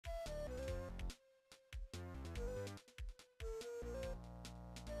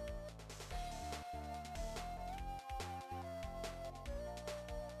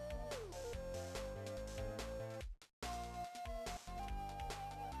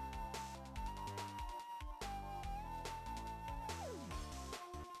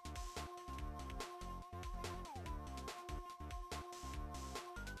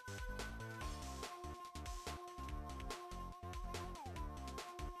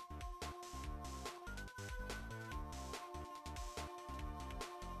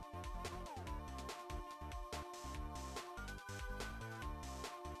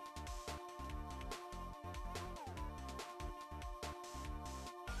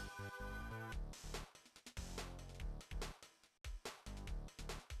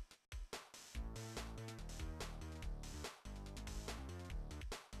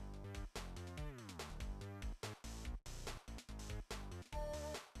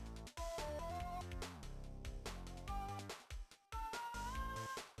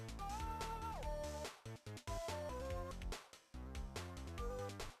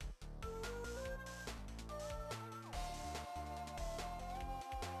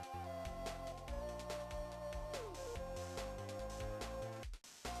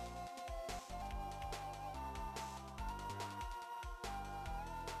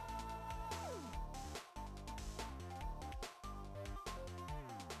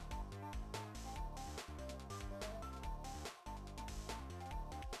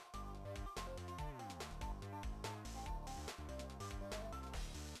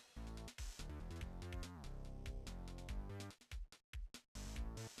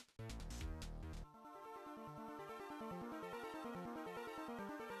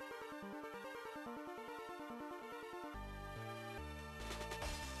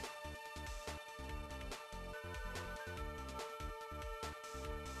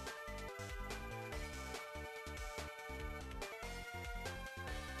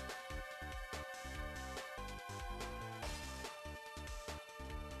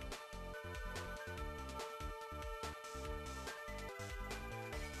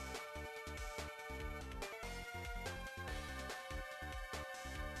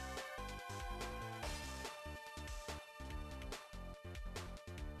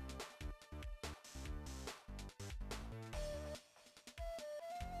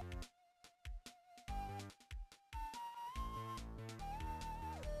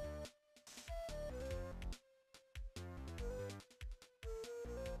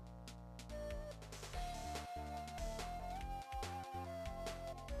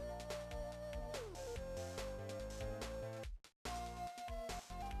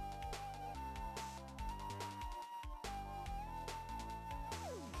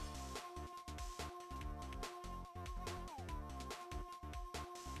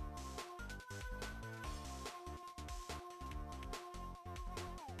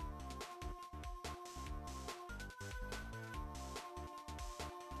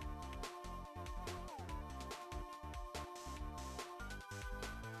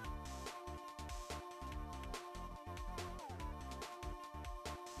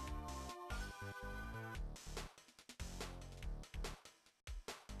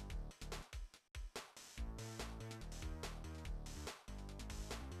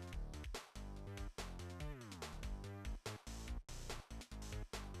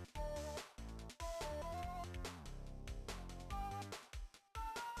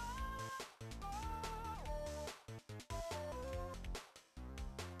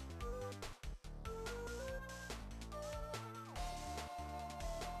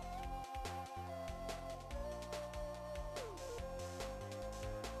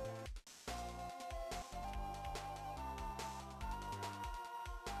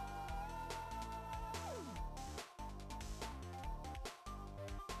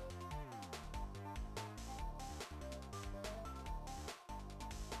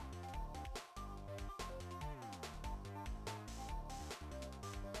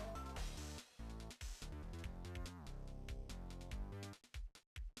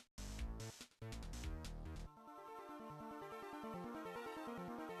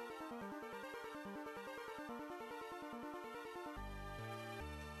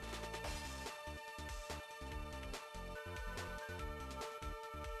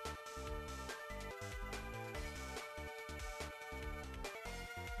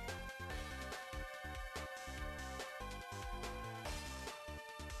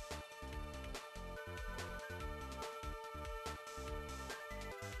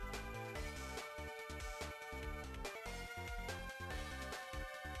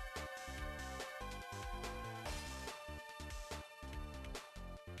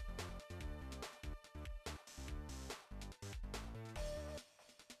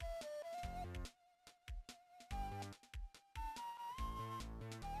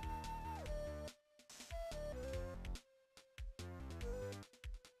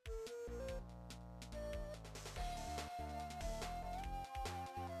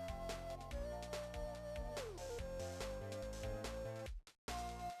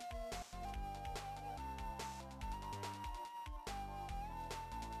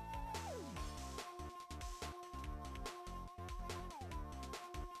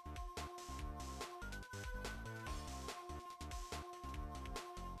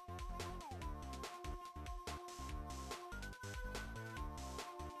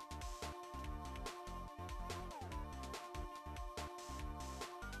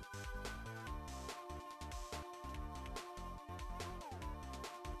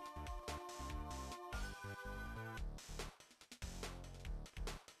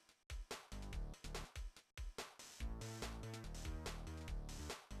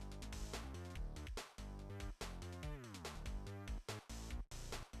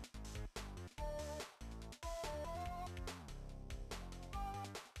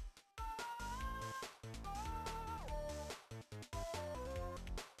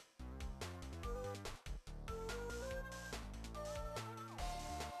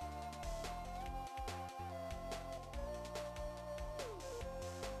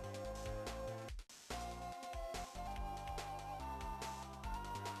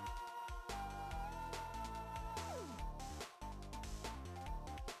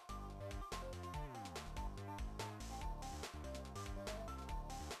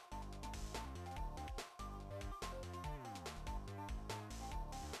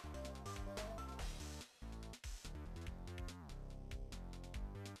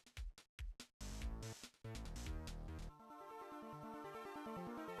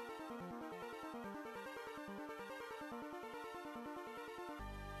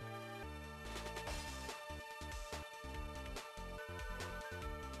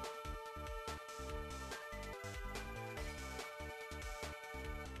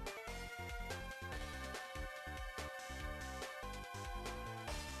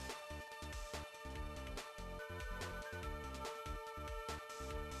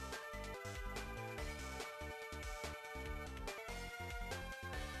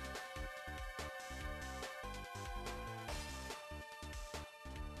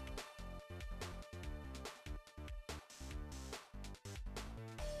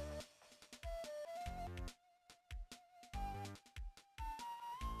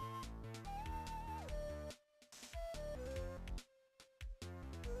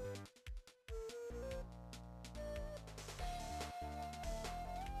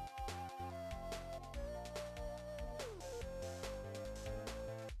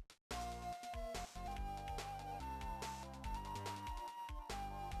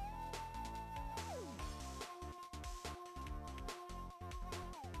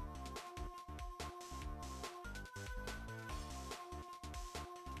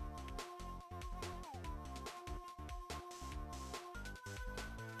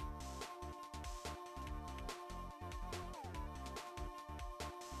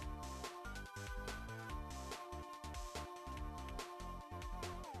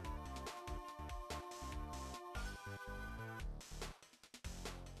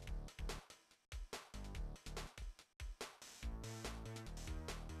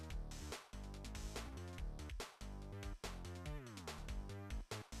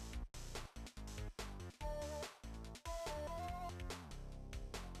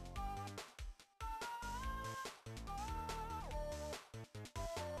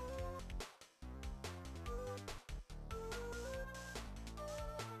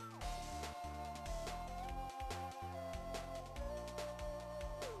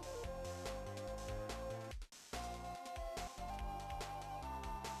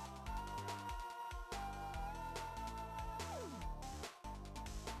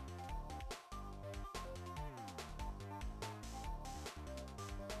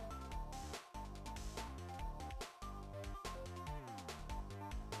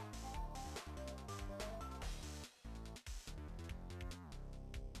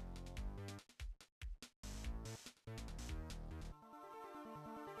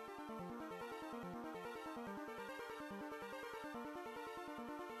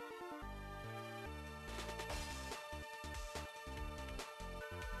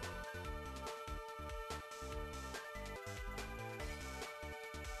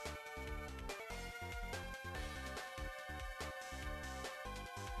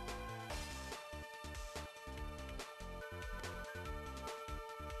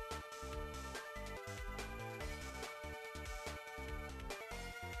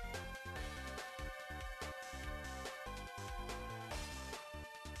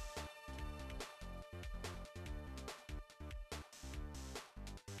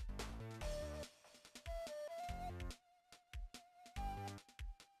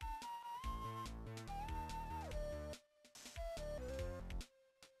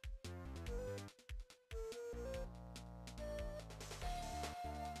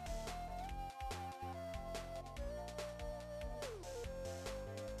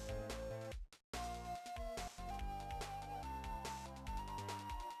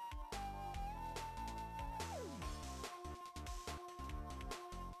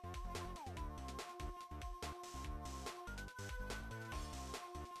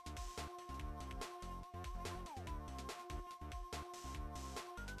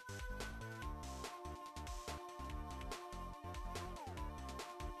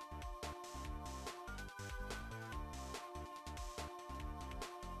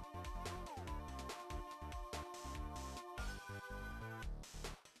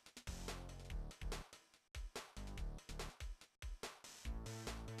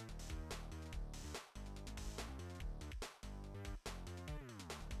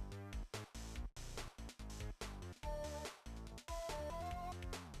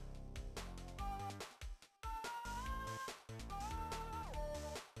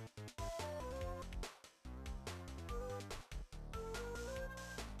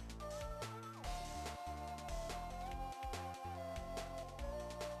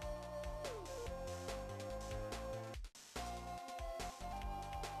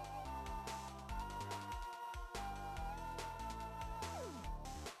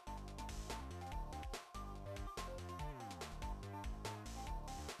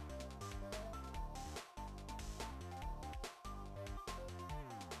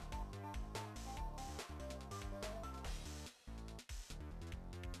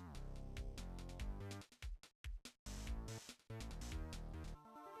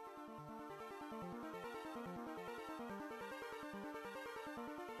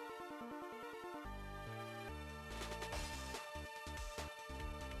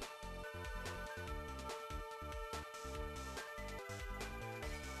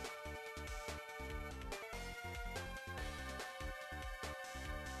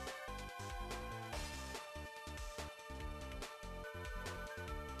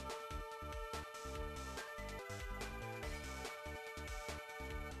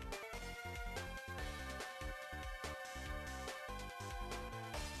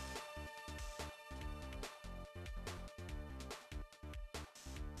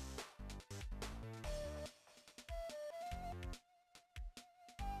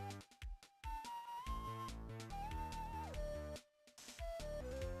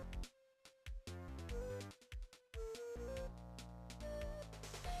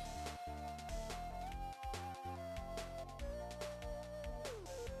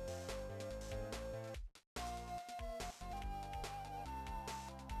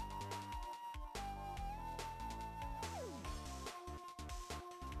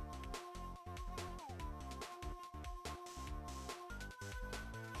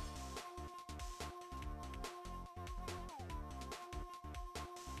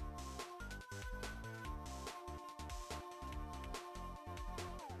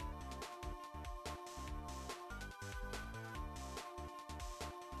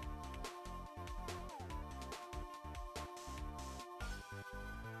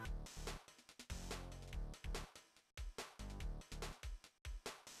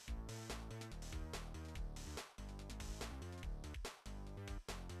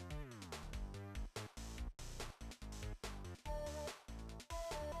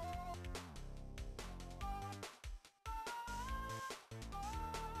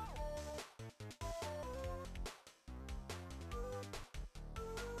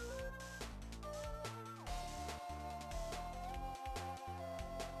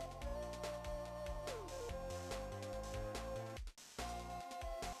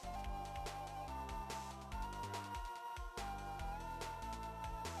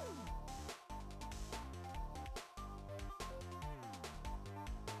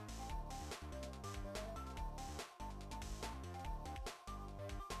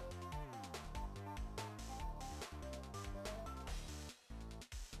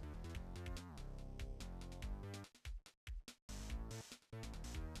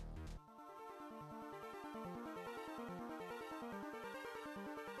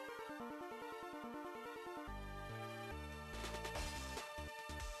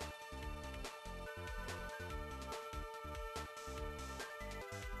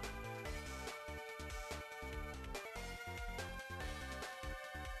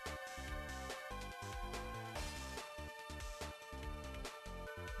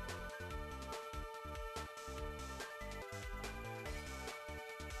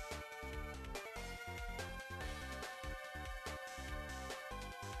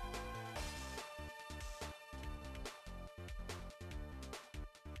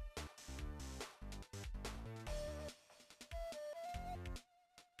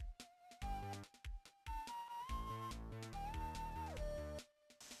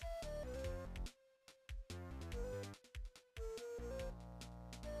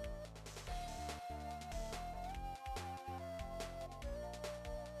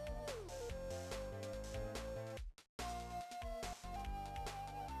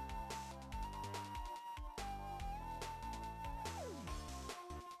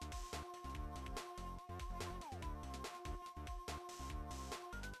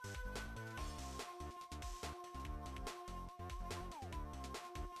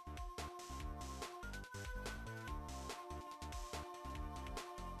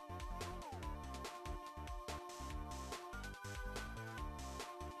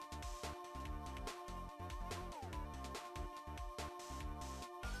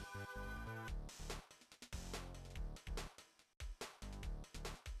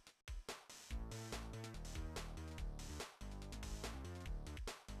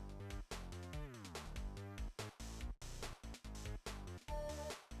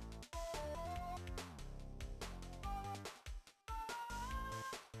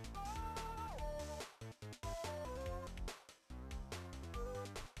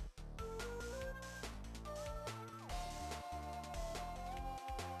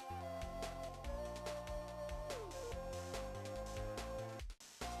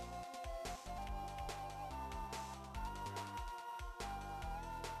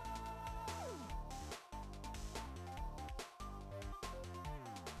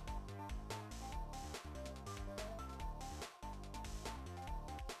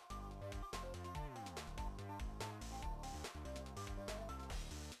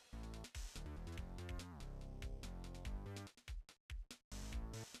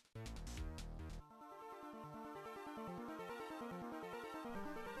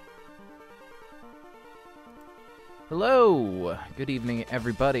Hello! Good evening,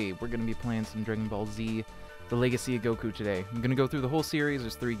 everybody. We're going to be playing some Dragon Ball Z, The Legacy of Goku today. I'm going to go through the whole series.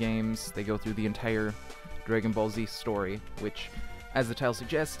 There's 3 games. They go through the entire Dragon Ball Z story, which, as the title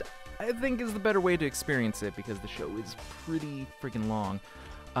suggests, I think is the better way to experience it because the show is pretty freaking long.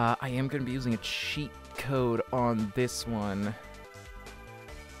 I am going to be using a cheat code on this one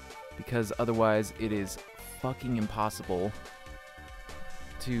because otherwise it is fucking impossible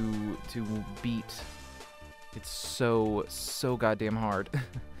to beat. It's so goddamn hard.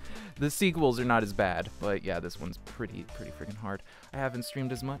 The sequels are not as bad, but yeah, this one's pretty freaking hard. I haven't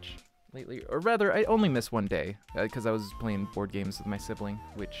streamed as much lately, or rather, I only missed one day because I was playing board games with my sibling,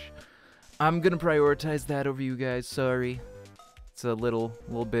 which I'm gonna prioritize that over you guys. Sorry, it's a little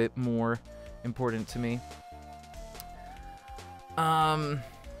bit more important to me.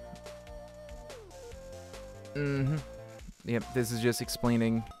 Yep, this is just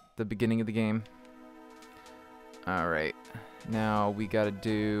explaining the beginning of the game. Alright, now we gotta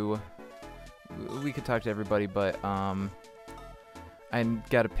do... We could talk to everybody, but I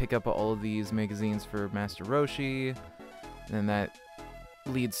gotta pick up all of these magazines for Master Roshi, and that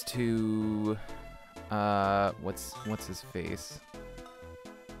leads to... what's his face?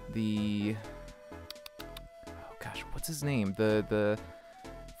 The... Oh gosh, what's his name? The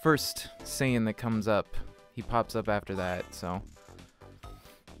first Saiyan that comes up. He pops up after that, so...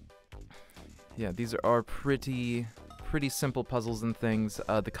 Yeah, these are pretty simple puzzles and things.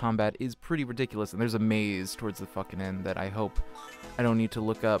 The combat is pretty ridiculous, and there's a maze towards the fucking end that I hope I don't need to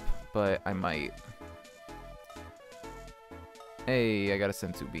look up, but I might. Hey, I got a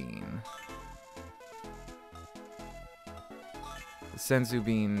Senzu Bean. The Senzu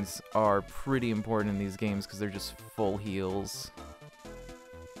Beans are pretty important in these games because they're just full heals.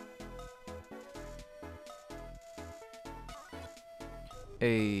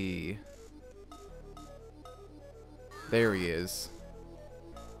 Hey. There he is.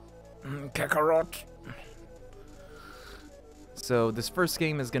 Kakarot. So this first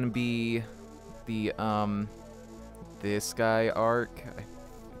game is gonna be the this guy arc.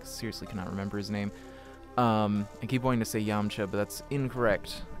 I seriously cannot remember his name. I keep wanting to say Yamcha, but that's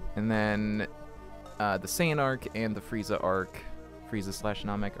incorrect. And then the Saiyan arc and the Frieza arc,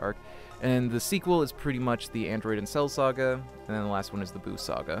 Frieza/Namek arc. And the sequel is pretty much the Android and Cell saga, and then the last one is the Buu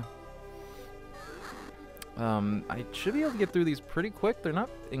saga. I should be able to get through these pretty quick. They're not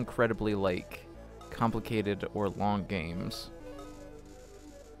incredibly, like, complicated or long games.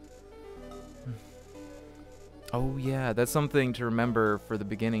 Oh yeah, that's something to remember for the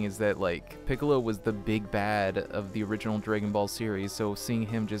beginning is that, like, Piccolo was the big bad of the original Dragon Ball series, so seeing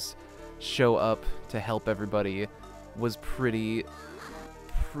him just show up to help everybody was pretty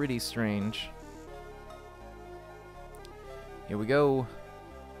strange. Here we go.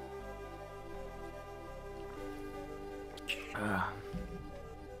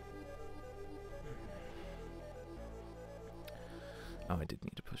 Oh, I did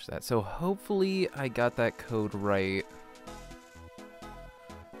need to push that. So hopefully I got that code right.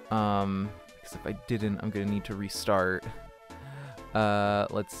 Because if I didn't, I'm gonna need to restart.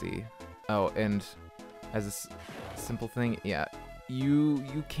 Let's see. Oh, and as a simple thing, yeah,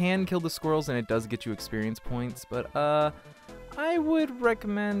 you can kill the squirrels and it does get you experience points, but I would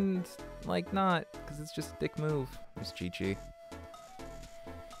recommend like not, because it's just a dick move. There's Chi-Chi.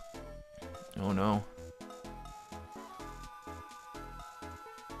 Oh no.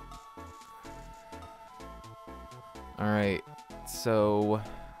 Alright, so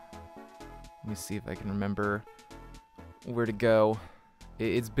let me see if I can remember where to go.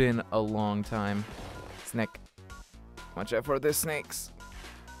 It's been a long time. Snake. Watch out for the snakes.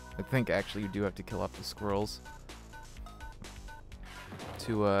 I think actually you do have to kill off the squirrels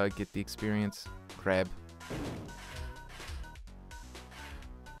to get the experience. Crab.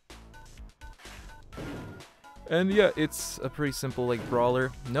 And yeah, it's a pretty simple like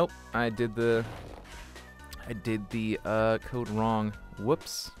brawler. Nope, I did the code wrong.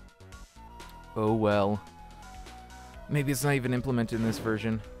 Whoops. Oh well. Maybe it's not even implemented in this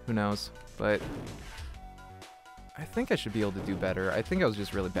version. Who knows? But I think I should be able to do better. I think I was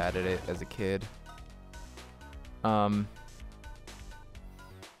just really bad at it as a kid. But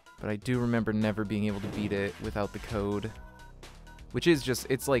I do remember never being able to beat it without the code. Which is just,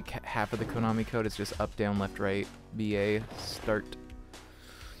 it's like half of the Konami code. It's just up, down, left, right, BA, start.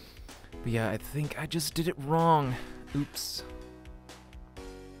 But yeah, I think I just did it wrong. Oops.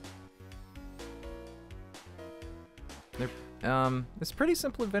 It's pretty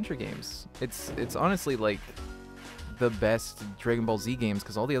simple adventure games. It's honestly like the best Dragon Ball Z games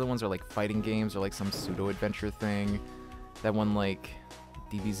because all the other ones are like fighting games or like some pseudo adventure thing. That one like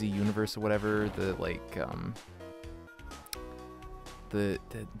DBZ universe or whatever. The like the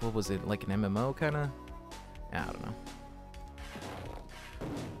what was it, like an MMO kind of? I don't know.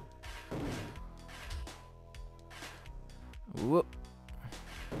 Whoop.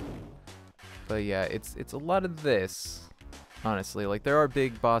 But yeah, it's a lot of this, honestly. Like, there are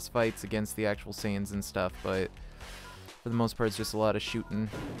big boss fights against the actual Saiyans and stuff, but for the most part, it's just a lot of shooting.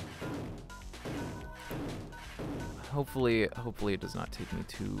 Hopefully it does not take me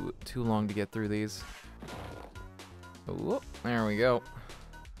too long to get through these. Whoop, there we go.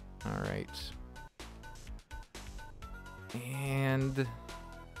 All right. And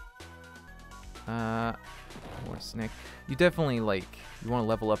more snake. You definitely, like, you want to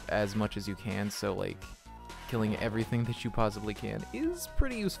level up as much as you can, so, like, killing everything that you possibly can is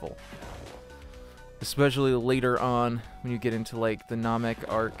pretty useful. Especially later on when you get into, like, the Namek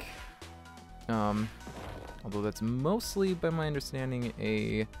arc. Although that's mostly, by my understanding,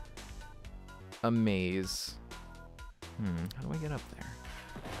 a maze. How do I get up there?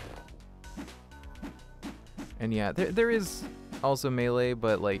 And yeah, there is also melee,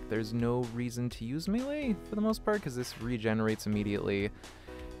 but, like, there's no reason to use melee for the most part, because this regenerates immediately,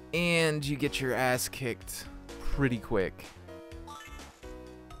 and you get your ass kicked pretty quick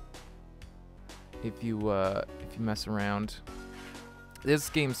if you mess around.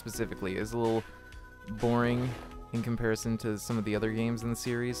 This game specifically is a little boring in comparison to some of the other games in the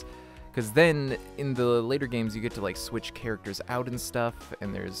series, because then in the later games you get to, like, switch characters out and stuff,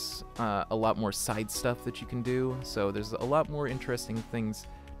 and there's a lot more side stuff that you can do, so there's a lot more interesting things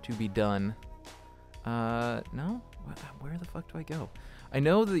to be done. No? Where the fuck do I go? I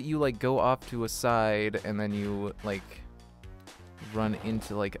know that you, like, go off to a side and then you, like, run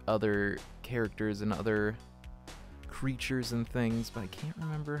into, like, other characters and other creatures and things, but I can't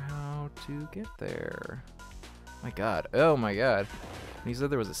remember how to get there. My god. Oh my god. When he said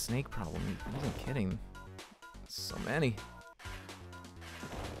there was a snake problem, he wasn't kidding. So many.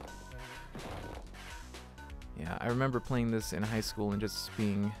 Yeah, I remember playing this in high school and just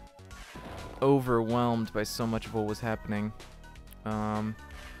being overwhelmed by so much of what was happening.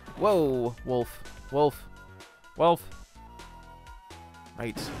 Whoa! Wolf. Wolf. Wolf!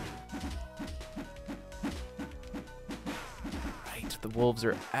 Right. Right, the wolves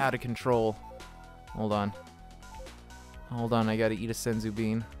are out of control. Hold on. Hold on, I gotta eat a senzu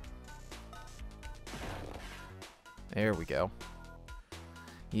bean. There we go.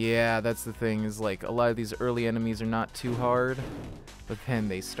 Yeah, that's the thing, is, like, a lot of these early enemies are not too hard, but then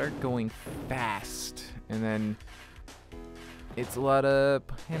they start going fast, and then it's a lot of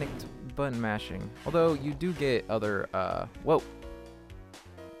panicked button mashing. Although, you do get other, whoa.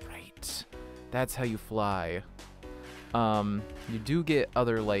 Right. That's how you fly. You do get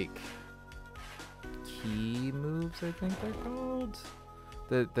other, like, key moves, I think they're called.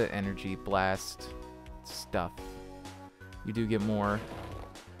 The energy blast stuff. You do get more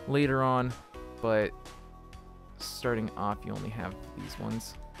later on, but starting off you only have these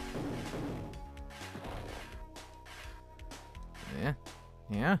ones. Yeah.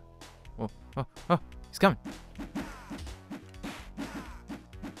 Yeah. Oh, oh, oh, he's coming.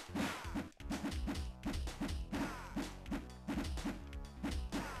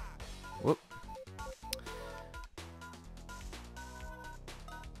 Whoop.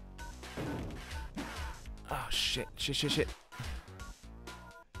 Oh, shit, shit, shit, shit.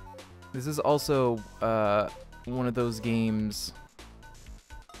 This is also one of those games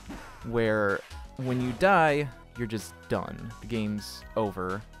where when you die, you're just done. The game's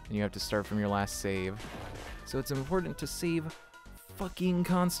over, and you have to start from your last save. So it's important to save fucking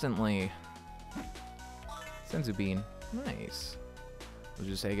constantly. Senzu bean. Nice. We'll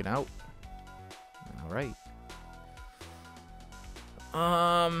just take it out. Alright.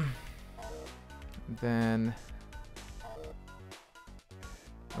 Then...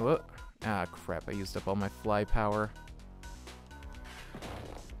 Oh, ah, crap. I used up all my fly power.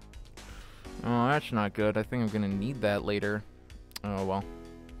 Oh, that's not good. I think I'm gonna need that later. Oh, well.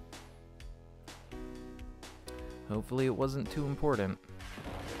 Hopefully it wasn't too important.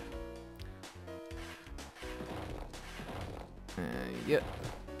 Yep.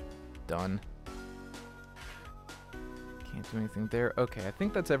 Done. Can't do anything there. Okay, I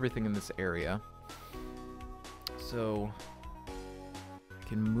think that's everything in this area. So...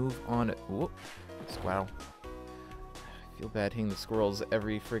 I can move on. Whoop. Wow. I feel bad hitting the squirrels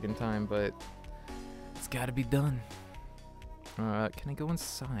every friggin' time, but it's gotta be done. Can I go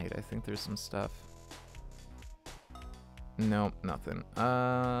inside? I think there's some stuff. Nope, nothing.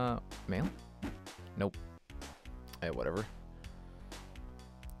 Mail? Nope. Whatever.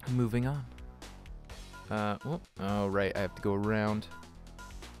 Moving on. Whoop. Oh, right, I have to go around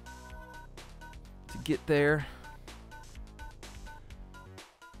to get there.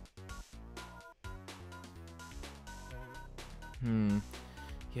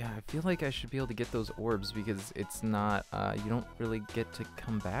 Yeah, I feel like I should be able to get those orbs because it's not, you don't really get to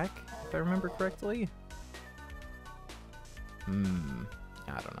come back, if I remember correctly. I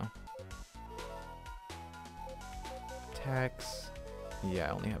don't know. Attacks. Yeah,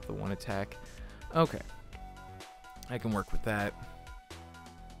 I only have the one attack. Okay. I can work with that.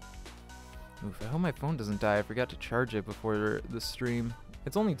 Oof, I hope my phone doesn't die. I forgot to charge it before the stream.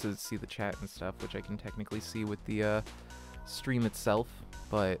 It's only to see the chat and stuff, which I can technically see with the stream itself,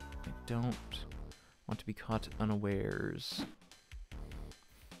 but I don't want to be caught unawares.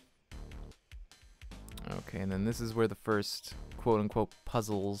 Okay, and then this is where the first quote-unquote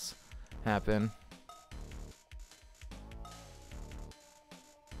puzzles happen.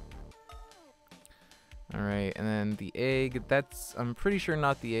 Alright, and then the egg, that's, I'm pretty sure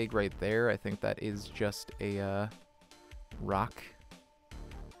not the egg right there. I think that is just a rock.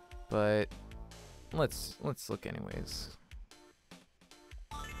 But let's look anyways.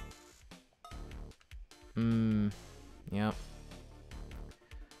 Yep.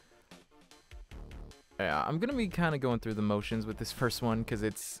 Yeah, I'm gonna be kind of going through the motions with this first one because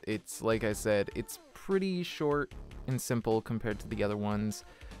it's like I said, it's pretty short and simple compared to the other ones.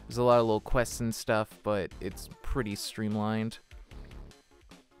 There's a lot of little quests and stuff, but it's pretty streamlined.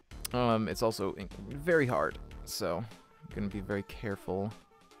 It's also very hard, so I'm gonna be very careful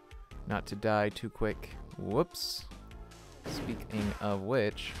not to die too quick. Whoops. Speaking of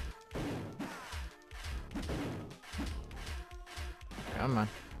which, come on,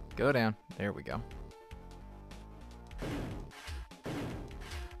 go down. There we go.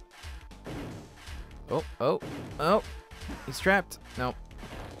 Oh, he's trapped. Nope.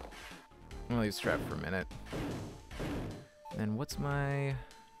 Well, he's trapped for a minute. And then what's my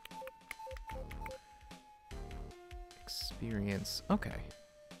experience? Okay.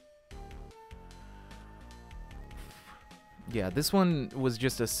 Yeah, this one was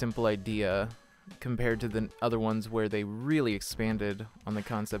just a simple idea compared to the other ones where they really expanded on the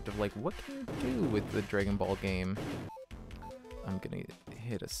concept of like, what can you do with the Dragon Ball game? I'm gonna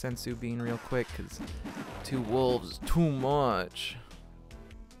hit a Sensu Bean real quick because 2 wolves, too much.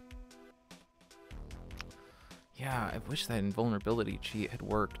 Yeah, I wish that invulnerability cheat had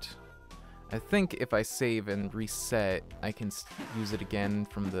worked. I think if I save and reset, I can use it again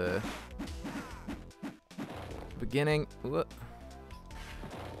from the beginning.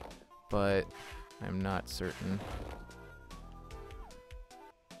 But I'm not certain.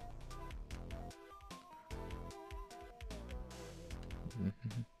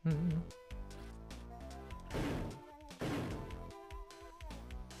 Man.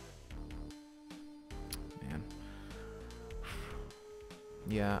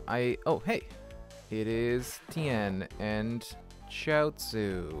 Yeah, oh, hey. It is Tien and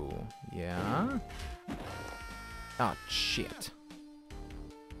Chaozu. Yeah? Oh, shit.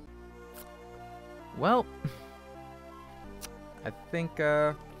 Well, I think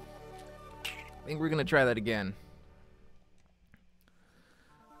we're gonna try that again.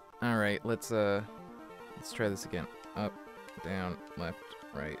 All right, let's try this again. Up, down, left,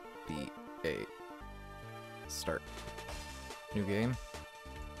 right, B, A. Start. New game.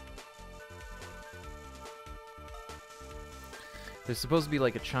 There's supposed to be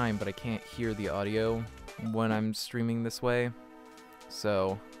like a chime, but I can't hear the audio when I'm streaming this way.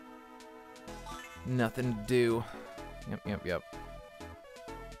 So, nothing to do. Yep.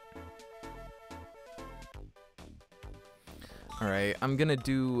 Alright, I'm gonna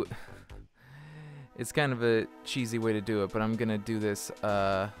do... It's kind of a cheesy way to do it, but I'm gonna do this,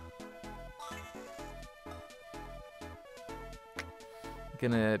 gonna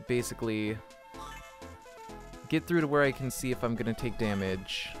basically get through to where I can see if I'm gonna take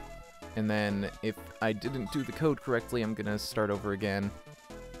damage. And then, if I didn't do the code correctly, I'm gonna start over again.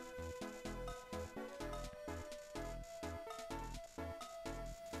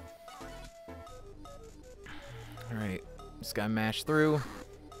 Alright, just gotta mash through.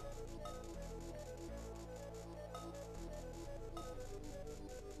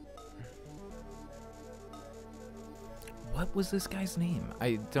 What was this guy's name?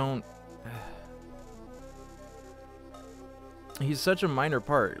 I don't... He's such a minor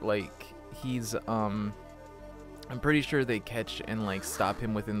part, like, he's, I'm pretty sure they catch and, like, stop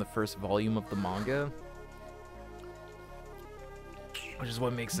him within the first volume of the manga. Which is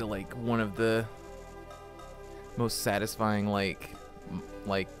what makes it, like, one of the most satisfying, like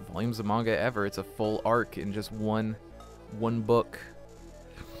volumes of manga ever. It's a full arc in just one book.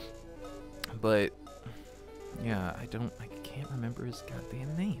 But, yeah, I can't remember his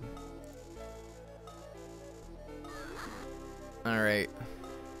goddamn name. Alright.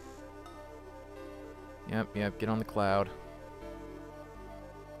 Yep, get on the cloud.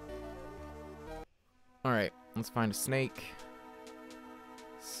 All right, let's find a snake.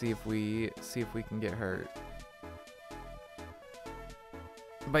 See if we can get hurt.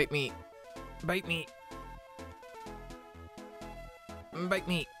 Bite me. Bite me. Bite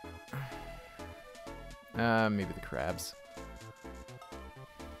me. Maybe the crabs.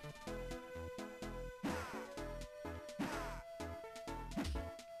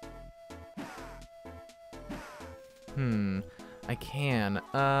 I can.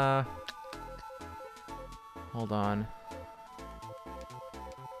 Hold on.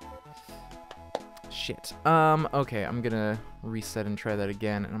 Shit. Okay, I'm gonna reset and try that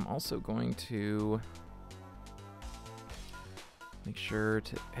again, and I'm also going to make sure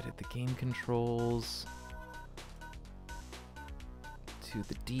to edit the game controls to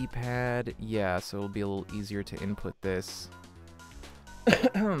the D-pad. Yeah, so it'll be a little easier to input this.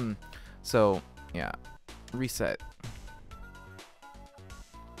 So, yeah. Reset.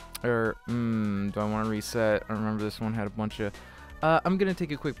 Or, do I want to reset? I remember this one had a bunch of... I'm gonna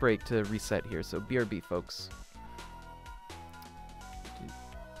take a quick break to reset here, so BRB, folks.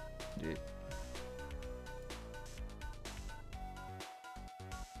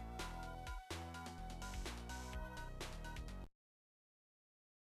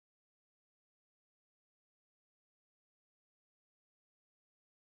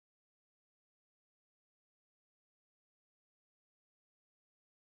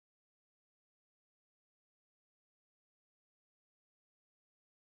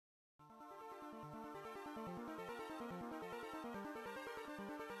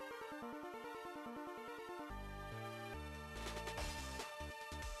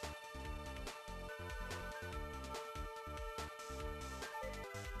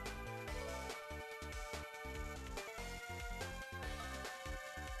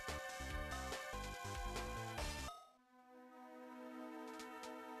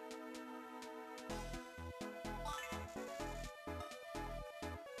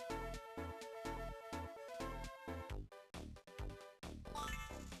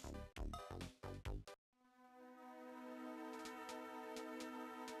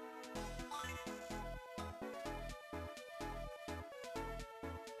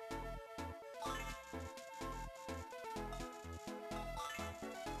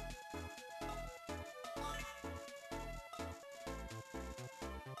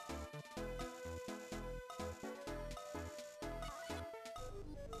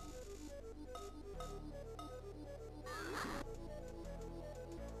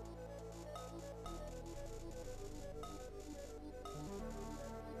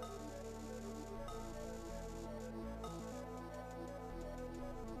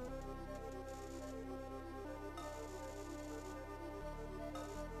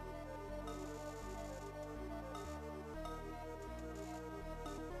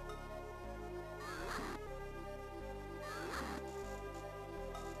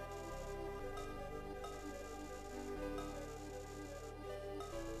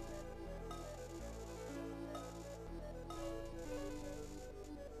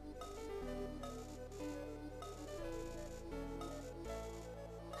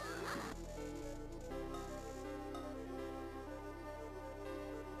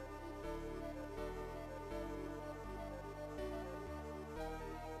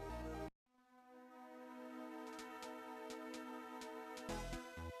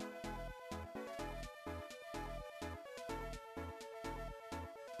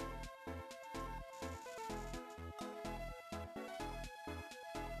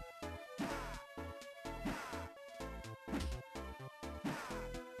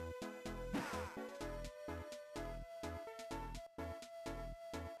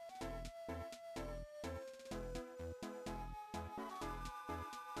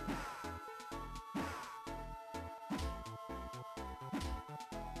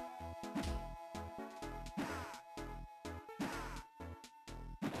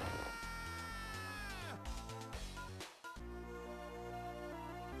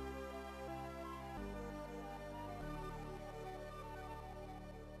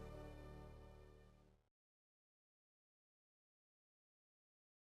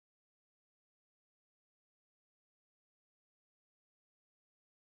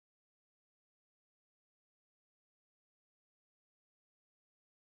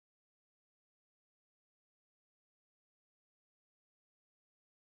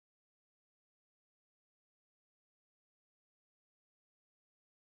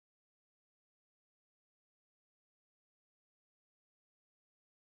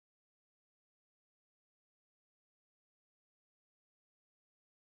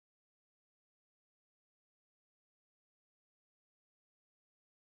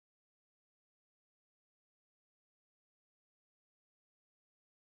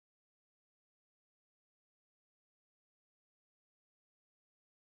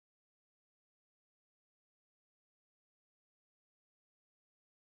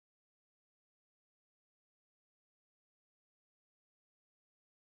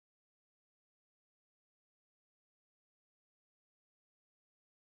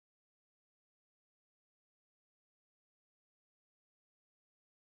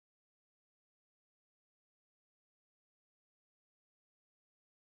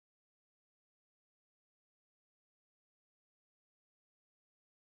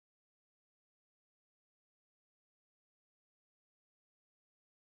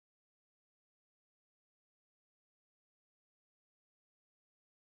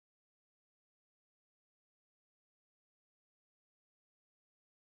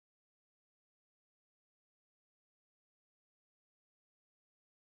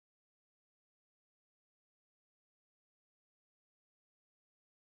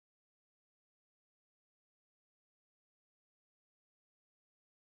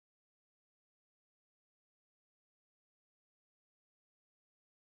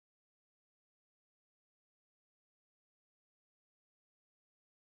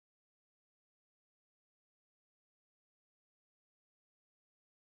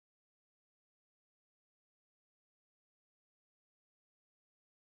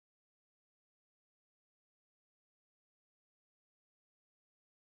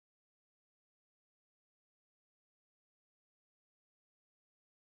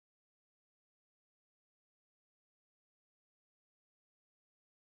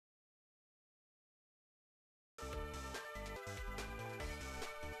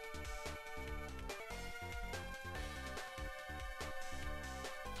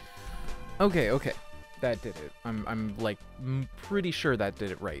 Okay, okay. That did it. I'm like pretty sure that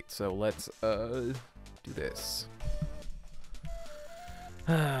did it right. So let's do this.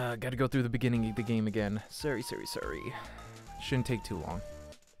 Gotta go through the beginning of the game again. Sorry. Shouldn't take too long.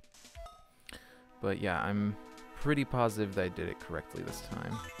 But yeah, I'm pretty positive that I did it correctly this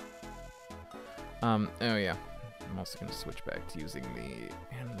time. Oh yeah. I'm also gonna switch back to using the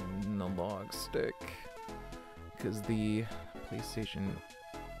analog stick, because the PlayStation...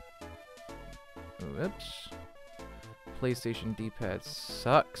 Whoops. PlayStation D-pad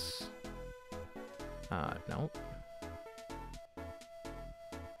sucks. Nope.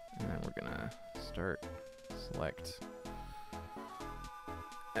 And then we're gonna start select.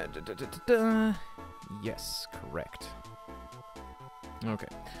 Yes, correct. Okay.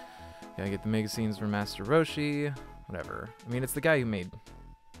 Gotta get the mega scenes from Master Roshi. Whatever. I mean, it's the guy who made...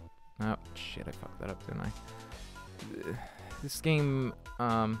 Oh, shit, I fucked that up, didn't I? This game,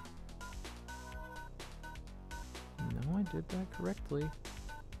 No, I did that correctly.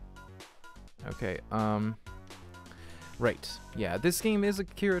 Okay, right. Yeah, this game is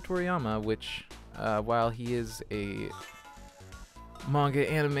Akira Toriyama, which, while he is a manga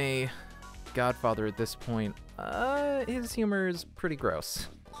anime godfather at this point, his humor is pretty gross,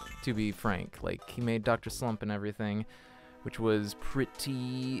 to be frank. Like, he made Dr. Slump and everything, which was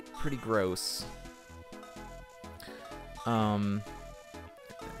pretty gross. And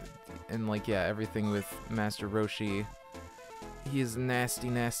like, yeah, everything with Master Roshi, he is a nasty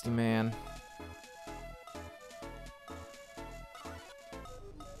man.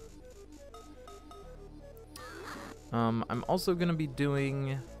 I'm also gonna be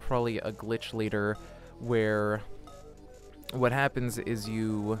doing probably a glitch later where what happens is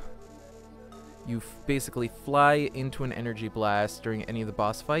you basically fly into an energy blast during any of the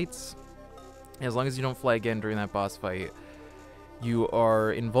boss fights. As long as you don't fly again during that boss fight, you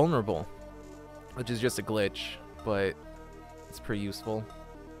are invulnerable, which is just a glitch, but it's pretty useful.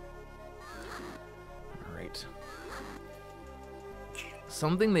 Alright.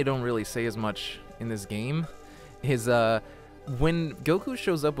 Something they don't really say as much in this game is when Goku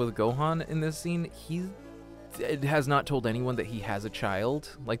shows up with Gohan in this scene, he has not told anyone that he has a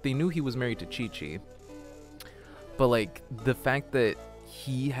child. Like, they knew he was married to Chi-Chi, but like, the fact that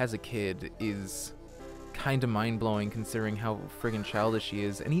he has a kid is kind of mind-blowing considering how friggin' childish he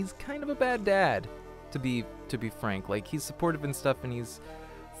is, and he's kind of a bad dad, to be frank. Like, he's supportive and stuff, and he's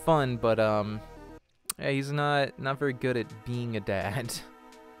fun, but yeah, he's not very good at being a dad.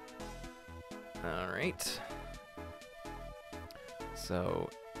 All right. So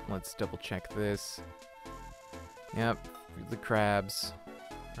let's double check this. Yep, the crabs.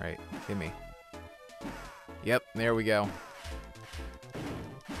 All right, hit me. Yep, there we go.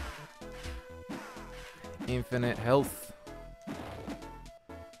 Infinite health.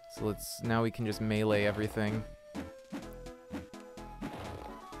 So now we can just melee everything.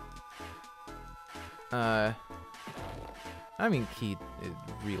 I mean, it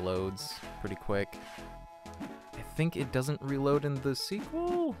reloads pretty quick. I think it doesn't reload in the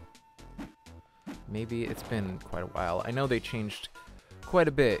sequel? Maybe it's been quite a while. I know they changed quite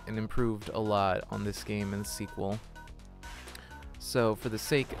a bit and improved a lot on this game in the sequel. So for the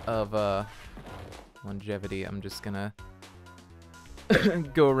sake of longevity, I'm just gonna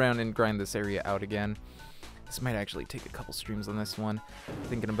go around and grind this area out again. This might actually take a couple streams on this one,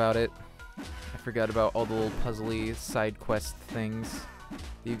 thinking about it. I forgot about all the little puzzly side quest things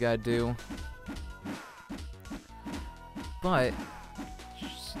that you gotta do. But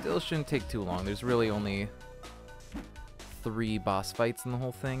still shouldn't take too long. There's really only 3 boss fights in the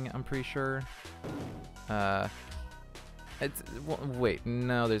whole thing, I'm pretty sure. Wait,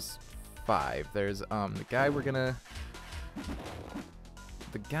 no, there's 5. There's the guy we're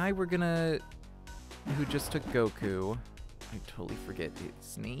gonna who just took Goku. I totally forget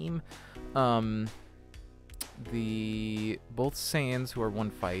his name. Both Saiyans who are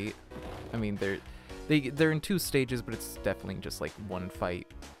one fight. I mean, they're in 2 stages, but it's definitely just like one fight.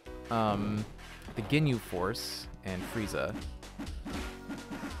 The Ginyu Force and Frieza.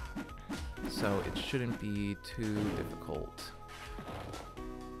 So it shouldn't be too difficult.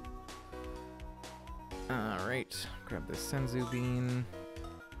 Alright, grab the Senzu Bean.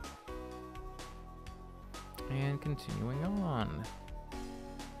 And continuing on.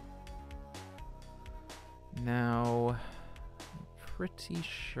 Now, I'm pretty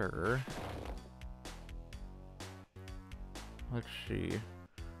sure... Let's see.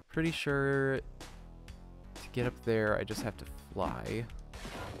 Pretty sure to get up there, I just have to fly.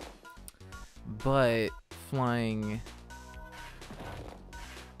 But flying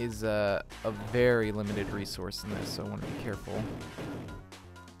is a very limited resource in this, so I want to be careful.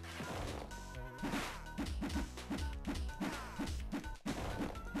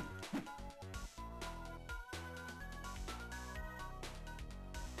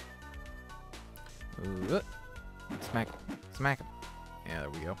 Smack him. Smack him. Yeah, there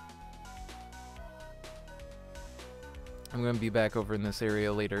we go. I'm gonna be back over in this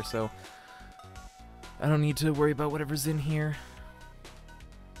area later, so I don't need to worry about whatever's in here.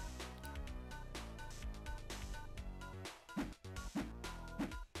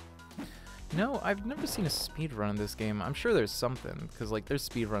 No, I've never seen a speedrun of this game. I'm sure there's something, because like there's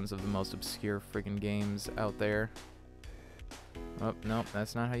speedruns of the most obscure friggin' games out there. Oh, nope,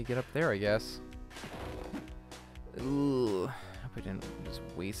 that's not how you get up there, I guess. Ooh, I hope I didn't just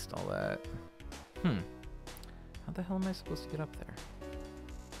waste all that. How the hell am I supposed to get up there?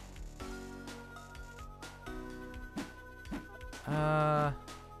 I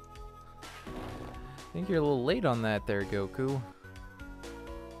think you're a little late on that there, Goku.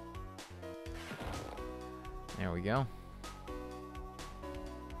 There we go.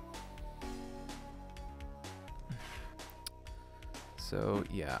 So,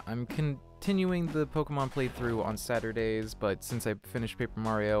 yeah, I'm continuing the Pokemon playthrough on Saturdays, but since I finished Paper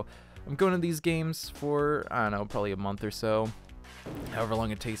Mario, I'm going to these games for, I don't know, probably a month or so. However long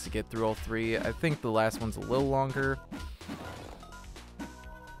it takes to get through all three. I think the last one's a little longer.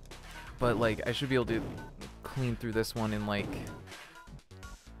 But, like, I should be able to clean through this one in, like,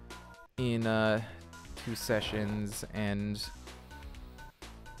 in, 2 sessions, and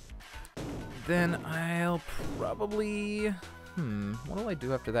then I'll probably, what do I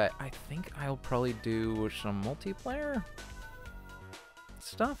do after that? I think I'll probably do some multiplayer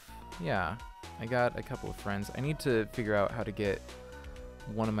stuff. Yeah, I got a couple of friends. I need to figure out how to get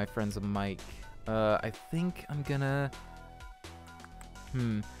one of my friends a mic. I think I'm gonna,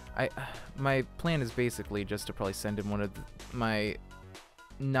 my plan is basically just to probably send him one of my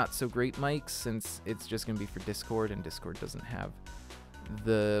not so great mics, since it's just gonna be for Discord, and Discord doesn't have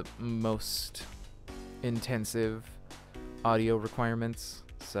the most intensive audio requirements,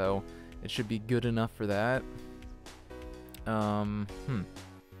 so it should be good enough for that. Can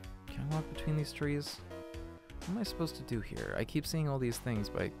I walk between these trees? What am I supposed to do here? I keep seeing all these things,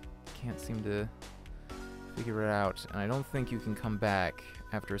 but I can't seem to figure it out, and I don't think you can come back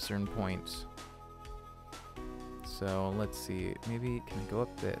after a certain point. So, let's see. Maybe, can I go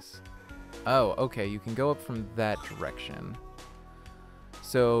up this? Oh, okay, you can go up from that direction.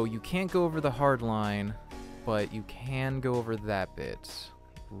 So, you can't go over the hard line, but you can go over that bit.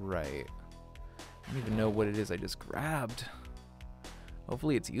 Right. I don't even know what it is I just grabbed.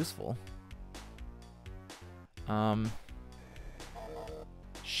 Hopefully it's useful.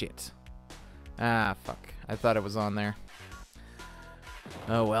 Shit. Ah, fuck. I thought it was on there.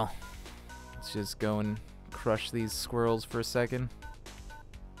 Oh well. Let's just go and crush these squirrels for a second.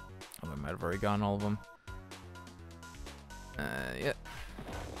 Oh, I might have already gotten all of them. Yeah.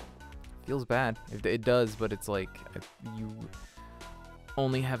 Feels bad. It does, but it's like you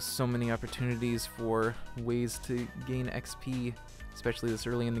only have so many opportunities for ways to gain XP, especially this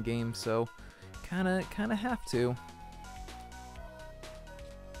early in the game, so kinda have to.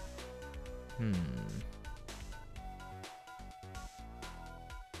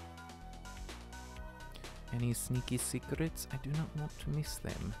 Any sneaky secrets? I do not want to miss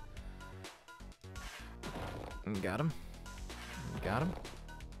them. Got him. Got him.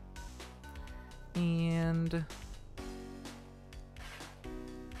 And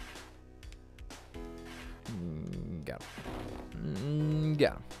got him.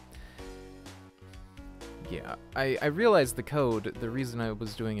 Got him. Yeah, I realized the code. The reason I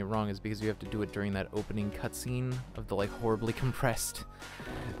was doing it wrong is because you have to do it during that opening cutscene of the like horribly compressed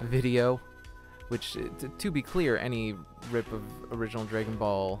video. Which, to be clear, any rip of original Dragon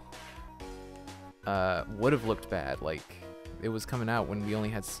Ball would have looked bad. Like, it was coming out when we only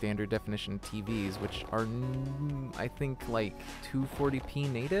had standard definition TVs, which are, I think, like 240p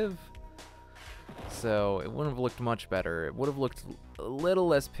native. So it wouldn't have looked much better. It would have looked a little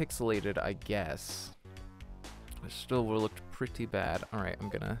less pixelated, I guess. It still would have looked pretty bad. Alright, I'm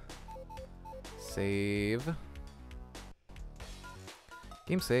gonna save.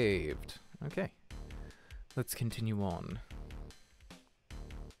 Game saved. Okay. Let's continue on.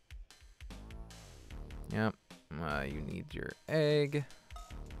 Yep. You need your egg.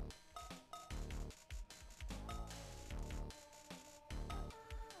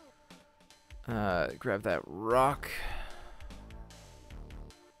 Grab that rock.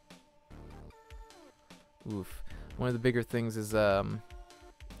 Oof. One of the bigger things is the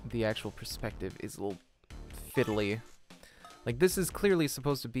actual perspective is a little fiddly. Like, this is clearly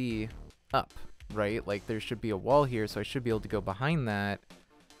supposed to be up, right? Like, there should be a wall here, so I should be able to go behind that.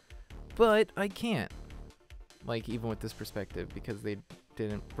 But I can't. Like, even with this perspective, because they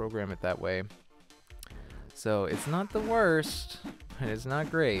didn't program it that way. So, it's not the worst, but it's not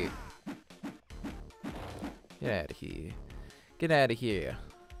great. Get out of here. Get out of here.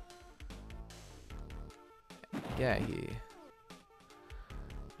 Get out of here.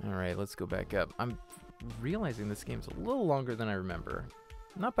 Alright, let's go back up. I'm realizing this game's a little longer than I remember.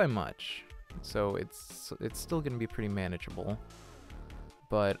 Not by much. So it's still gonna be pretty manageable.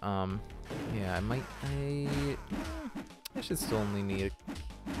 But yeah, I should still only need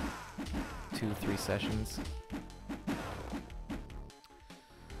 2-3 sessions.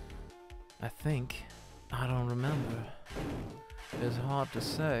 I think. I don't remember. It's hard to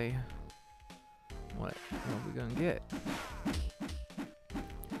say. What are we gonna get?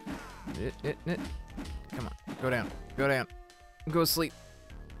 Come on, go down, go down, go sleep,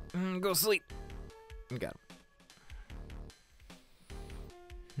 go sleep. Got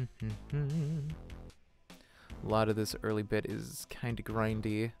him. A lot of this early bit is kind of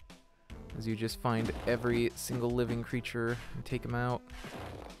grindy, as you just find every single living creature and take them out.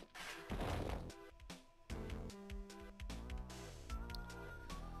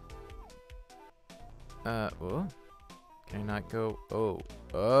 Oh. Can I not go?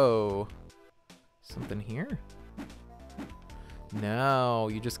 Oh. Something here? No,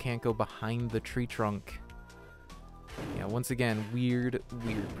 you just can't go behind the tree trunk. Yeah, once again, weird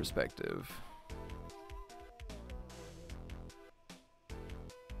perspective.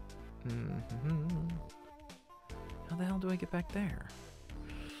 How the hell do I get back there?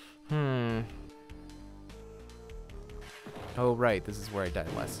 Oh, right, this is where I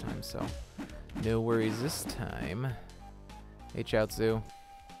died last time, so no worries this time. Hey, Chaozu.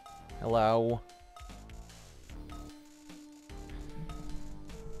 Hello.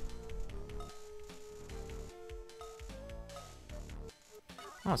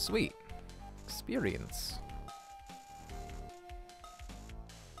 Oh, sweet. Experience.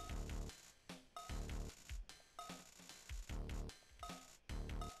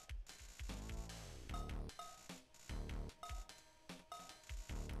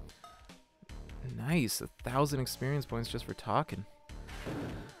 Nice, 1,000 experience points just for talking.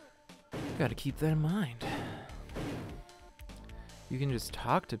 Gotta keep that in mind. You can just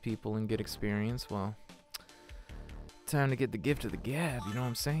talk to people and get experience. Well, time to get the gift of the gab, you know what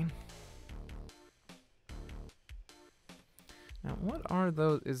I'm saying? Now, what are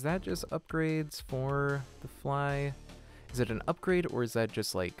those? Is that just upgrades for the fly? Is it an upgrade, or is that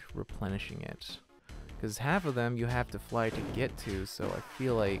just like replenishing it? Because half of them you have to fly to get to, so I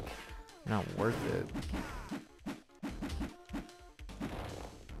feel like not worth it.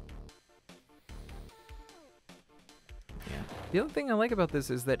 Yeah. The other thing I like about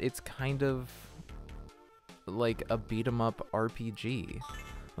this is that it's kind of like a beat 'em up RPG.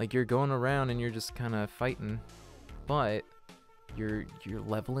 Like, you're going around and you're just kind of fighting, but you're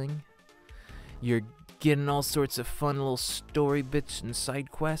leveling. You're getting all sorts of fun little story bits and side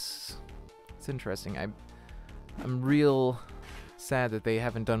quests. It's interesting. I'm real sad that they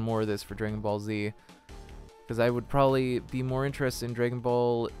haven't done more of this for Dragon Ball Z, because I would probably be more interested in Dragon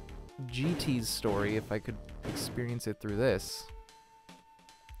Ball GT's story if I could experience it through this.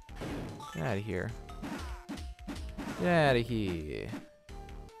 Get out of here. Get out of here.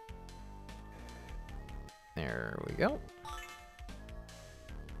 There we go.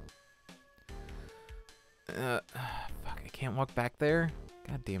 Fuck, I can't walk back there?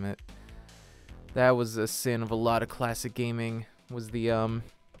 God damn it. That was a sin of a lot of classic gaming, was the,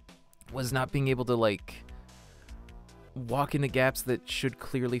 was not being able to, like, walk into gaps that should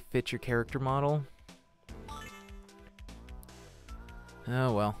clearly fit your character model.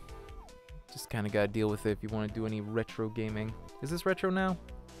 Oh well. Just kind of gotta deal with it if you want to do any retro gaming. Is this retro now?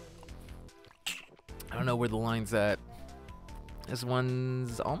 I don't know where the line's at. This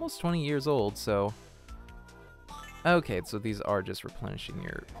one's almost 20 years old, so... Okay, so these are just replenishing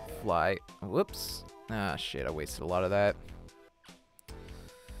your fly. Whoops. Ah, shit, I wasted a lot of that.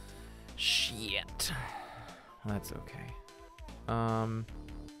 Shit. Well, that's okay. Do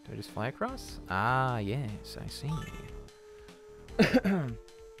I just fly across? Ah, yes, I see.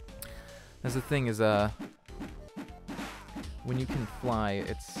 That's the thing is, when you can fly,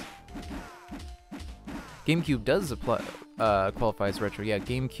 it's... GameCube does apply, qualify as retro. Yeah,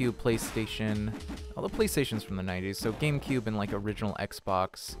 GameCube, PlayStation, all the PlayStations from the 90s. So GameCube and like original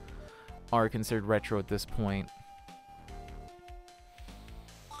Xbox are considered retro at this point.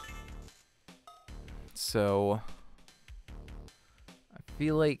 So I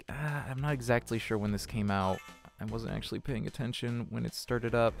feel like I'm not exactly sure when this came out. I wasn't actually paying attention when it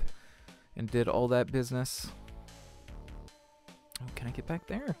started up and did all that business. Oh, can I get back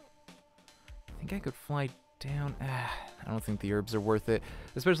there? I think I could fly down. I don't think the herbs are worth it,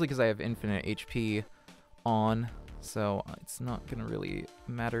 especially because I have infinite HP on, so it's not gonna really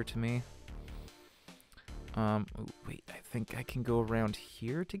matter to me. Ooh, wait, I think I can go around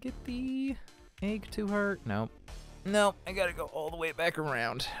here to get the egg to her. Nope. Nope, I gotta go all the way back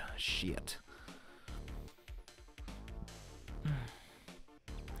around. Shit.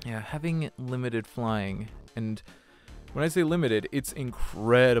 Yeah, having limited flying, and when I say limited, it's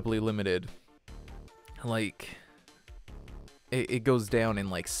incredibly limited. Like, it goes down in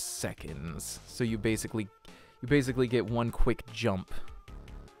like seconds. So you basically get one quick jump.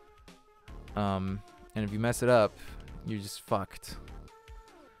 And if you mess it up, you're just fucked.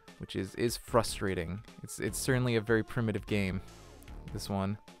 Which is frustrating. It's certainly a very primitive game, this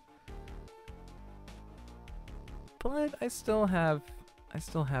one. But I still have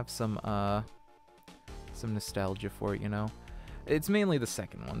some nostalgia for it, you know. It's mainly the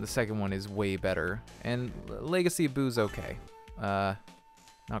second one. The second one is way better, and Legacy of Boo's okay. Not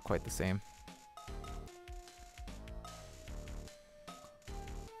quite the same.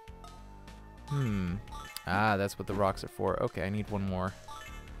 Ah, that's what the rocks are for. Okay, I need one more.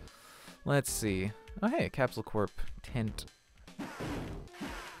 Let's see. Oh, hey, Capsule Corp tent.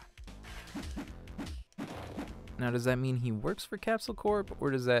 Now, does that mean he works for Capsule Corp,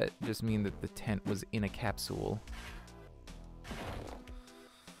 or does that just mean that the tent was in a capsule?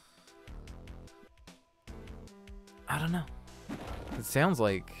 I don't know. It sounds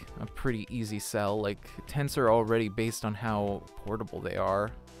like a pretty easy sell. Like, tents are already based on how portable they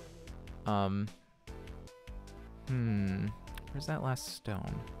are. Where's that last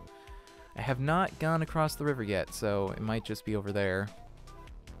stone? I have not gone across the river yet, so it might just be over there.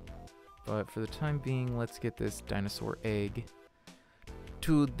 But for the time being, let's get this dinosaur egg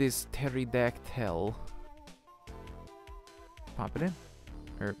to this pterodactyl. Pop it in.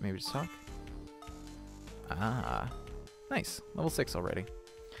 Or maybe just talk. Ah. Nice. Level 6 already.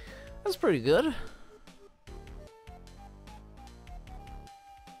 That's pretty good.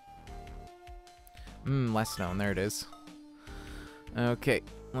 Last stone. There it is. Okay.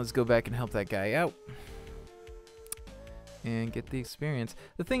 Let's go back and help that guy out. And get the experience.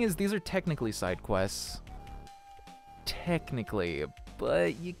 The thing is, these are technically side quests. Technically.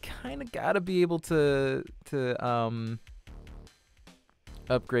 But you kind of gotta be able to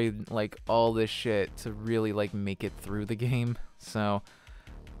upgrade, like, all this shit to really, like, make it through the game. So,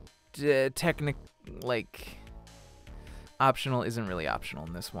 like, optional isn't really optional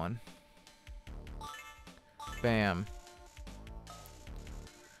in this one. Bam.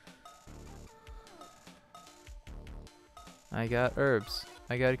 I got herbs.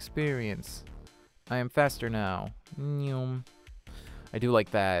 I got experience. I am faster now. I do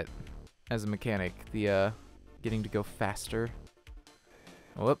like that as a mechanic, the getting to go faster.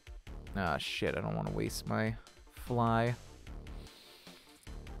 Whoop. Ah, shit, I don't want to waste my fly.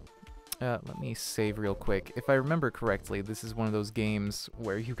 Let me save real quick. If I remember correctly, this is one of those games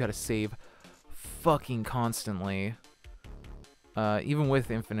where you gotta save fucking constantly. Even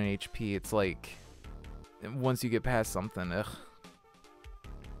with infinite HP, it's like, once you get past something, ugh.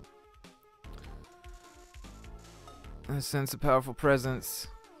 I sense a powerful presence.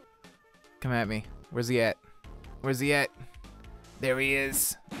 Come at me. Where's he at? Where's he at? There he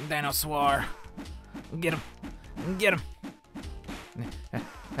is. Dinosaur. Get him. Get him.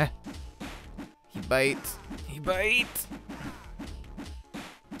 He bites. He bites.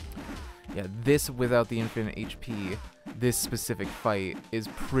 Yeah, this without the infinite HP, this specific fight is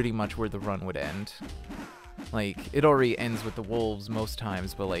pretty much where the run would end. Like, it already ends with the wolves most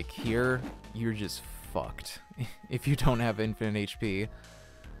times, but like here, you're just fucked. If you don't have infinite HP,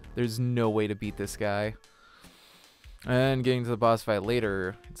 there's no way to beat this guy. And getting to the boss fight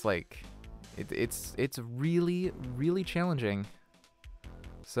later, it's like, it's really, really challenging.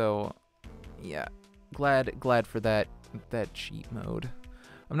 So, yeah, glad for that cheat mode.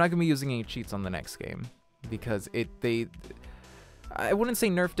 I'm not gonna be using any cheats on the next game because I wouldn't say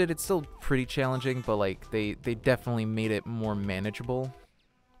nerfed it. It's still pretty challenging, but like they definitely made it more manageable.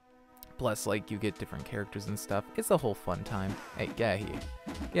 Plus, like, you get different characters and stuff. It's a whole fun time. Hey, get out here.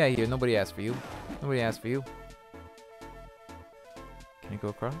 Get out here. Nobody asked for you. Nobody asked for you. Can I go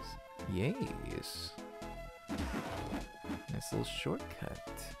across? Yes. Nice little shortcut.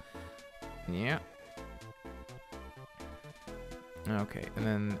 Yeah. Okay, and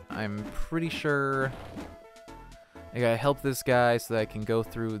then I'm pretty sure I gotta help this guy so that I can go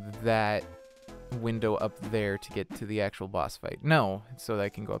through that window up there to get to the actual boss fight. No, so that I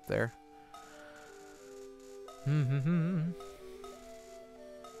can go up there.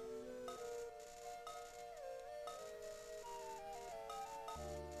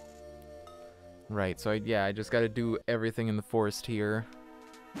 Right, so I just gotta do everything in the forest here.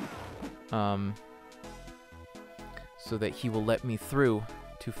 So that he will let me through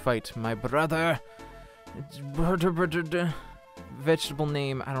to fight my brother, Vegetable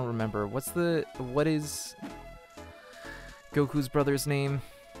name, I don't remember. What is Goku's brother's name?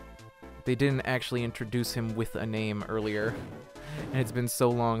 They didn't actually introduce him with a name earlier. And it's been so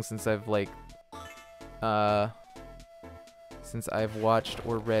long since I've watched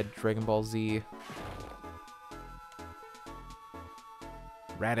or read Dragon Ball Z.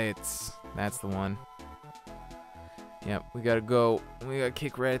 Raditz, that's the one. Yep, we gotta go. We gotta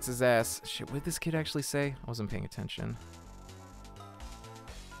kick Raditz's ass. Shit, what did this kid actually say? I wasn't paying attention.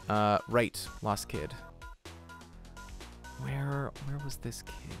 Right, lost kid. Where was this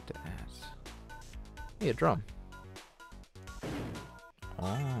kid at? Hey, a drum.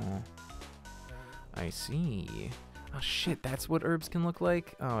 Oh, I see. Oh shit, that's what herbs can look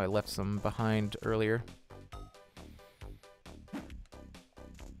like? Oh, I left some behind earlier.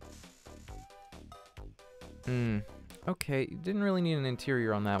 Okay, you didn't really need an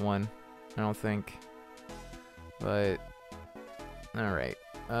interior on that one, I don't think. But, alright.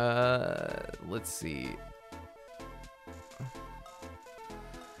 Let's see.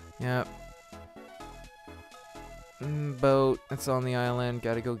 Yep. Boat, it's on the island,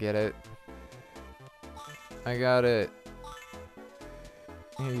 gotta go get it. I got it.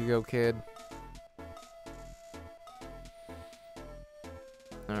 Here you go, kid.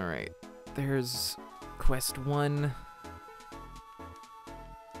 Alright, there's quest 1.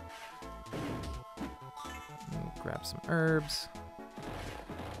 Grab some herbs.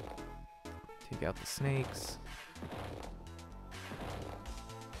 Take out the snakes.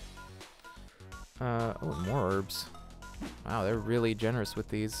 Oh, more herbs. Wow, they're really generous with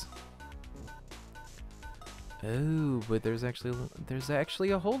these. Oh, but there's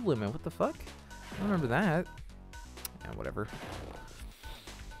actually a hold limit. What the fuck? I don't remember that. Yeah, whatever.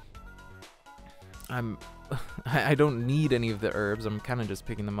 I don't need any of the herbs. I'm kind of just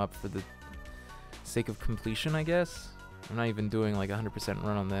picking them up for the sake of completion, I guess. I'm not even doing like 100%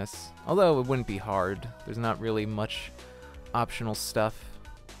 run on this. Although it wouldn't be hard. There's not really much optional stuff.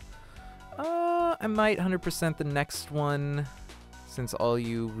 I might 100% the next one, since all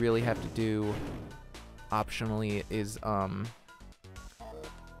you really have to do optionally is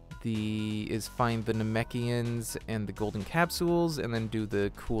find the Namekians and the golden capsules and then do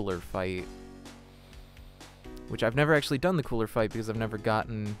the cooler fight. Which I've never actually done the cooler fight because I've never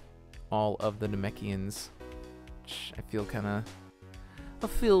gotten all of the Namekians. Which I feel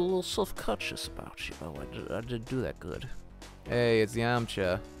a little self-conscious about, you know. I didn't do that good. Hey, it's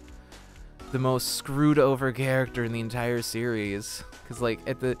Yamcha. The most screwed over character in the entire series. Cause like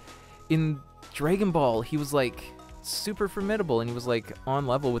in Dragon Ball, he was like super formidable and he was like on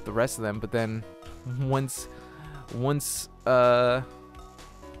level with the rest of them, but then once the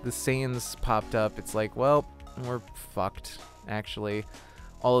Saiyans popped up, it's like, well, we're fucked, actually.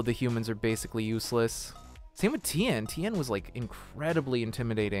 All of the humans are basically useless. Same with Tien. Tien was like incredibly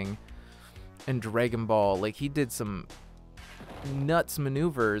intimidating in Dragon Ball. Like he did some nuts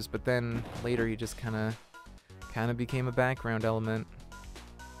maneuvers, but then later he just kind of became a background element.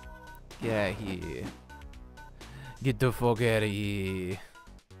 Yeah, he get the fuck out of here.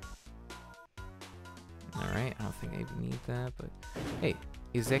 Alright, I don't think I even need that, but hey,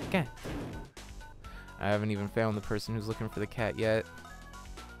 is that cat? I haven't even found the person who's looking for the cat yet.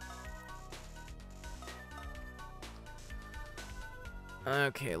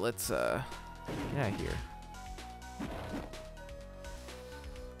 Okay, let's get out of here.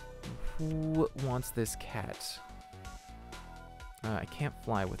 Who wants this cat? I can't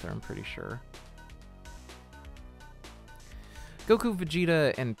fly with her, I'm pretty sure. Goku,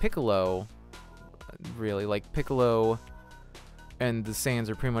 Vegeta, and Piccolo, really, like, Piccolo and the Saiyans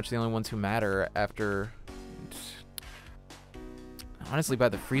are pretty much the only ones who matter after, honestly, by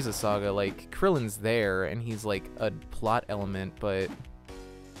the Frieza saga. Like, Krillin's there, and he's, like, a plot element, but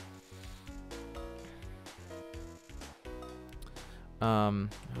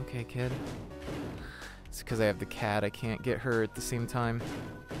okay, kid. It's because I have the cat, I can't get her at the same time.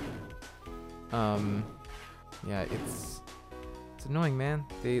 Yeah, it's annoying, man.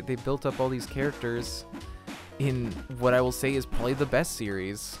 They built up all these characters in what I will say is probably the best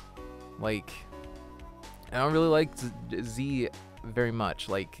series. Like, I don't really like Z very much.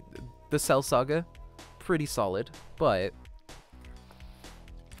 Like, the Cell Saga, pretty solid, but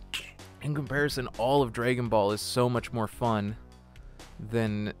in comparison, all of Dragon Ball is so much more fun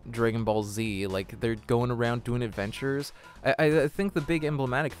than Dragon Ball Z. Like, they're going around doing adventures. I think the big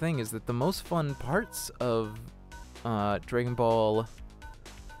emblematic thing is that the most fun parts of Dragon Ball,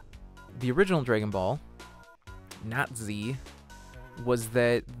 the original Dragon Ball, not Z, was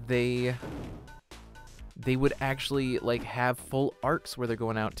that they would actually like have full arcs where they're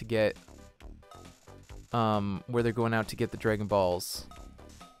going out to get where they're going out to get the Dragon Balls.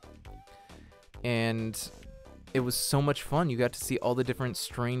 And it was so much fun. You got to see all the different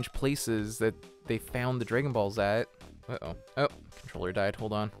strange places that they found the Dragon Balls at. Uh-oh. Oh, controller died.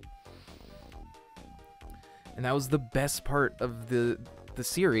 Hold on. And that was the best part of the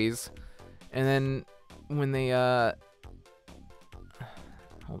series. And then when they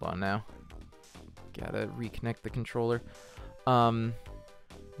hold on now. Gotta reconnect the controller. When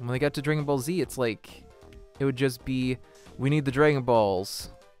they got to Dragon Ball Z, it's like it would just be, we need the Dragon Balls.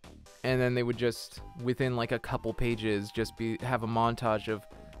 And then they would just, within like a couple pages, just have a montage of,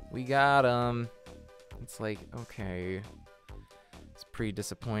 we got 'em. It's like, okay. It's pretty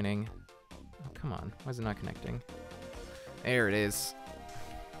disappointing. Oh, come on. Why is it not connecting? There it is.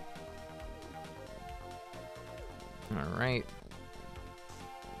 Alright.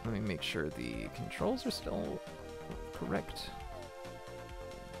 Let me make sure the controls are still correct.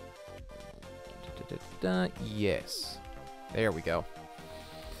 Yes. There we go.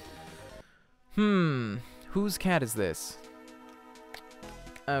 Whose cat is this?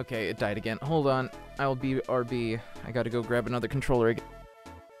 Okay, it died again. Hold on. I'll be RB. I gotta go grab another controller again.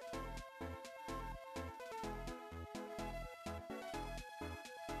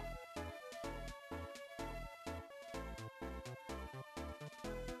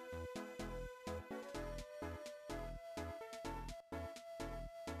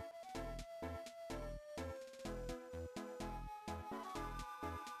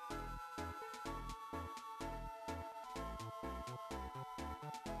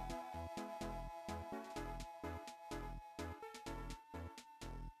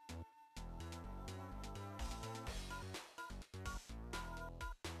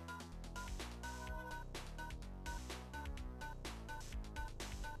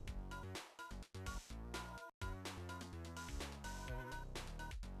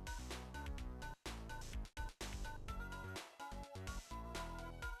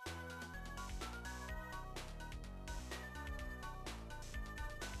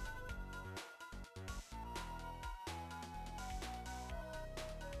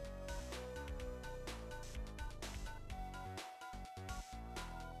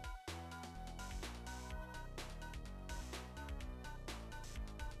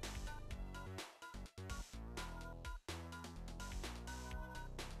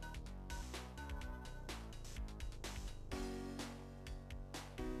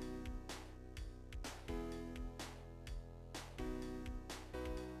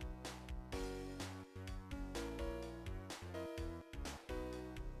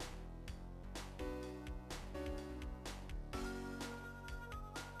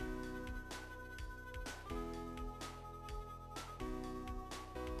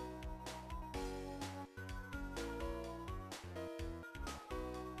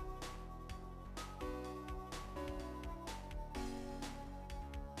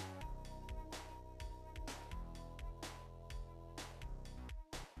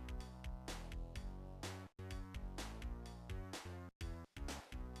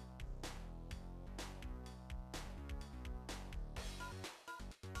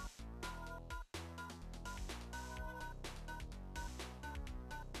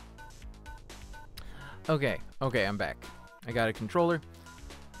 Okay, I'm back. I got a controller.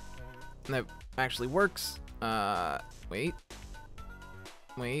 That actually works. Wait.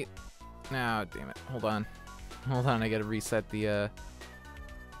 No, damn it. Hold on, I gotta reset the,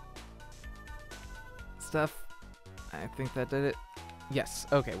 stuff. I think that did it. Yes,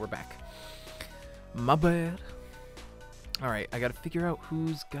 okay, we're back. My bad. Alright, I gotta figure out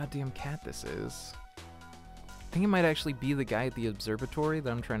whose goddamn cat this is. I think it might actually be the guy at the observatory that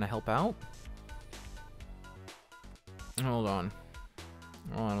I'm trying to help out. Hold on,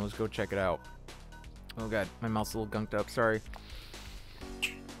 let's go check it out. Oh god, my mouth's a little gunked up, sorry.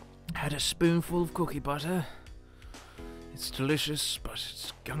 Had a spoonful of cookie butter. It's delicious, but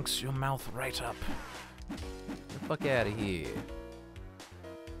it gunks your mouth right up. Get the fuck out of here.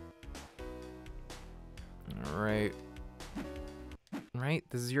 Alright. Right,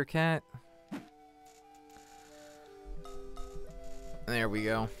 this is your cat? There we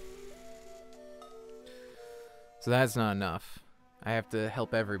go. So that's not enough. I have to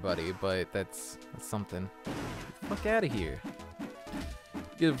help everybody, but that's something. Get the fuck out of here.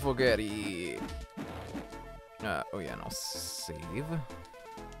 Get the fuck out of here. Oh yeah, and I'll save.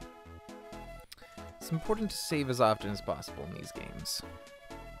 It's important to save as often as possible in these games.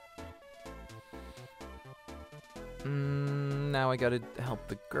 Now I gotta help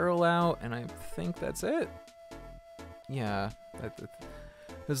the girl out, and I think that's it. Yeah,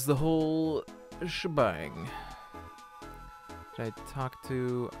 that's the whole shebang. Did I talked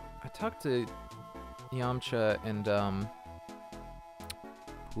to Yamcha and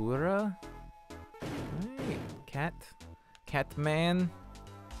Pura? Hey, cat? Cat man?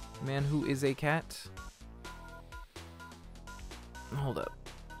 Man who is a cat? Hold up.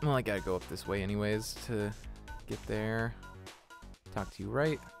 Well, I gotta go up this way anyways to get there. Talk to you,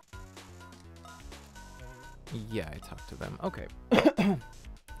 right? Yeah, I talked to them. Okay.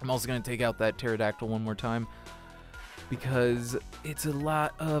 I'm also gonna take out that pterodactyl one more time because it's a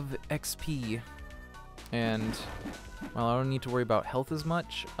lot of XP. And while I don't need to worry about health as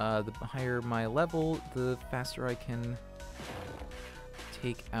much, the higher my level, the faster I can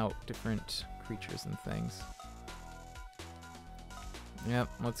take out different creatures and things. Yep,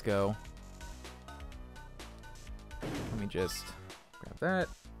 let's go. Let me just grab that.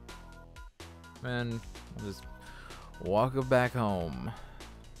 And I'll just walk it back home.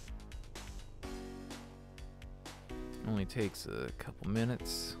 Only takes a couple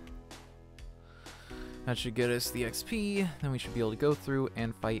minutes. That should get us the XP. Then we should be able to go through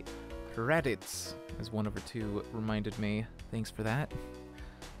and fight Raditz, as 1 over 2 reminded me. Thanks for that.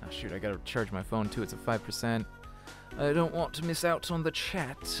 Oh shoot, I gotta charge my phone too. It's at 5%. I don't want to miss out on the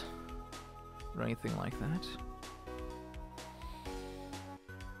chat or anything like that.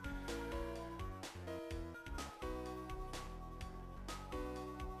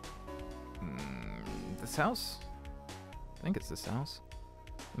 This house? I think it's this house.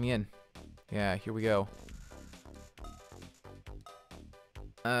 Let me in. Yeah, here we go.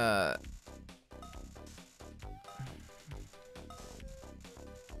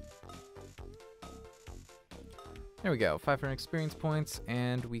 There we go, 500 experience points,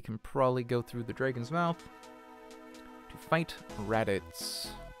 and we can probably go through the Dragon's Mouth to fight Raditz.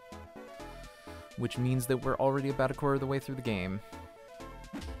 Which means that we're already about a quarter of the way through the game.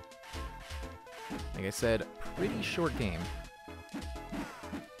 Like I said, pretty short game.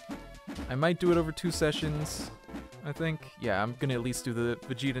 I might do it over 2 sessions, I think. Yeah, I'm gonna at least do the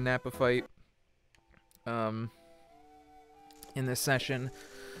Vegeta Nappa fight in this session.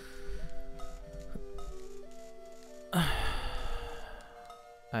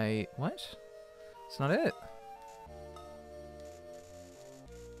 What? It's not it.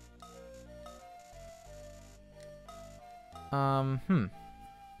 What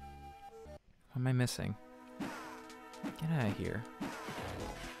am I missing? Get out of here.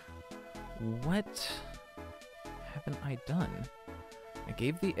 What haven't I done? I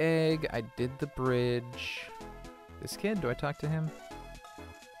gave the egg, I did the bridge. This kid, do I talk to him?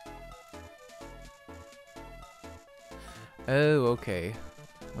 Oh, okay.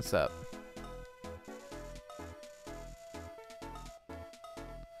 What's up?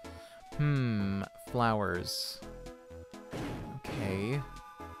 Flowers. Okay.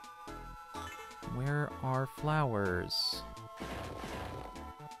 Where are flowers?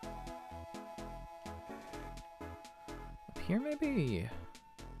 Up here, maybe?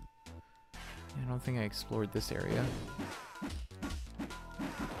 I don't think I explored this area.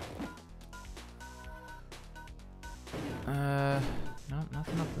 No,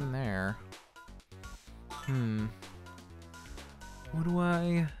 nothing up in there. Where do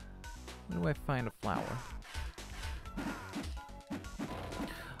I find a flower?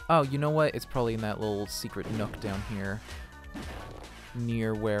 Oh, you know what? It's probably in that little secret nook down here.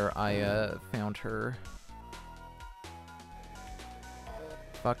 Near where I, found her.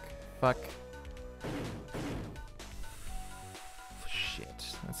 Fuck.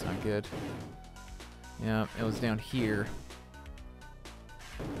 Shit, that's not good. Yeah, it was down here.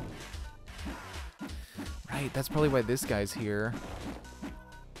 Right, that's probably why this guy's here.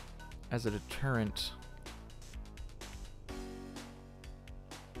 As a deterrent.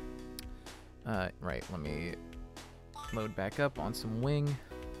 Right, let me load back up on some wing.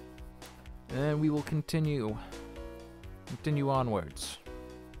 And we will continue onwards.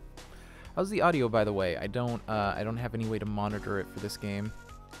 How's the audio, by the way? I don't have any way to monitor it for this game.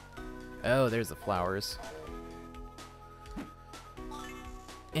 Oh, there's the flowers.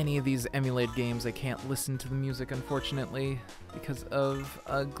 Any of these emulated games, I can't listen to the music, unfortunately, because of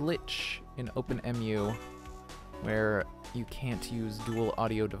a glitch in OpenEMU, where you can't use dual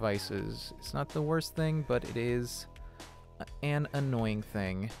audio devices. It's not the worst thing, but it is an annoying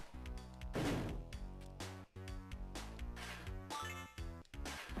thing.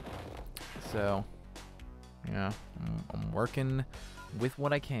 So, yeah, I'm working with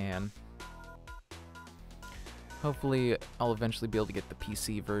what I can. Hopefully, I'll eventually be able to get the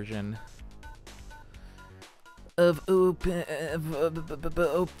PC version of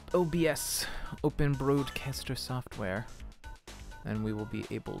OBS, Open Broadcaster Software. And we will be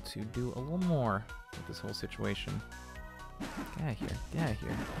able to do a little more with this whole situation. Get out of here.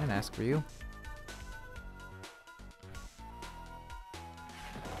 I didn't ask for you.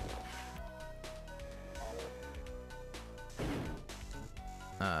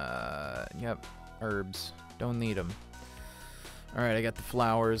 Yep, herbs. Don't need them. Alright, I got the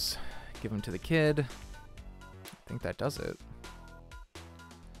flowers. Give them to the kid. I think that does it.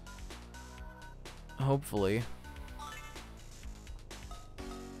 Hopefully.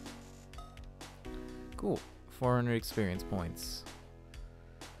 Cool. 400 experience points.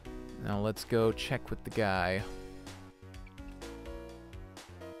 Now let's go check with the guy.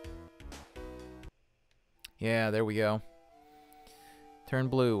 Yeah, there we go. Turn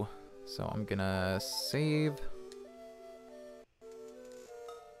blue. So I'm gonna save.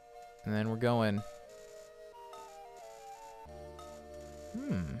 And then we're going.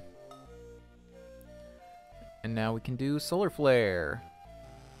 And now we can do solar flare.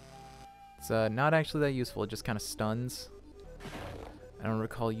 It's not actually that useful, it just kind of stuns. I don't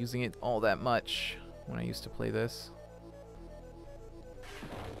recall using it all that much when I used to play this.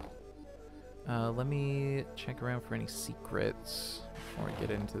 Let me check around for any secrets before I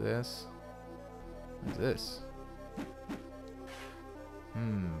get into this. What is this?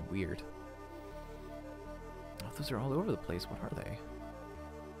 Weird. Oh, those are all over the place. What are they?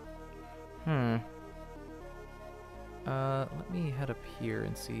 Let me head up here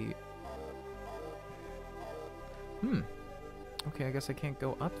and see. Okay, I guess I can't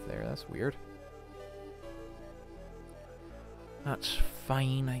go up there. That's weird. That's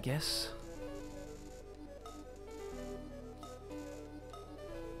fine, I guess.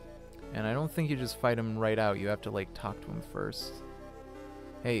 And I don't think you just fight him right out. You have to, like, talk to him first.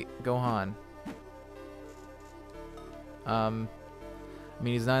 Hey, Gohan. I mean,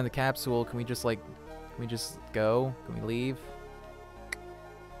 he's not in the capsule. Can we just, like, go? Can we leave?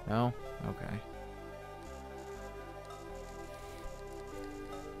 No? Okay.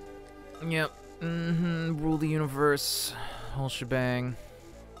 Yep. Rule the universe. Whole shebang.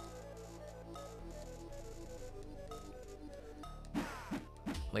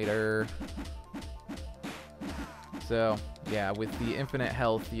 Later. So, yeah, with the infinite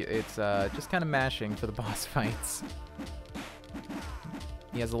health, it's just kind of mashing for the boss fights.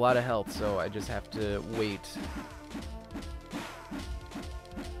 He has a lot of health, so I just have to wait.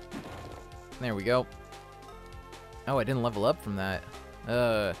 There we go. Oh, I didn't level up from that.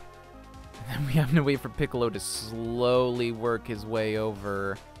 And then we have to wait for Piccolo to slowly work his way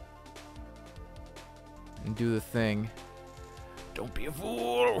over and do the thing. Don't be a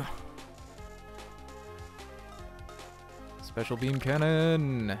fool! Special beam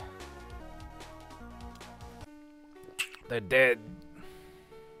cannon! They're dead.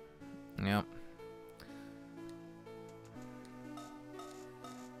 Yep.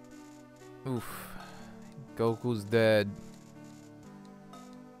 Oof. Goku's dead.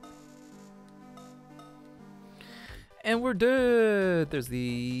 And we're dead! There's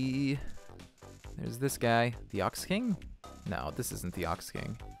this guy. The Ox King? No, this isn't the Ox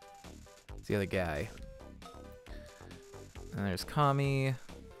King. It's the other guy. And there's Kami.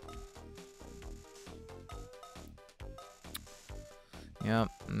 Yep,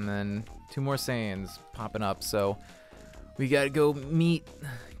 and then 2 more Saiyans popping up, so we gotta go meet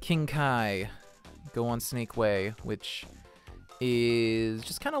King Kai. Go on Snake Way, which is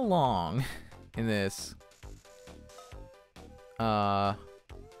just kind of long in this.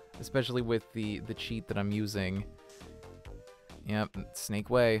 Especially with the cheat that I'm using. Yep, Snake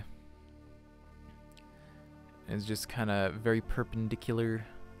Way. It's just kind of very perpendicular.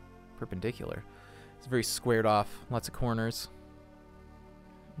 Perpendicular. It's very squared off. Lots of corners.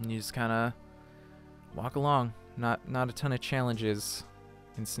 And you just kind of walk along. Not a ton of challenges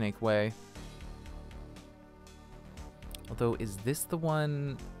in Snake Way. Although, is this the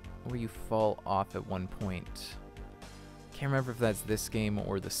one where you fall off at one point? Can't remember if that's this game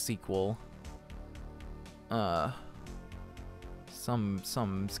or the sequel.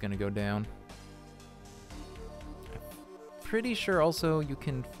 Some's gonna go down. Pretty sure also you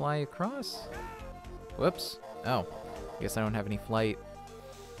can fly across. Whoops. Oh, I guess I don't have any flight.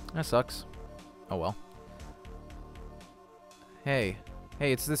 That sucks. Oh well. Hey,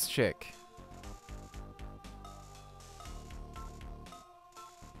 it's this chick.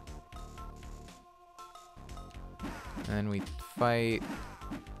 And we fight.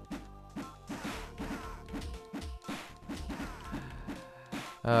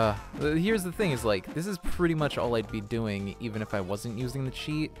 Here's the thing is, like, this is pretty much all I'd be doing even if I wasn't using the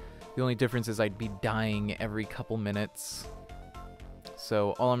cheat. The only difference is I'd be dying every couple minutes.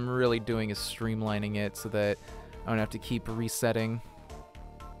 So all I'm really doing is streamlining it so that I don't have to keep resetting.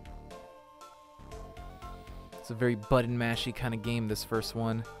 It's a very button mashy kind of game, this first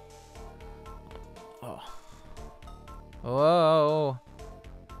one. Oh. Whoa!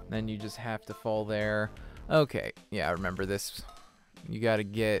 Then you just have to fall there. Okay, yeah, I remember this. You gotta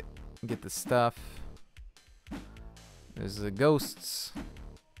get get the stuff. There's the ghosts.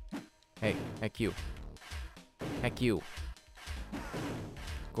 Hey, heck you. Heck you.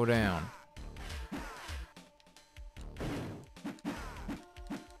 Go down.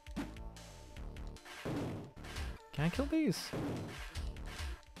 Can I kill these?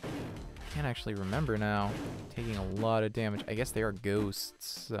 Can't actually remember now. Taking a lot of damage. I guess they are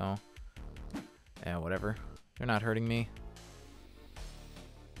ghosts, so... yeah, whatever. They're not hurting me.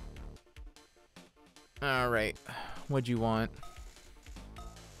 Alright. What'd you want?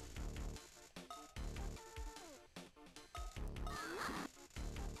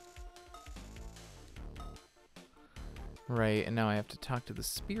 Right, and now I have to talk to the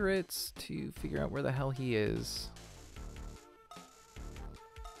spirits to figure out where the hell he is.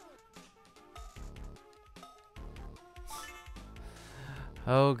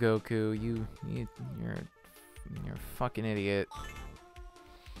 Oh, Goku, you're a fucking idiot.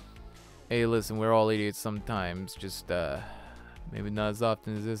 Hey, listen, we're all idiots sometimes. Just, maybe not as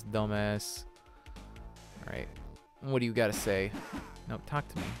often as this dumbass. Alright. What do you gotta say? No, talk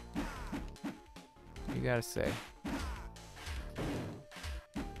to me. What do you gotta say?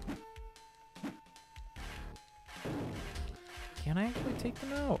 Can I actually take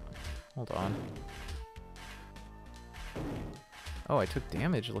them out? Hold on. Oh, I took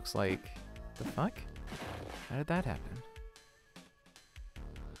damage, it looks like. The fuck? How did that happen?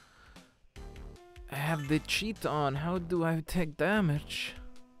 I have the cheat on. How do I take damage?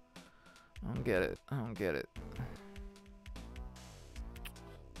 I don't get it. I don't get it.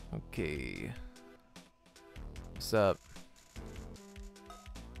 Okay. What's up?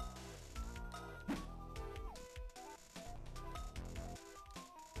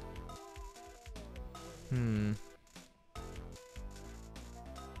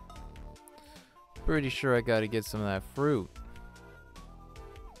 Pretty sure I gotta get some of that fruit.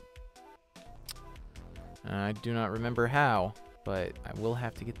 I do not remember how, but I will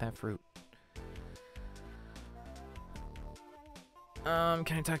have to get that fruit.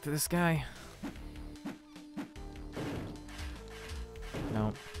 Can I talk to this guy?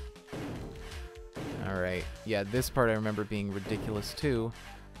 No. Alright. Yeah, this part I remember being ridiculous too.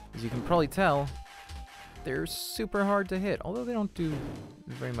 As you can probably tell, they're super hard to hit, although they don't do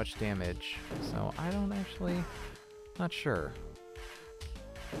very much damage. So I don't actually... not sure.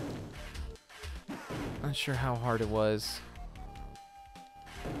 Not sure how hard it was.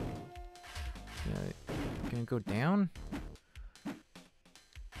 Yeah, gonna go down?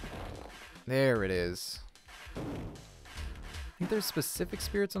 There it is. I think there's specific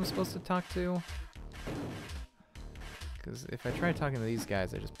spirits I'm supposed to talk to. Because if I try talking to these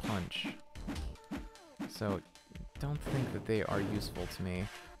guys, I just punch. So, don't think that they are useful to me.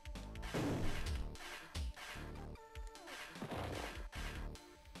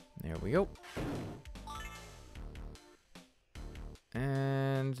 There we go.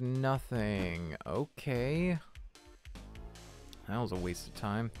 And nothing. Okay. That was a waste of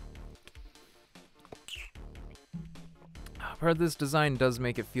time. Part of this design does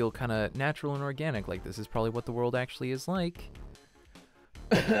make it feel kind of natural and organic, like this is probably what the world actually is like.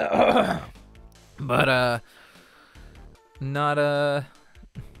 But,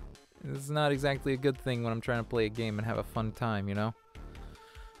 it's not exactly a good thing when I'm trying to play a game and have a fun time, you know?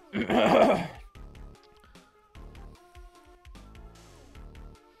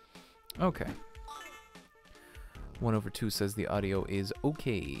 Okay. 1/2 says the audio is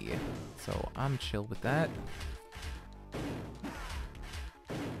okay, so I'm chill with that.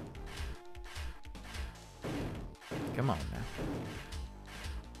 Come on now.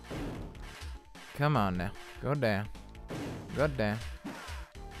 Come on now. Go down. Go down.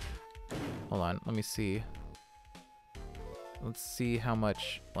 Hold on, let me see. Let's see how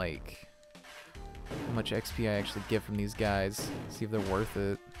much, like, how much XP I actually get from these guys. See if they're worth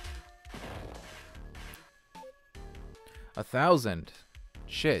it. 1,000.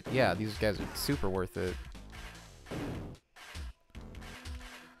 Shit, yeah, these guys are super worth it.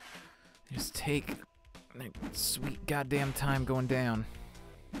 Just take that sweet goddamn time going down.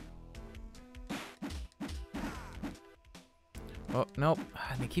 Oh, nope.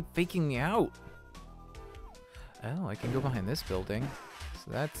 They keep faking me out. Oh, I can go behind this building.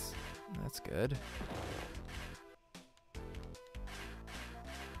 So that's good.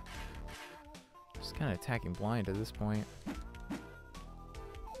 Just kind of attacking blind at this point.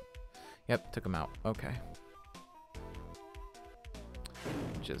 Yep, took him out. Okay.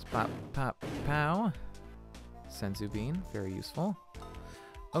 Just pop, pop, pow. Senzu Bean, very useful.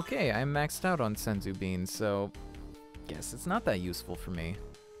 Okay, I'm maxed out on Senzu Bean, so guess it's not that useful for me.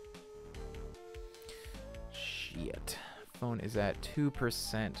 Shit. Phone is at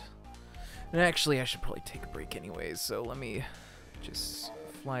 2%. And actually, I should probably take a break anyways, so let me just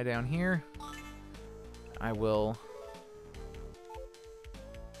fly down here. I will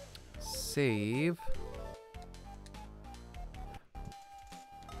save.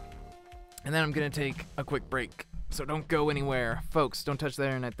 And then I'm going to take a quick break, so don't go anywhere. Folks, don't touch the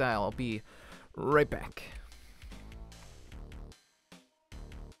internet dial. I'll be right back.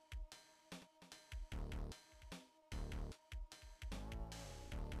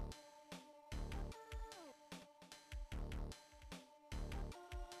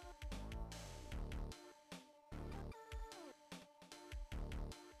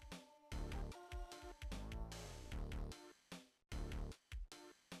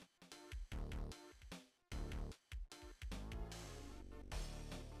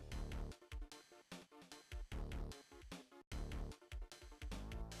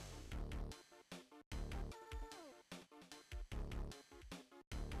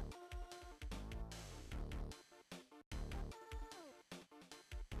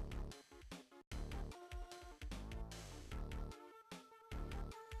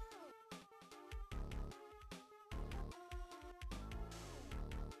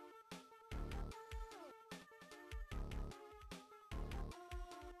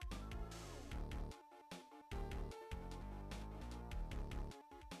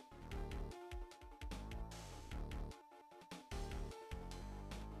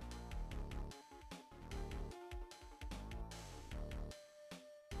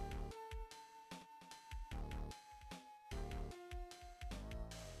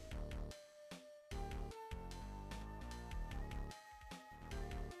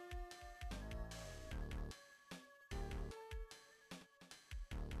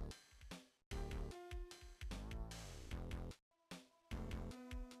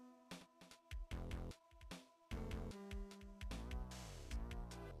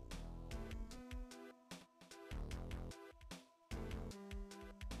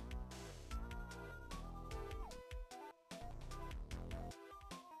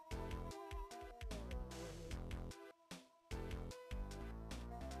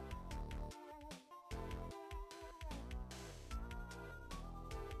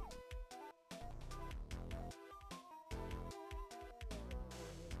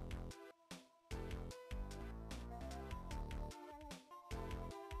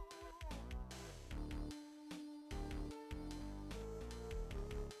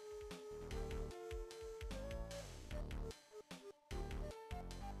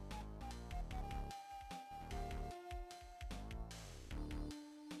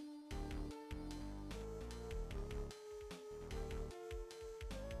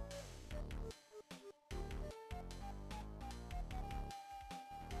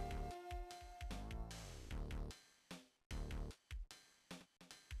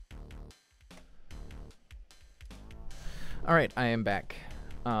 Alright, I am back.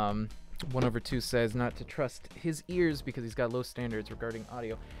 1/2 says not to trust his ears because he's got low standards regarding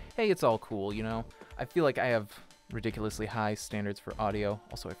audio. Hey, it's all cool, you know? I feel like I have ridiculously high standards for audio.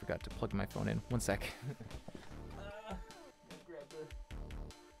 Also, I forgot to plug my phone in. 1 sec.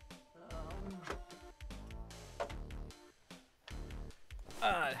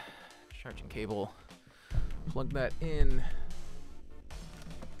 Charging cable. Plug that in.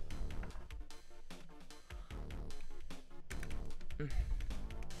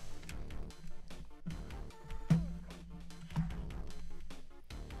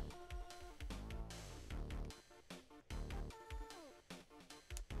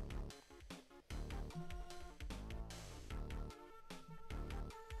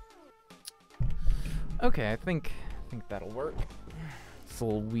 Okay, I think that'll work. It's a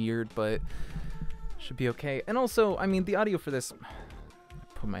little weird, but should be okay. And also, I mean, the audio for this,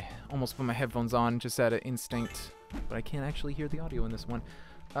 almost put my headphones on just out of instinct, but I can't actually hear the audio in this one.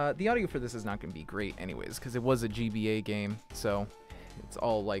 The audio for this is not going to be great anyways, because it was a GBA game, so it's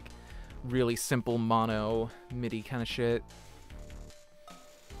all like really simple mono MIDI kind of shit.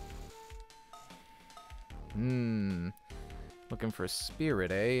 Looking for a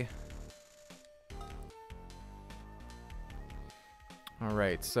spirit, eh?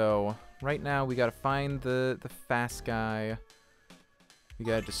 Alright, so right now we gotta find the fast guy. We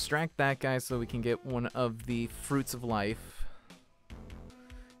gotta distract that guy so we can get one of the fruits of life.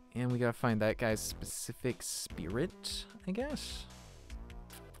 And we gotta find that guy's specific spirit, I guess.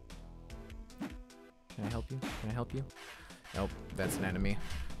 Can I help you? Can I help you? Nope, that's an enemy.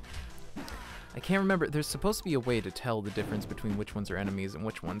 I can't remember. There's supposed to be a way to tell the difference between which ones are enemies and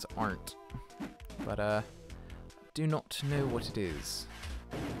which ones aren't. But, do not know what it is.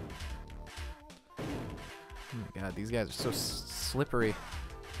 Oh my god, these guys are so slippery.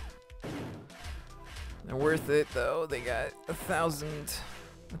 They're worth it though. They got 1,000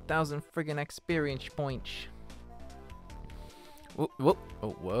 friggin' experience points. Whoa, whoa, oh,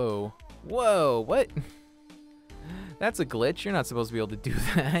 whoa. Whoa, what? That's a glitch. You're not supposed to be able to do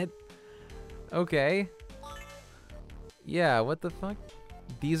that. Okay. Yeah, what the fuck?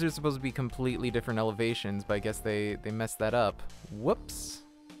 These are supposed to be completely different elevations, but I guess they messed that up. Whoops.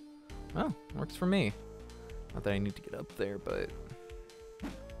 Oh, works for me. Not that I need to get up there, but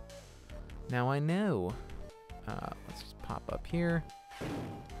now I know. Let's just pop up here.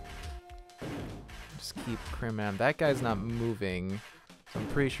 Just keep cramming on. That guy's not moving, so I'm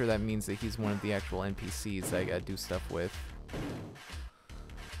pretty sure that means that he's one of the actual NPCs that I gotta do stuff with.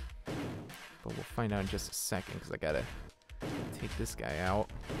 But we'll find out in just a second, because I gotta take this guy out.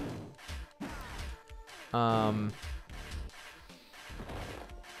 Yeah,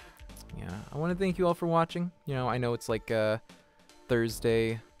 I want to thank you all for watching. You know, I know it's like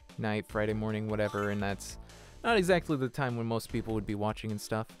Thursday night, Friday morning, whatever, and that's not exactly the time when most people would be watching and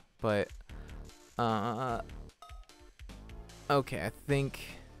stuff, but okay, I think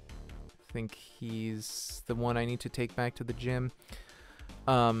he's the one I need to take back to the gym.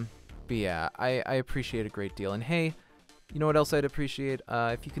 But yeah, I appreciate it a great deal. And hey, you know what else I'd appreciate?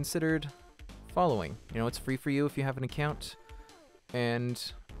 If you considered following. You know, it's free for you if you have an account, and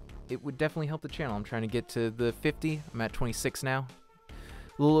it would definitely help the channel. I'm trying to get to the 50. I'm at 26 now.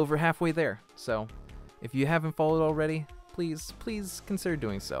 A little over halfway there. So if you haven't followed already, please consider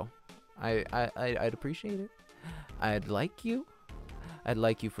doing so. I'd appreciate it. I'd like you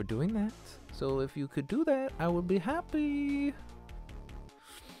for doing that. So if you could do that, I would be happy.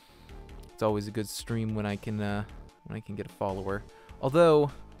 It's always a good stream when I can get a follower.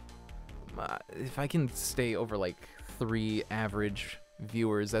 Although, if I can stay over like 3 average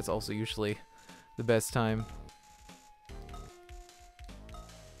viewers, that's also usually the best time.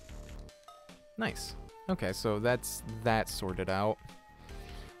 Nice. Okay, so that's that sorted out.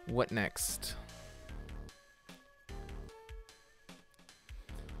 What next?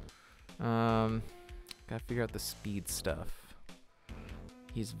 Gotta figure out the speed stuff.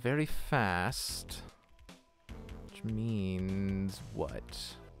 He's very fast, which means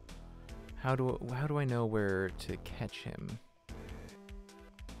what? How do I know where to catch him?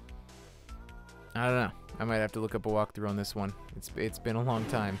 I don't know. I might have to look up a walkthrough on this one. It's been a long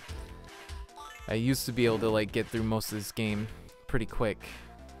time. I used to be able to like get through most of this game pretty quick.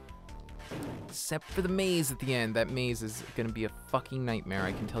 Except for the maze at the end. That maze is gonna be a fucking nightmare,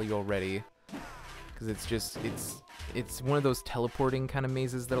 I can tell you already. Because it's just, it's one of those teleporting kind of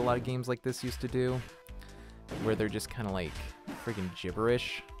mazes that a lot of games like this used to do. Where they're just kind of like friggin'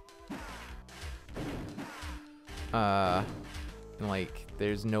 gibberish. And like,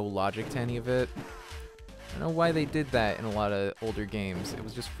 there's no logic to any of it. I don't know why they did that in a lot of older games. It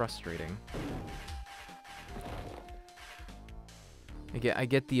was just frustrating. I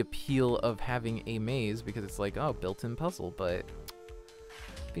get the appeal of having a maze because it's like, oh, built-in puzzle, but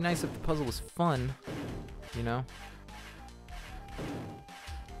it'd be nice if the puzzle was fun, you know?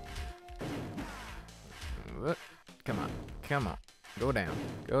 Come on, come on. Go down,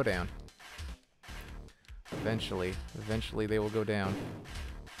 go down. Eventually they will go down.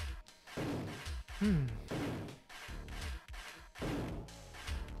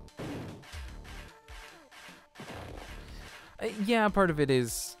 Yeah, part of it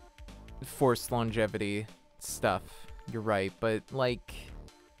is forced longevity stuff. You're right, but like,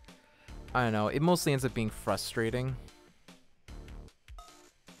 I don't know. It mostly ends up being frustrating.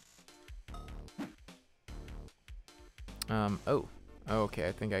 Oh, okay.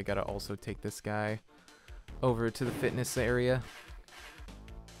 I think I gotta also take this guy over to the fitness area.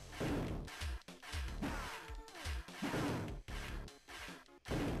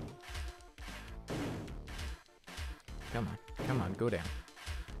 Come on, go down.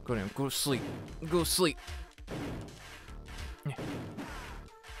 Go down, go to sleep. Go to sleep.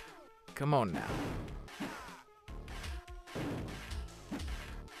 Come on now.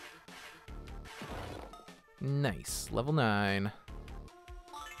 Nice, level 9.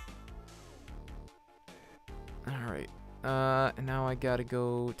 Alright, and now I gotta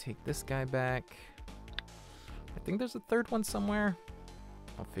go take this guy back. I think there's a third one somewhere.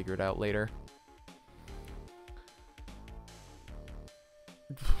 I'll figure it out later.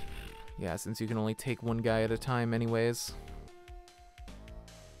 Yeah, since you can only take one guy at a time anyways.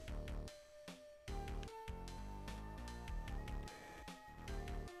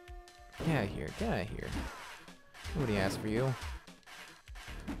 Get out of here, get out of here. Nobody asked for you.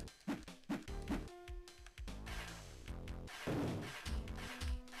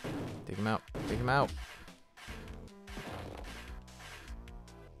 Take him out, take him out.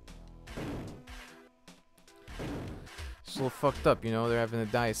 It's a little fucked up, you know. They're having to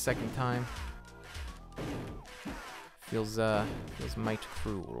die a second time. Feels mighty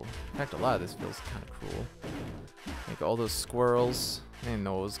cruel. In fact, a lot of this feels kind of cruel. Like all those squirrels. I didn't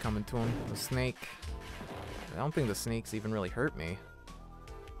know what was coming to them. The snake. I don't think the snakes even really hurt me.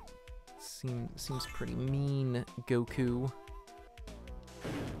 Seems pretty mean, Goku.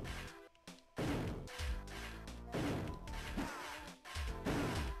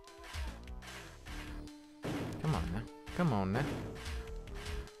 Come on now. Come on now.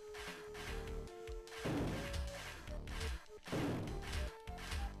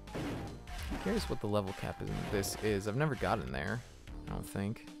 Curious what the level cap in this is. I've never gotten there, I don't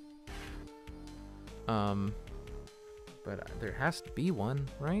think. But there has to be one,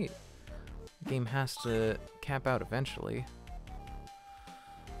 right? The game has to cap out eventually.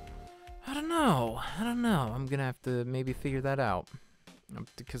 I don't know. I'm gonna have to maybe figure that out.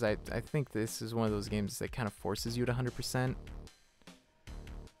 Because I think this is one of those games that kind of forces you to 100%.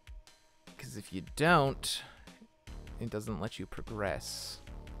 Because if you don't, it doesn't let you progress.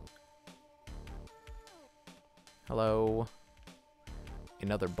 Hello.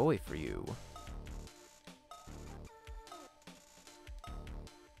 Another boy for you.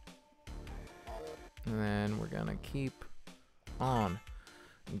 And then we're gonna keep on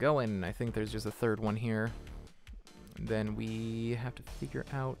going. I think there's just a third one here. And then we have to figure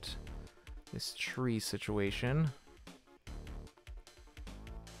out this tree situation.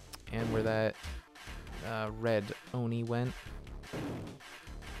 And where that red Oni went.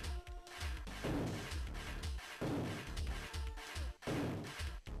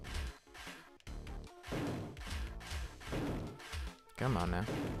 Come on now.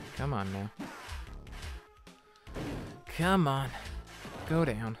 Come on now. Come on. Go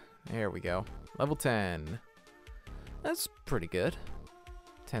down. There we go. Level 10. That's pretty good.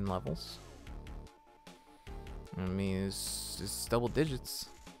 10 levels. I mean, it's double digits.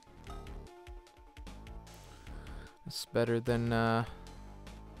 It's better than, I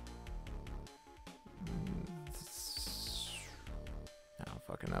don't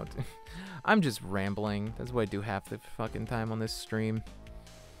fucking know. I'm just rambling. That's what I do half the fucking time on this stream.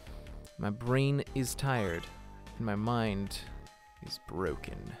 My brain is tired, and my mind is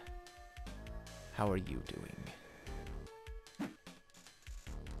broken. How are you doing?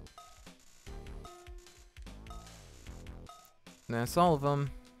 That's all of them.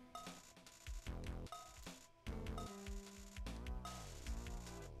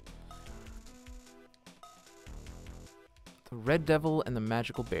 The Red Devil and the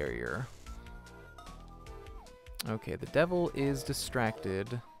Magical Barrier. Okay, the devil is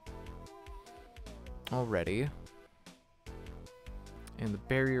distracted already. And the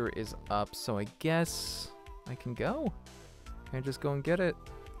barrier is up, so I guess I can go. Can I just go and get it?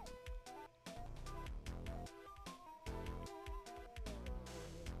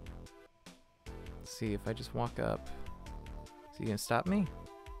 Let's see if I just walk up. Is he gonna stop me?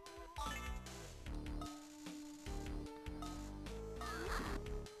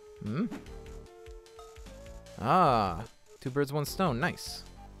 Hmm? Ah, 2 birds, 1 stone. Nice.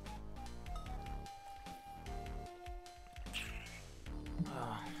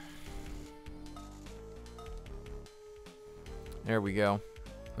 There we go.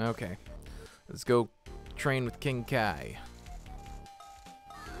 Okay. Let's go train with King Kai.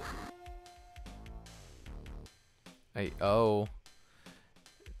 Oh.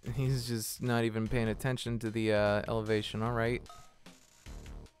 He's just not even paying attention to the elevation. All right.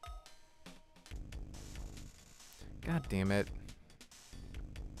 God damn it.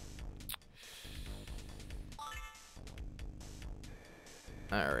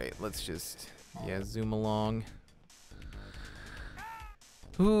 Alright, let's just, zoom along.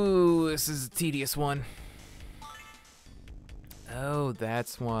 Ooh, this is a tedious one. Oh,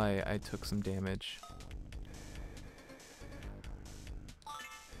 that's why I took some damage.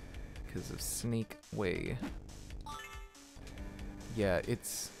 Because of Snake Way. Yeah,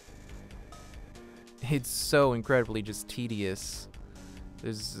 it's so incredibly just tedious.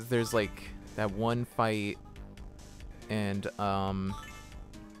 There's like that one fight and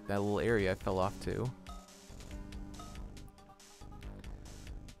that little area I fell off to.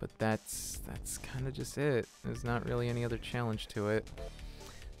 But that's kind of just it. There's not really any other challenge to it.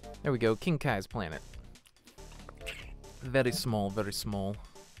 There we go, King Kai's planet. Very small, very small.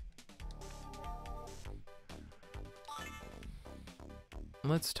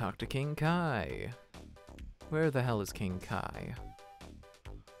 Let's talk to King Kai. Where the hell is King Kai?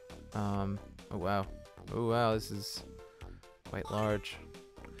 Oh wow. Oh wow, this is quite large.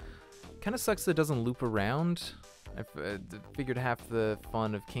 Kind of sucks that it doesn't loop around. I figured half the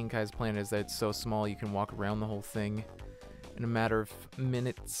fun of King Kai's planet is that it's so small you can walk around the whole thing. in a matter of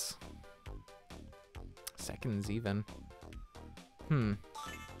minutes. Seconds, even.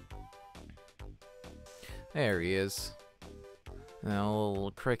 There he is. Now a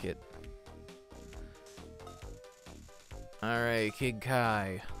little cricket. Alright, Kid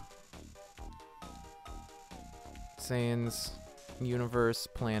Kai. Saiyans, universe,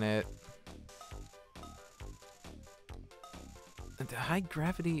 planet. The high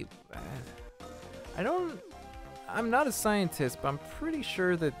gravity... I'm not a scientist, but I'm pretty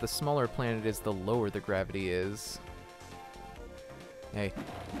sure that the smaller a planet is, the lower the gravity is. Hey.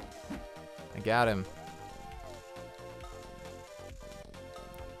 I got him.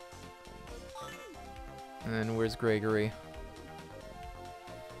 And then where's Gregory?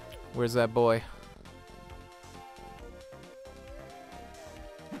 Where's that boy?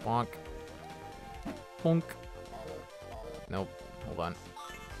 Bonk. Bonk. Nope. Hold on.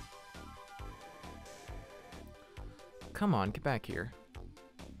 Come on, get back here.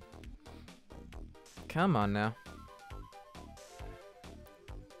 Come on now.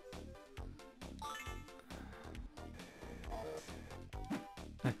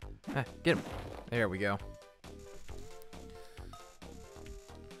 Get him. There we go.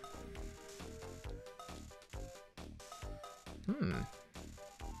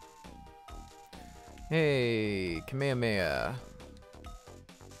 Hey, Kamehameha.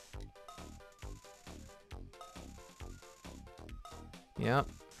 Yep.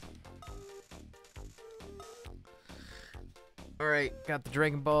 Alright, got the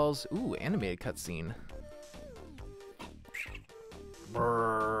Dragon Balls. Ooh, animated cutscene.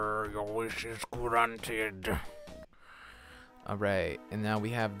 Brrr, your wish is granted. Alright, and now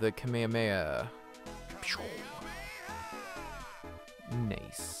we have the Kamehameha.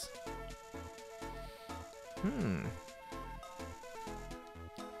 Nice.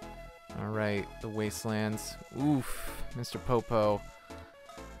 Alright, the Wastelands. Oof, Mr. Popo.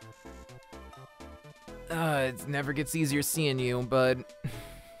 It never gets easier seeing you, bud.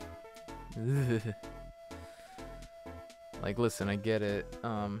 Like, listen, I get it.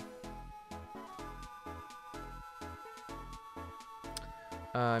 I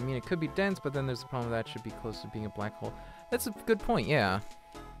mean, it could be dense, but then there's a problem that should be close to being a black hole. That's a good point, yeah.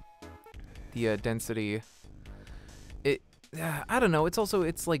 The density. I don't know. It's also,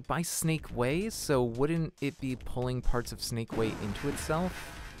 it's like by Snake Way, so wouldn't it be pulling parts of Snake Way into itself?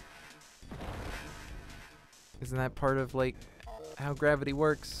 Isn't that part of, like, how gravity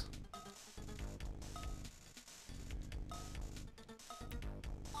works?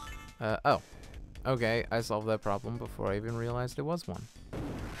 Oh. Okay, I solved that problem before I even realized it was one.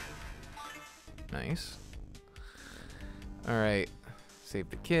 Nice. Alright. Save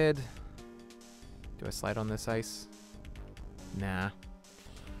the kid. Do I slide on this ice? Nah.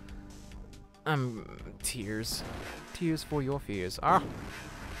 Tears. Tears for your fears. Ah!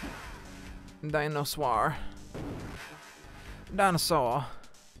 Dinosaur. Dinosaur.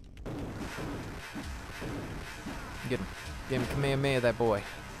 Get him. Get him, Kamehameha, that boy.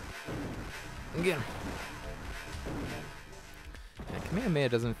 Get him. Yeah, Kamehameha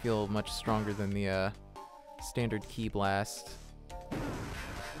doesn't feel much stronger than the standard Ki Blast.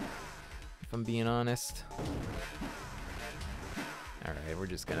 If I'm being honest. Alright, we're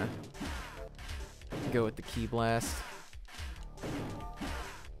just gonna go with the Ki Blast.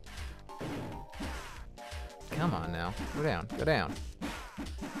 Come on now. Go down. Go down.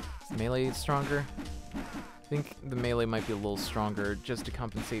 Is melee stronger? I think the melee might be a little stronger just to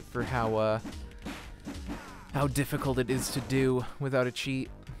compensate for how difficult it is to do without a cheat.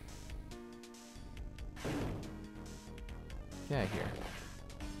 Get out of here.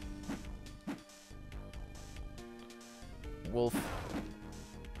 Wolf.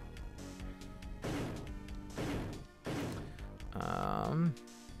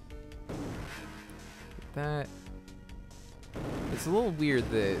 That. It's a little weird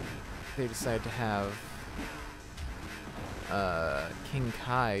that they decided to have King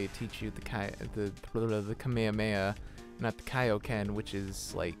Kai teach you the Kamehameha, not the Kaioken, which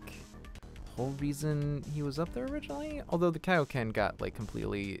is like the whole reason he was up there originally. Although the Kaioken got like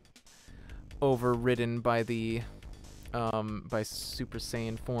completely overridden by the by Super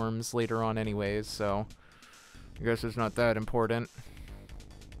Saiyan forms later on anyways, so I guess it's not that important.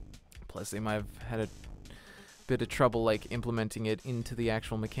 Plus they might have had a bit of trouble like implementing it into the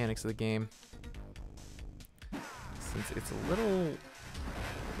actual mechanics of the game, since it's a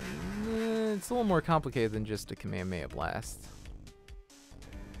little more complicated than just a Kamehameha blast.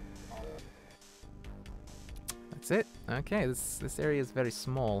 That's it. Okay, this area is very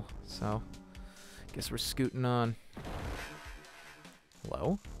small, so I guess we're scooting on.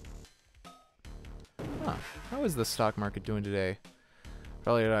 Hello? Huh. How is the stock market doing today?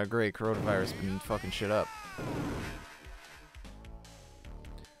 Probably not great. Coronavirus been fucking shit up.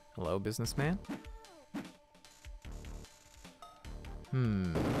 Hello, businessman?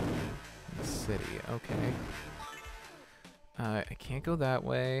 The city. Okay. I can't go that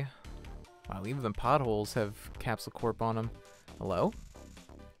way. Wow, even the potholes have Capsule Corp on them. Hello?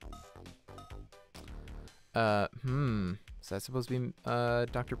 Is that supposed to be,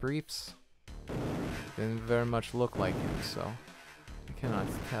 Dr. Briefs? Didn't very much look like him, so I cannot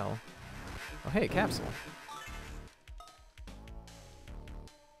tell. Oh, hey, Capsule.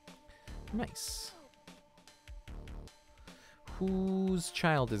 Nice. Whose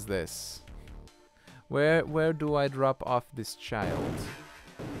child is this? Where do I drop off this child?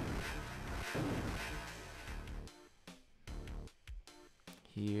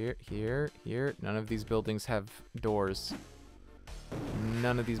 Here, here, here. None of these buildings have doors.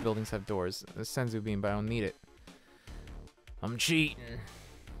 None of these buildings have doors. The Senzu beam, but I don't need it. I'm cheating.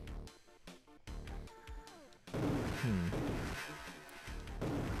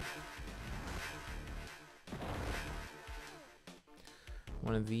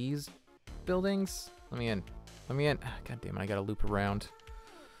 One of these buildings? Let me in. Let me in. God damn it, I gotta loop around.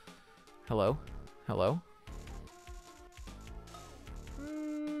 Hello? Hello?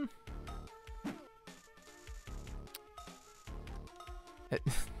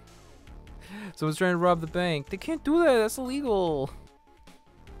 Someone's trying to rob the bank. They can't do that. That's illegal.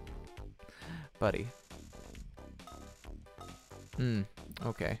 Buddy.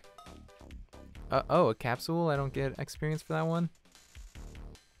 Okay. Oh, a capsule? I don't get experience for that one?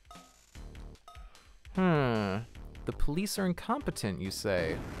 The police are incompetent, you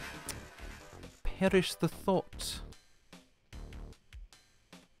say? Perish the thought.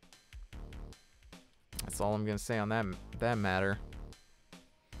 That's all I'm gonna say on that matter.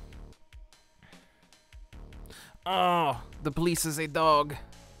 Oh, the police is a dog.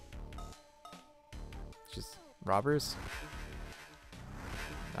 It's just robbers.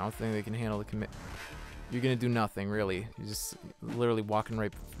 I don't think they can handle the commit. You're gonna do nothing, really. You're just literally walking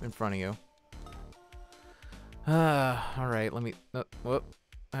right in front of you. Alright, let me... whoop.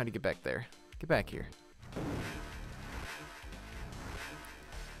 How do you get back there? Get back here.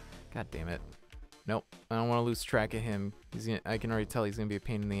 God damn it. Nope. I don't want to lose track of him. I can already tell he's gonna be a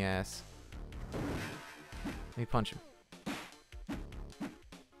pain in the ass. Let me punch him.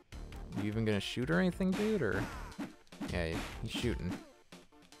 You even gonna shoot or anything, dude? Or... yeah, he's shooting.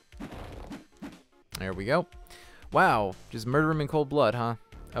 There we go. Wow. Just murder him in cold blood, huh?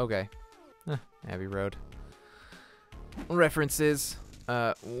 Okay. Abbey Road. References.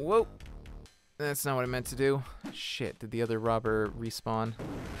 Whoa. That's not what I meant to do. Shit, did the other robber respawn?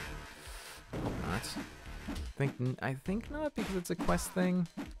 Hope not. I think not, because it's a quest thing.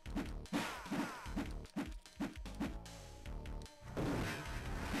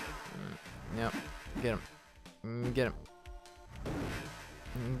 Yep. Get him. Get him.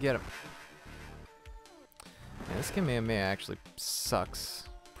 Get him. Yeah, this Kamehameha actually sucks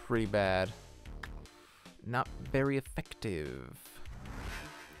pretty bad. Not very effective.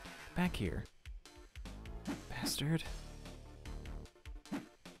 Back here. Bastard.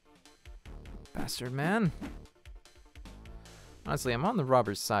 Bastard man. Honestly, I'm on the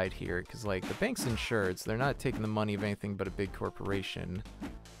robber's side here, because, like, the bank's insured, so they're not taking the money of anything but a big corporation.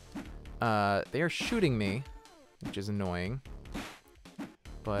 They are shooting me, which is annoying.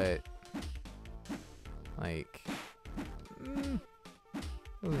 But, like,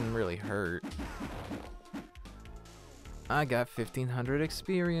 doesn't really hurt. I got 1,500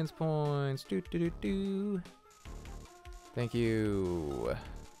 experience points. Thank you.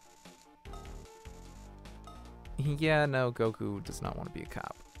 Yeah, no, Goku does not want to be a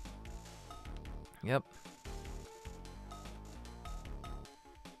cop. Yep.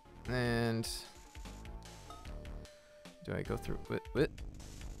 And do I go through what? The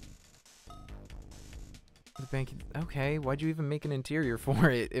bank. Okay, why'd you even make an interior for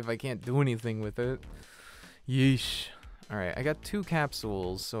it if I can't do anything with it? Yeesh. Alright, I got 2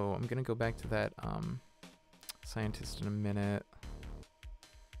 capsules, so I'm gonna go back to that scientist in a minute.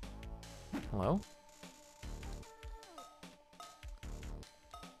 Hello?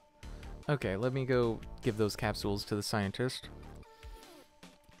 Okay, let me go give those capsules to the scientist.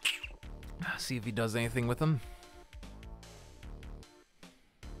 See if he does anything with them.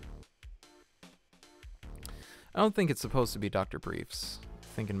 I don't think it's supposed to be Dr. Briefs.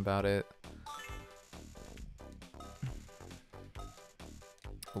 Thinking about it.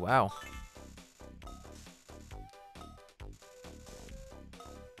 Wow.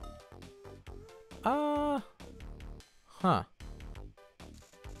 Huh.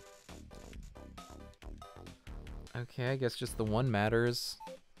 Okay, I guess just the one matters.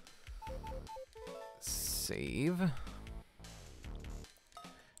 Save.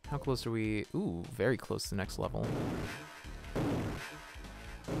 How close are we? Ooh, very close to the next level.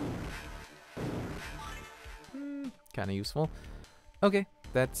 Kind of useful. Okay,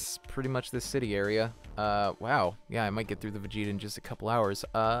 that's pretty much this city area. Wow. Yeah, I might get through the Vegeta in just a couple hours.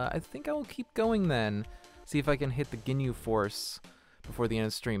 I think I will keep going then. See if I can hit the Ginyu Force before the end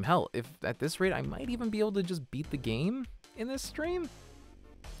of the stream. Hell, if at this rate, I might even be able to just beat the game in this stream.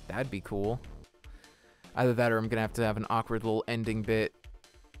 That'd be cool. Either that or I'm gonna have to have an awkward little ending bit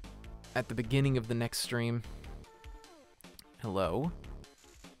at the beginning of the next stream. Hello.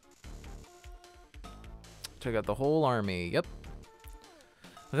 Took out the whole army. Yep.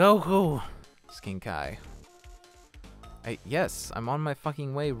 Goku. It's King Kai. Yes, I'm on my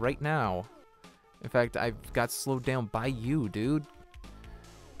fucking way right now. In fact, I got slowed down by you, dude.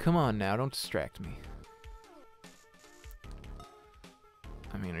 Come on now, don't distract me.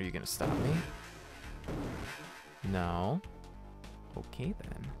 I mean, are you gonna stop me? No. Okay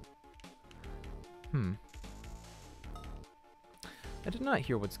then. I did not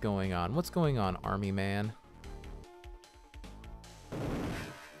hear what's going on. What's going on, army man?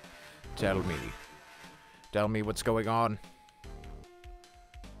 Tell me. Tell me what's going on.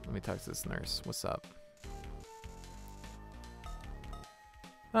 Let me talk to this nurse. What's up?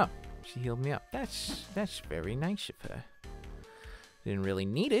 Oh, she healed me up. That's very nice of her. Didn't really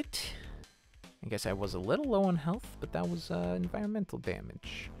need it. I guess I was a little low on health, but that was environmental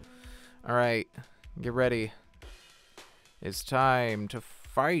damage. All right, get ready. It's time to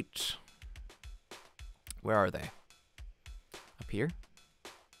fight. Where are they? Up here?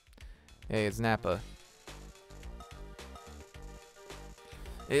 Hey, it's Nappa.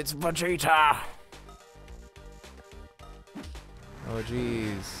 It's Vegeta! Oh,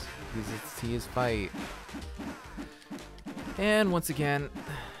 jeez. He is fight. And once again,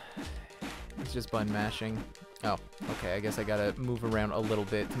 it's just button mashing. Oh, okay, I guess I gotta move around a little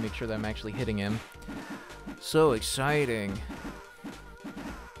bit to make sure that I'm actually hitting him. So exciting.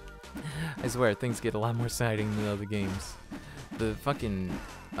 I swear, things get a lot more exciting than other games. The fucking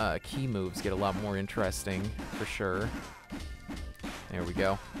key moves get a lot more interesting, for sure. There we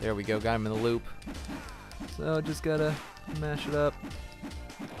go. There we go. Got him in the loop. So just gotta mash it up.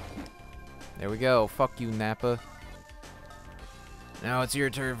 There we go. Fuck you, Nappa. Now it's your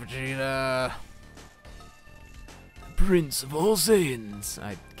turn, Vegeta. Prince of all Saiyans.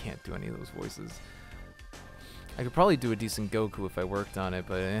 I can't do any of those voices. I could probably do a decent Goku if I worked on it,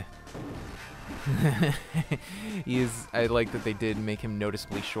 but eh. I like that they did make him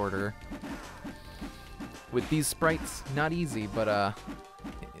noticeably shorter. With these sprites, not easy, but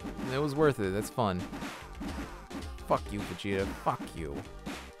it was worth it. That's fun. Fuck you, Vegeta. Fuck you.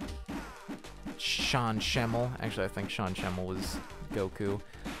 Sean Schemmel. Actually, I think Sean Schemmel was Goku.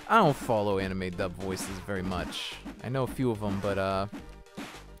 I don't follow anime dub voices very much. I know a few of them, but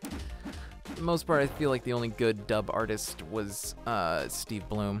for the most part, I feel like the only good dub artist was Steve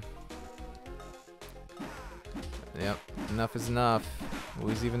Bloom. Yep, enough is enough.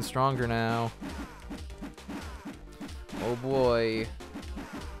 Who's even stronger now? Oh boy.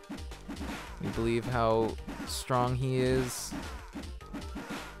 Can you believe how strong he is?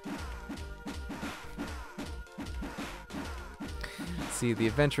 See, the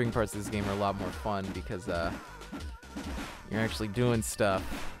adventuring parts of this game are a lot more fun because you're actually doing stuff.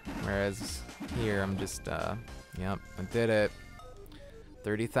 Whereas here, I'm just, yep, I did it.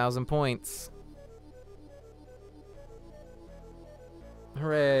 30,000 points.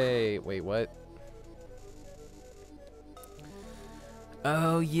 Hooray! Wait, what?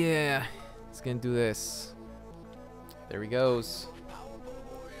 Oh yeah, he's gonna do this. There he goes.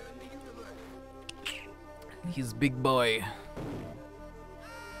 He's big boy.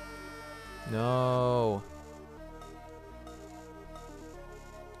 No.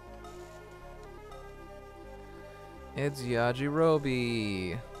 It's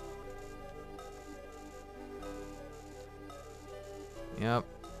Yajirobe. Yep.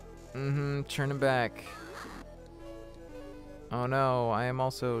 Turn him back. Oh no, I am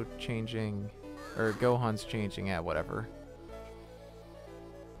also changing. Or Gohan's changing. Yeah, whatever.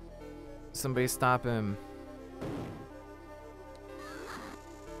 Somebody stop him.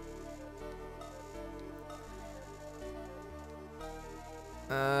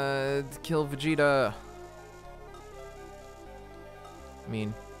 Kill Vegeta. I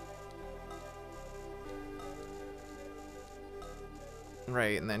mean.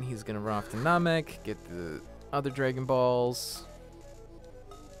 Right, and then he's gonna run off to Namek, get the other Dragon Balls.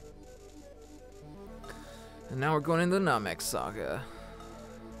 And now we're going into the Namek saga.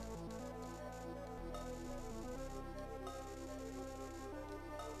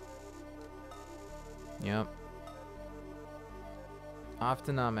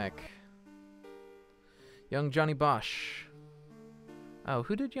 Optonomic. Young Johnny Bosch. Oh,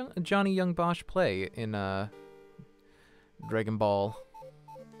 who did Johnny Young Bosch play in Dragon Ball?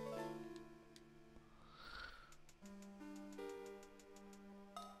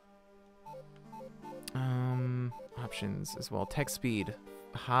 Options as well. Text speed.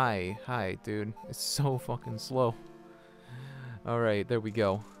 Hi, dude. It's so fucking slow. Alright, there we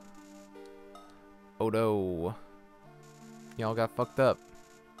go. Oh no. Y'all got fucked up.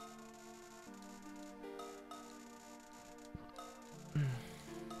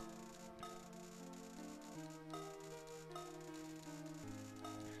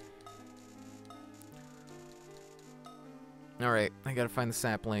 Alright, I gotta find the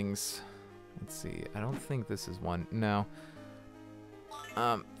saplings. Let's see, I don't think this is one. No.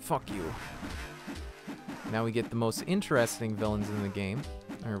 Fuck you. Now we get the most interesting villains in the game.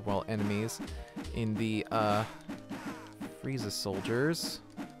 Or, well, enemies. In the, Frieza soldiers.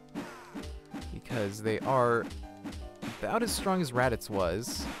 Because they are about as strong as Raditz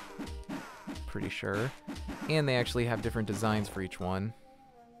was. Pretty sure. And they actually have different designs for each one.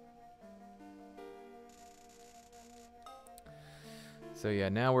 So yeah,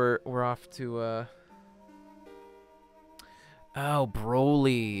 now we're off to oh,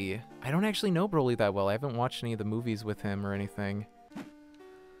 Broly. I don't actually know Broly that well. I haven't watched any of the movies with him or anything.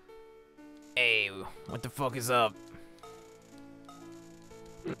 Hey, what the fuck is up?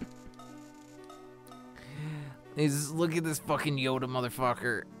 Look at this fucking Yoda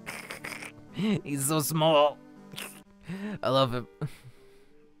motherfucker. He's so small. I love him.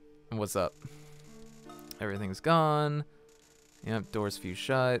 What's up? Everything's gone. Yep, doors few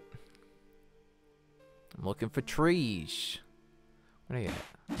shut. I'm looking for trees. What are you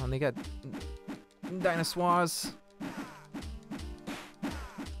at? Oh, they got dinosaurs.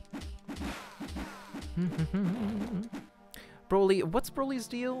 Broly, what's Broly's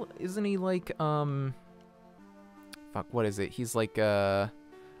deal? Isn't he like, fuck, what is it? He's like, a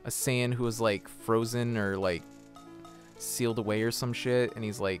Saiyan who was like frozen or like sealed away or some shit, and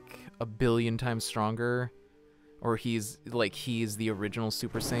he's like a billion times stronger. Or he's the original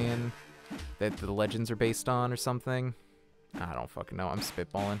Super Saiyan that the legends are based on or something. I don't fucking know. I'm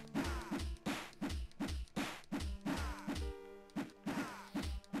spitballing.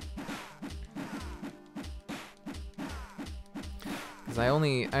 Because I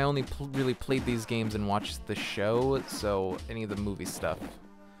only really played these games and watched the show, so any of the movie stuff,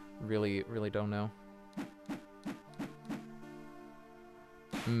 really don't know.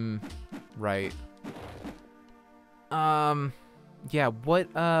 Right. Yeah,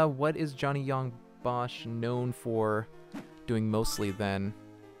 what is Johnny Young Bosch known for doing mostly then?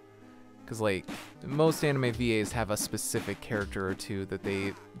 Because, like, most anime VAs have a specific character or two that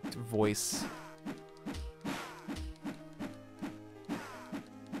they voice.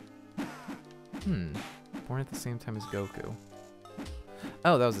 Born at the same time as Goku.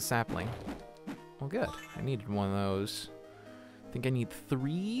 Oh, that was a sapling. Well, good. I needed one of those. I think I need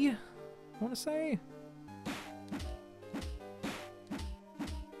 3, I want to say.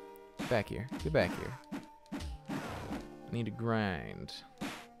 Back here. Get back here. I need to grind.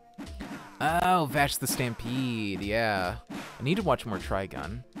 Oh, Vash the Stampede. Yeah. I need to watch more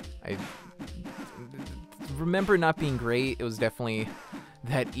Trigun. I remember not being great. It was definitely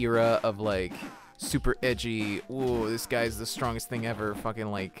that era of like super edgy, ooh, this guy's the strongest thing ever,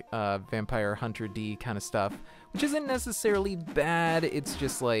 fucking like Vampire Hunter D kind of stuff. Which isn't necessarily bad. It's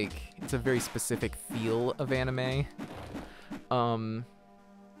just like, it's a very specific feel of anime.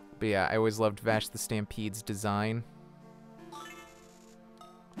 But yeah, I always loved Vash the Stampede's design.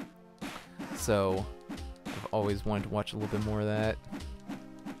 So, I've always wanted to watch a little bit more of that.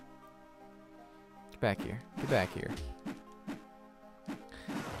 Get back here. Get back here.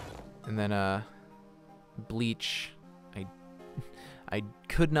 And then, Bleach. I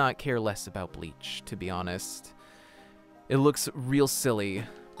could not care less about Bleach, to be honest. It looks real silly,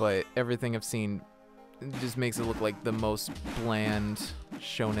 but everything I've seen just makes it look like the most bland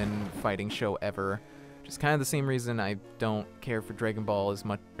shonen fighting show ever. Just kind of the same reason I don't care for Dragon Ball as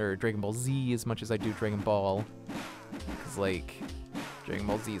much, or Dragon Ball Z as much as I do Dragon Ball. Cause like, Dragon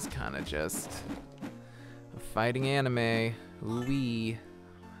Ball Z is kind of just a fighting anime. Ooh-wee.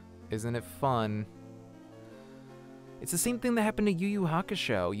 Isn't it fun? It's the same thing that happened to Yu Yu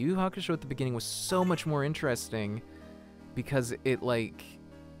Hakusho. Yu Yu Hakusho at the beginning was so much more interesting because it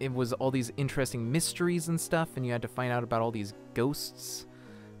was all these interesting mysteries and stuff, and you had to find out about all these ghosts.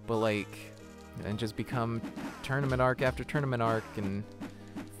 But like, and just become tournament arc after tournament arc and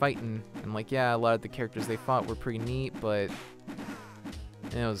fighting. And like, yeah, a lot of the characters they fought were pretty neat, but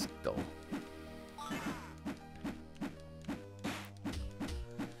it was dull.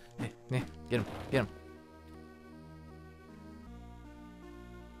 Yeah, get him, get him.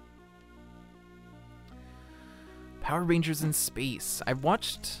 Power Rangers in Space. I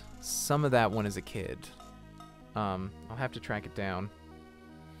watched some of that one as a kid. I'll have to track it down.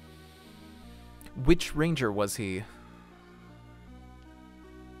 Which Ranger was he?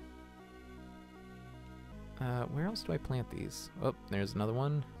 Where else do I plant these? Oh, there's another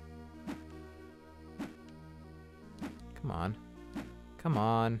one. Come on. Come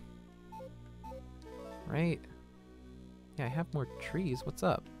on. Right? Yeah, I have more trees. What's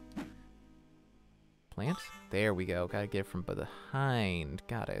up? Plant? There we go. Gotta get it from behind.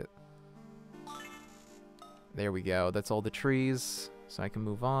 Got it. There we go. That's all the trees, so I can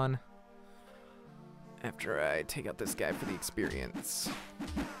move on. After I take out this guy for the experience.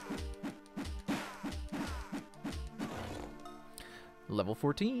 Level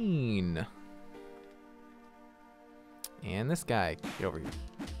 14. And this guy. Get over here.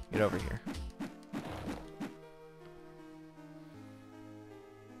 Get over here.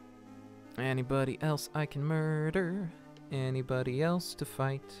 Anybody else I can murder? Anybody else to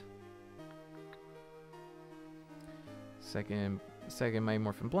fight? Second Mighty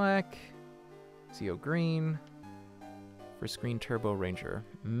Morphin Black. CO Green. First Green Turbo Ranger.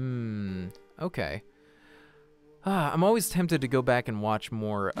 Okay. I'm always tempted to go back and watch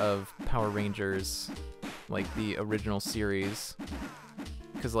more of Power Rangers, like the original series,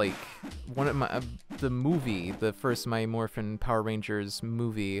 because like one of the first Mighty Morphin Power Rangers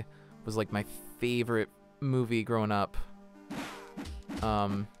movie was like my favorite movie growing up,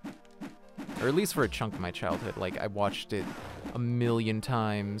 or at least for a chunk of my childhood. Like I watched it a million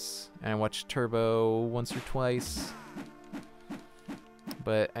times, and I watched Turbo once or twice.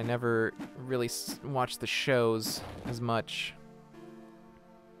 But I never really watched the shows as much.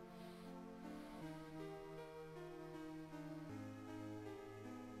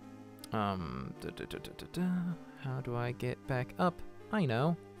 How do I get back up? I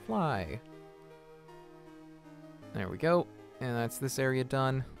know. Fly. There we go. And that's this area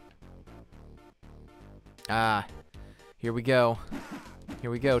done. Ah. Here we go.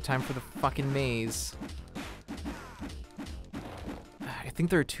 Here we go. Time for the fucking maze. I think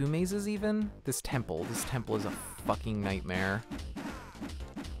there are 2 mazes even. This temple is a fucking nightmare.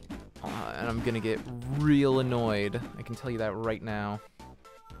 And I'm gonna get real annoyed. I can tell you that right now.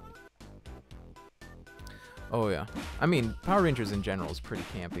 Oh yeah. I mean, Power Rangers in general is pretty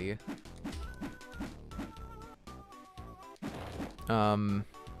campy. From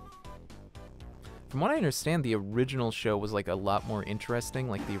what I understand, the original show was like a lot more interesting,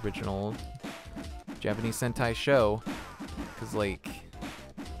 like the original Japanese Sentai show, because like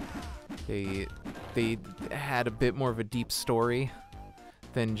they had a bit more of a deep story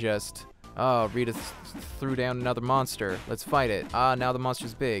than just, oh, Rita threw down another monster, let's fight it. Ah, now the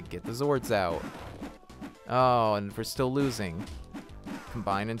monster's big, get the Zords out. Oh, and we're still losing.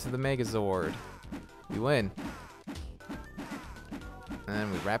 Combine into the Megazord. We win. And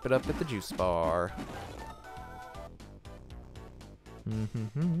then we wrap it up at the juice bar.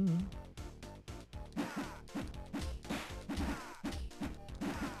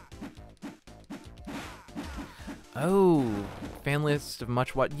 Oh, fan list of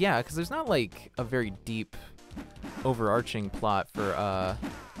much what? Yeah, because there's not like a very deep, overarching plot for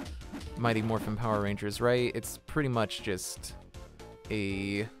Mighty Morphin Power Rangers, right? It's pretty much just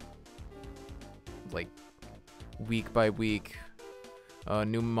a like week by week,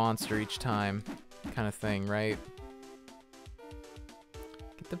 new monster each time, kind of thing, right?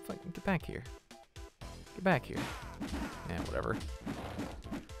 Get back here. Get back here. Yeah, whatever.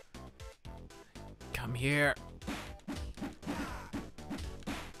 Come here.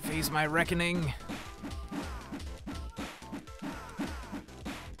 Face my reckoning.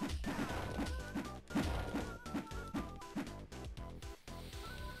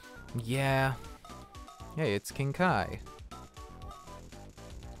 Yeah. Hey, it's King Kai.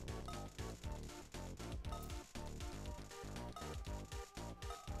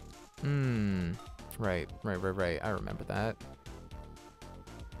 Right. I remember that.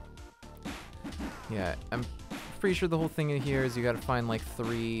 Yeah, I'm pretty sure the whole thing in here is you gotta find like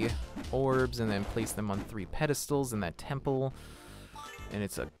 3 orbs and then place them on 3 pedestals in that temple. And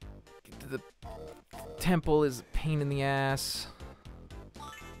it's the temple is a pain in the ass.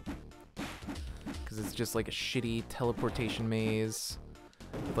 Because it's just like a shitty teleportation maze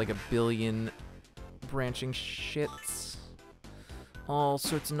with like a billion branching shits. All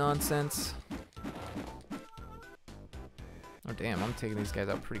sorts of nonsense. Oh damn, I'm taking these guys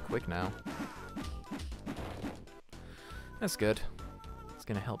out pretty quick now. That's good. It's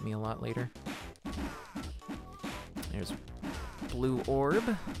gonna help me a lot later. There's blue orb.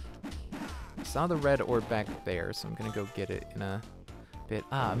 Saw the red orb back there, so I'm gonna go get it in a bit.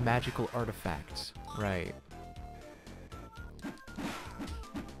 Ah, magical artifact. Right.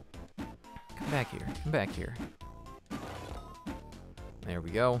 Come back here. Come back here. There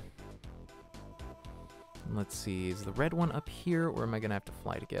we go. Let's see, is the red one up here, or am I gonna have to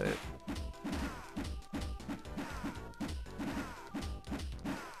fly to get it?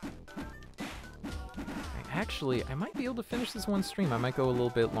 Actually, I might be able to finish this one stream. I might go a little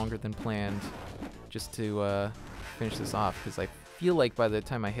bit longer than planned just to finish this off, because I feel like by the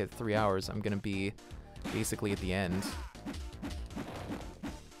time I hit 3 hours, I'm gonna be basically at the end.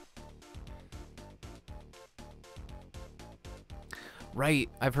 Right,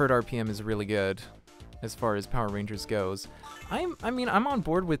 I've heard RPM is really good as far as Power Rangers goes. I mean, I'm on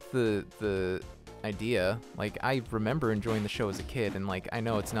board with the idea. Like, I remember enjoying the show as a kid, and like, I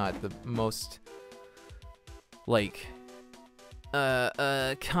know it's not the most like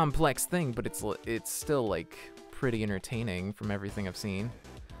complex thing, but it's still like pretty entertaining from everything I've seen.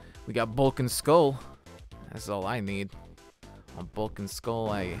 We got Bulk and Skull. That's all I need. On Bulk and Skull,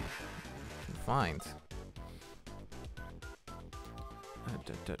 I can find.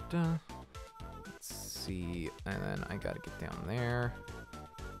 Let's see, and then I gotta get down there.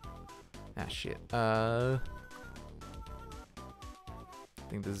 Ah, shit. I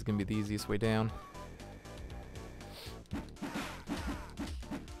think this is gonna be the easiest way down.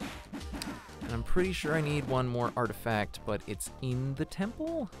 And I'm pretty sure I need one more artifact, but it's in the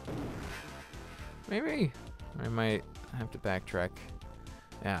temple? Maybe? I might have to backtrack.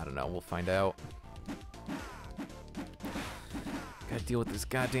 Yeah, I don't know, we'll find out. Gotta deal with this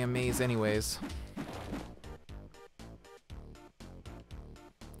goddamn maze anyways.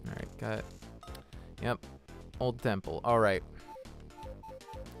 Alright, got... Yep. Old temple. Alright.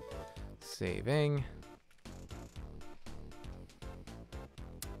 Saving.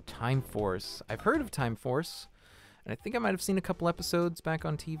 Time Force. I've heard of Time Force, and I think I might have seen a couple episodes back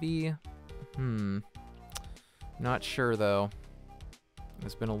on TV. Not sure, though.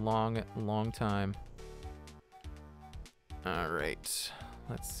 It's been a long, long time. Alright,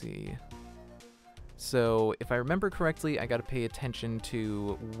 let's see. So, if I remember correctly, I gotta pay attention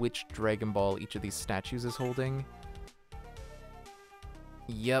to which Dragon Ball each of these statues is holding.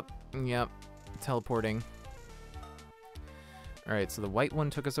 Yep. Teleporting. Alright, so the white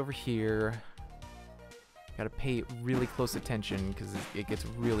one took us over here. Gotta pay really close attention, because it gets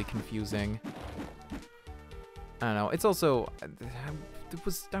really confusing. I don't know, it's also...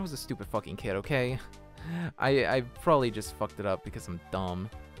 I was a stupid fucking kid, okay? I probably just fucked it up because I'm dumb.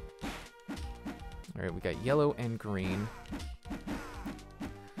 Alright, we got yellow and green.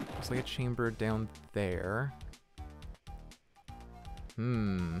 Looks like a chamber down there.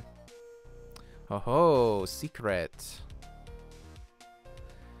 Oh, secret.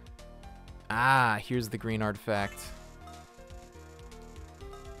 Ah, here's the green artifact.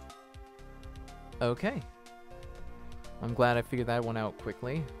 Okay. I'm glad I figured that one out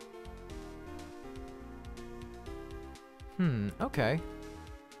quickly. Okay.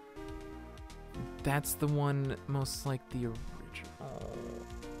 That's the one most like the original.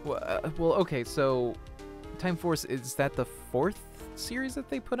 Well, okay, so Time Force, is that the 4th series that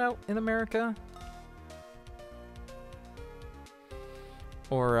they put out in America?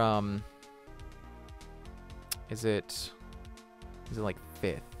 Or, is it like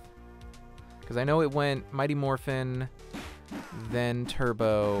 5th? Because I know it went Mighty Morphin, then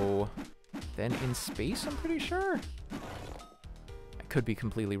Turbo, then In Space, I'm pretty sure? I could be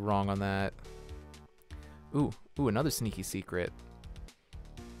completely wrong on that. Ooh, another sneaky secret.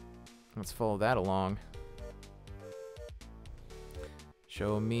 Let's follow that along.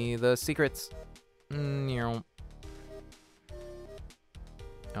 Show me the secrets. Oh,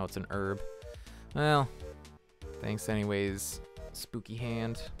 it's an herb. Well, thanks anyways, spooky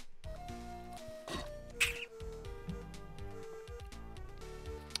hand.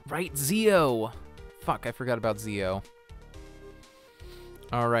 Right, Zeo! Fuck, I forgot about Zeo.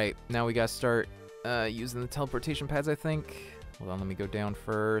 Alright, now we gotta start using the teleportation pads, I think. Hold on, let me go down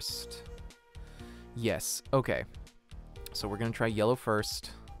first. Yes, okay. So we're gonna try yellow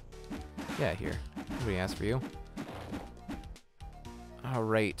first. Yeah, here. Nobody asked for you.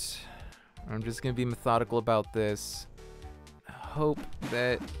 Alright. I'm just gonna be methodical about this. Hope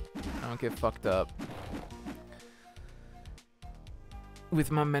that I don't get fucked up with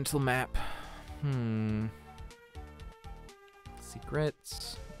my mental map.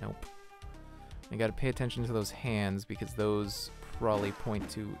 Secrets? Nope. I gotta pay attention to those hands because those probably point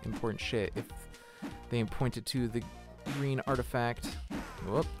to important shit if they pointed to the green artifact.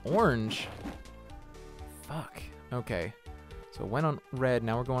 Whoop, orange. Fuck. Okay. So went on red,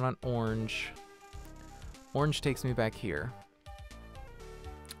 now we're going on orange. Orange takes me back here.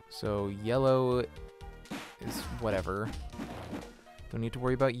 So yellow is whatever. Don't need to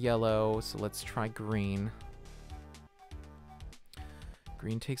worry about yellow, so let's try green.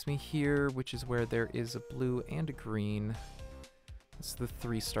 Green takes me here, which is where there is a blue and a green. It's the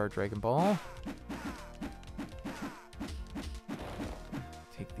 3-star Dragon Ball.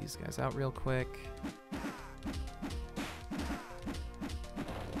 Take these guys out real quick.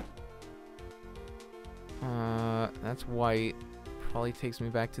 That's white. Probably takes me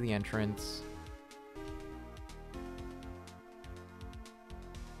back to the entrance.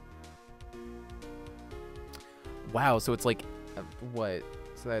 Wow, so it's like, what?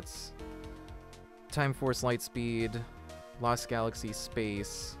 So that's Time Force Lightspeed, Lost Galaxy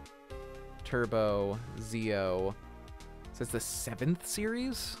Space, Turbo, Zeo. So that's the 7th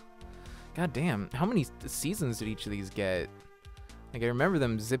series? God damn, how many seasons did each of these get? Like, I remember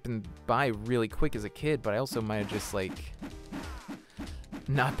them zipping by really quick as a kid, but I also might have just, like,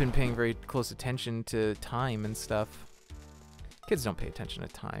 not been paying very close attention to time and stuff. Kids don't pay attention to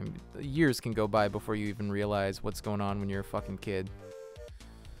time. Years can go by before you even realize what's going on when you're a fucking kid.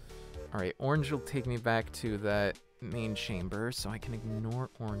 Alright, orange will take me back to that main chamber, so I can ignore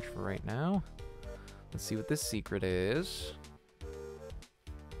orange for right now. Let's see what this secret is.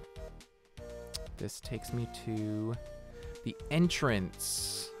 This takes me to the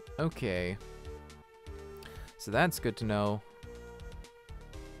entrance. Okay. So that's good to know.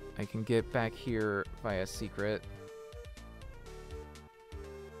 I can get back here via secret.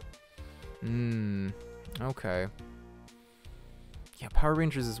 Okay. Yeah, Power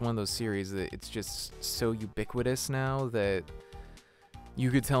Rangers is one of those series that it's just so ubiquitous now that you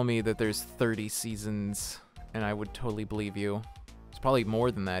could tell me that there's 30 seasons and I would totally believe you. It's probably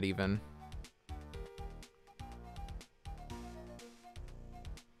more than that even.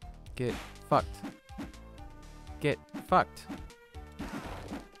 Get fucked. Get fucked.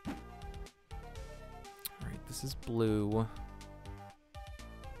 Alright, this is blue.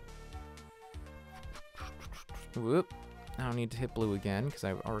 Whoop. I don't need to hit blue again because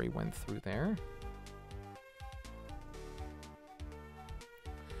I already went through there.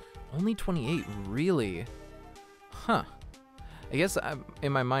 Only 28, really? Huh. I guess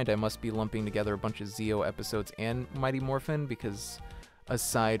in my mind I must be lumping together a bunch of Zeo episodes and Mighty Morphin because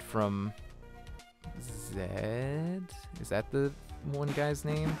aside from Zed, is that the one guy's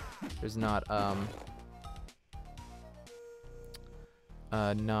name? There's not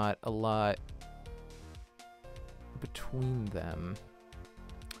not a lot between them.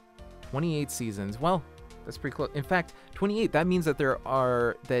 28 seasons. Well, that's pretty close. In fact, 28, that means that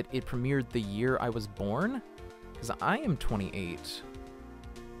that it premiered the year I was born, because I am 28.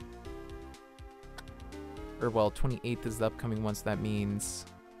 Or, well, 28th is the upcoming one, so that means...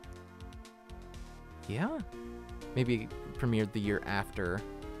 Yeah? Maybe it premiered the year after.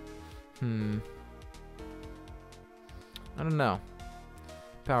 I don't know.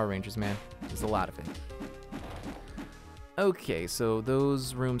 Power Rangers, man. There's a lot of it. Okay, so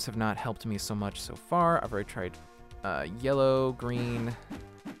those rooms have not helped me so much so far. I've already tried yellow, green,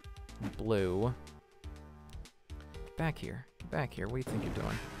 blue. Get back here. Get back here. What do you think you're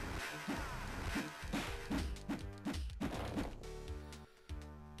doing?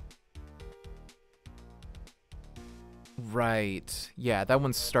 Right. Yeah, that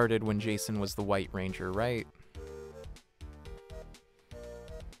one started when Jason was the White Ranger, right?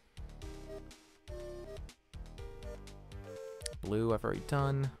 Blue, I've already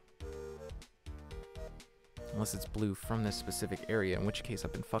done. Unless it's blue from this specific area, in which case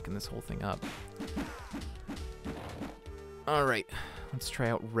I've been fucking this whole thing up. Alright, let's try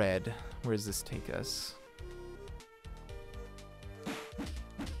out red. Where does this take us?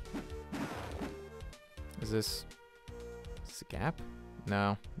 Is this a gap?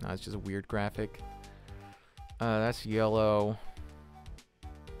 No, it's just a weird graphic. That's yellow.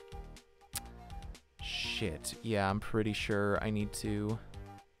 Shit. Yeah, I'm pretty sure I need to...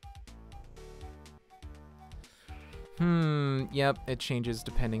 Yep, it changes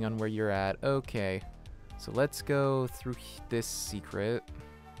depending on where you're at. Okay. So let's go through this secret.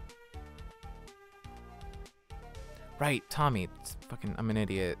 Right, Tommy. It's fucking, I'm an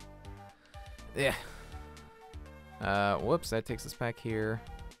idiot. Yeah. Whoops, that takes us back here.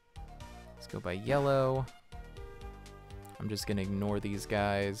 Let's go by yellow. I'm just gonna ignore these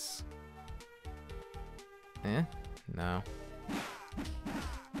guys. No.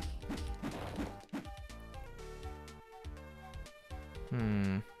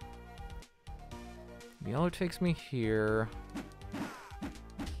 Yellow takes me here.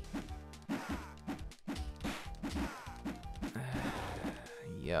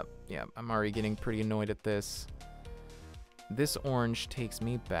 Yeah, I'm already getting pretty annoyed at this. This orange takes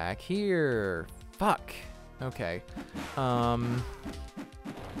me back here. Fuck. Okay.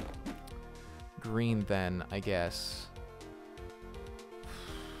 Green then, I guess.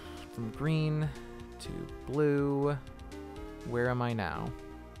 From green to blue. Where am I now?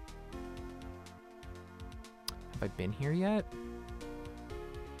 Have I been here yet?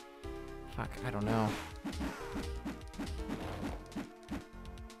 Fuck, I don't know.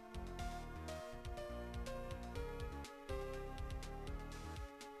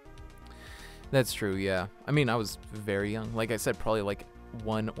 That's true, yeah. I mean, I was very young. Like I said, probably like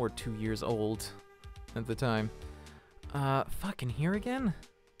 1 or 2 years old at the time. Fucking here again?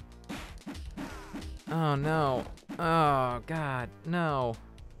 Oh, no. Oh, God, no.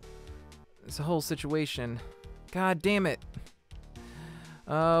 This whole situation. God damn it.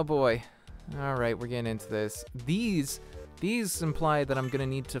 Oh, boy. Alright, we're getting into this. These imply that I'm gonna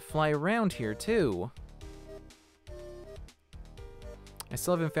need to fly around here, too. I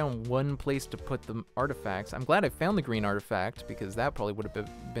still haven't found one place to put the artifacts. I'm glad I found the green artifact, because that probably would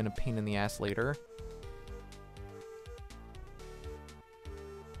have been a pain in the ass later.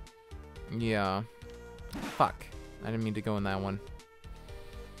 Yeah. Fuck. I didn't mean to go in that one.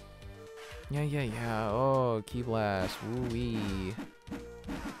 Yeah. Oh, key blast. Woo-wee.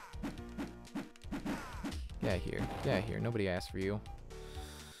 Yeah, here. Nobody asked for you.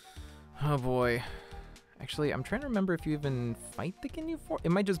 Oh, boy. Actually, I'm trying to remember if you even fight the Ginyu Force.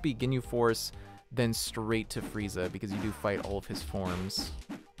 It might just be Ginyu Force, then straight to Frieza, because you do fight all of his forms.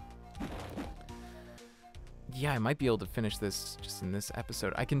 Yeah, I might be able to finish this just in this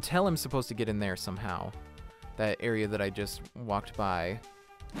episode. I can tell I'm supposed to get in there somehow. That area that I just walked by.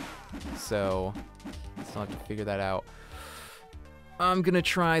 So, I still have to figure that out. I'm gonna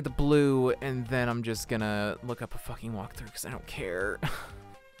try the blue, and then I'm just gonna look up a fucking walkthrough, because I don't care.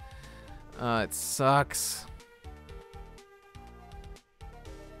 It sucks.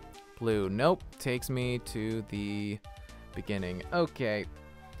 Blue, nope. Takes me to the beginning. Okay.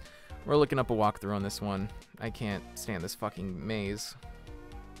 We're looking up a walkthrough on this one. I can't stand this fucking maze.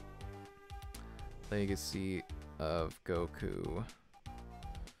 Legacy of Goku.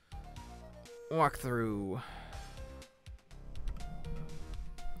 Walkthrough.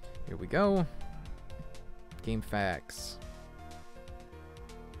 Here we go. Game facts.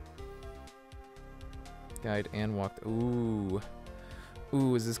 Guide and walk. Ooh.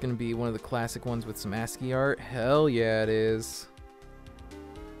 Ooh, is this gonna be one of the classic ones with some ASCII art? Hell yeah, it is.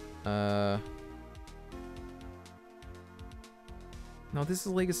 No, this is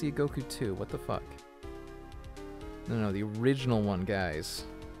Legacy of Goku 2. What the fuck? No, the original one, guys.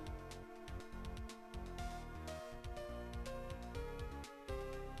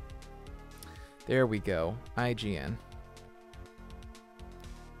 There we go. IGN.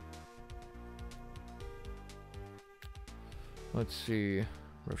 Let's see.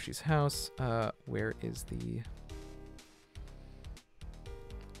 Roshi's house. Where is the...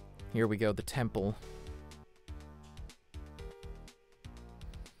 Here we go, the temple.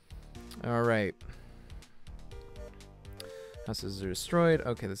 Alright. Houses are destroyed.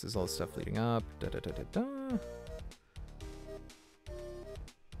 Okay, this is all the stuff leading up. Da-da-da-da-da.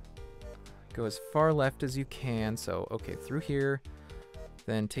 Go as far left as you can. So, okay, through here.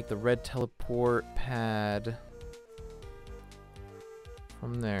 Then take the red teleport pad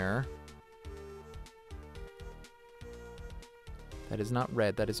from there. That is not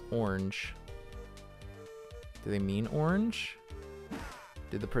red, that is orange. Do they mean orange?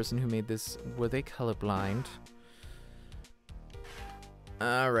 Did the person who made this, were they colorblind?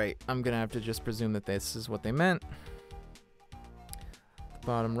 Alright, I'm gonna have to just presume that this is what they meant. The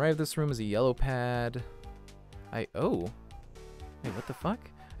bottom right of this room is a yellow pad. Oh. Wait, what the fuck?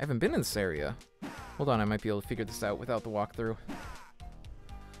 I haven't been in this area. Hold on, I might be able to figure this out without the walkthrough.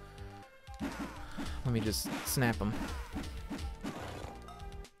 Let me just snap them.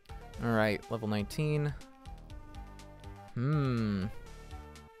 Alright, level 19.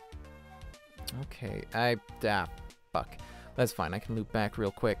 Okay, fuck. That's fine, I can loop back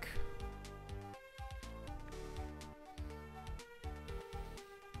real quick.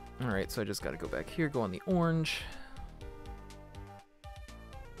 Alright, so I just gotta go back here, go on the orange.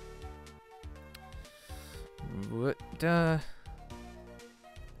 What, And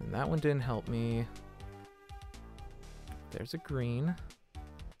that one didn't help me. There's a green.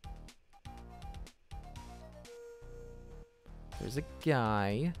 There's a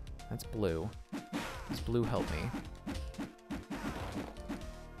guy. That's blue. Does blue help me?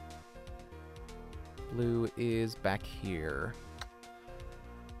 Blue is back here.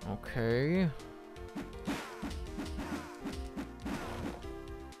 Okay.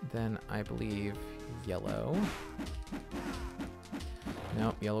 then I believe yellow.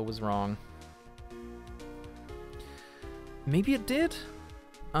 Nope, yellow was wrong. Maybe it did?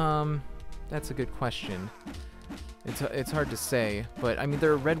 That's a good question. It's hard to say, but I mean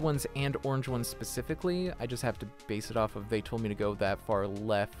there are red ones and orange ones specifically. I just have to base it off of they told me to go that far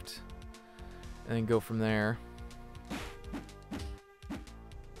left and then go from there.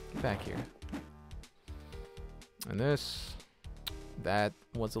 Get back here. And that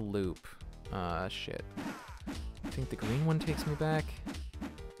was a loop. Shit. I think the green one takes me back.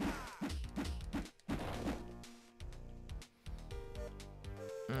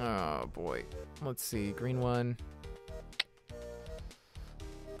 Oh boy. Let's see, green one.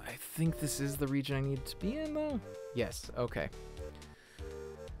 I think this is the region I need to be in though? Yes, okay.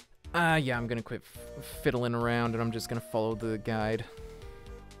 Yeah, I'm gonna quit fiddling around and I'm just gonna follow the guide.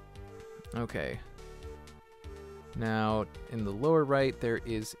 Okay. Now, in the lower right, there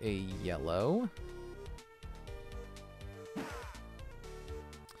is a yellow.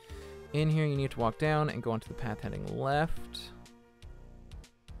 In here, you need to walk down and go onto the path heading left.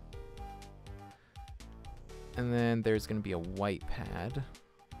 And then there's going to be a white pad.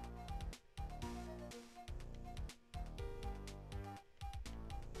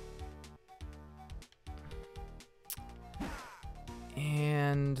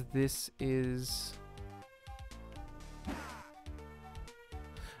 And this is...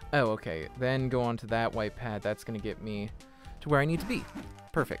 Oh, okay. Then go on to that white pad. That's going to get me to where I need to be.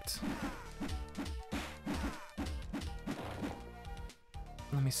 Perfect.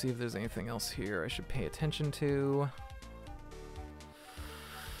 Let me see if there's anything else here I should pay attention to.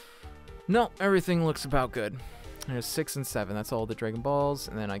 No, everything looks about good. There's 6 and 7. That's all the Dragon Balls.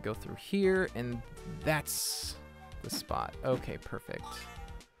 And then I go through here, and that's the spot. Okay, perfect.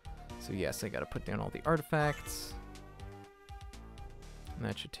 So yes, I gotta put down all the artifacts. And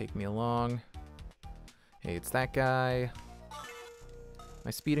that should take me along. Hey, it's that guy.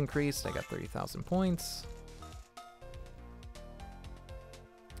 My speed increased. I got 30,000 points.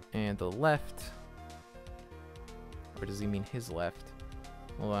 And the left. Or does he mean his left?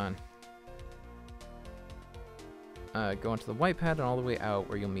 Hold on. Go into the white pad and all the way out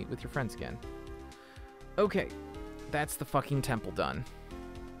where you'll meet with your friends again. Okay. That's the fucking temple done.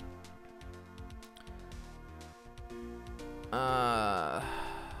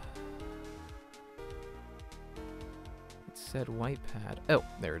 It said white pad. Oh,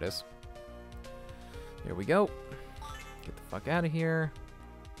 there it is. There we go. Get the fuck out of here.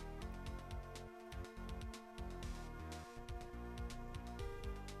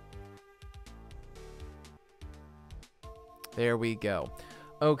 There we go.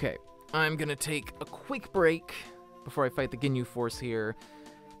 Okay, I'm gonna take a quick break before I fight the Ginyu Force here.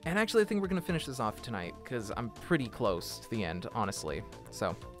 And actually, I think we're gonna finish this off tonight, because I'm pretty close to the end, honestly.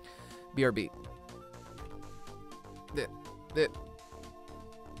 So, BRB.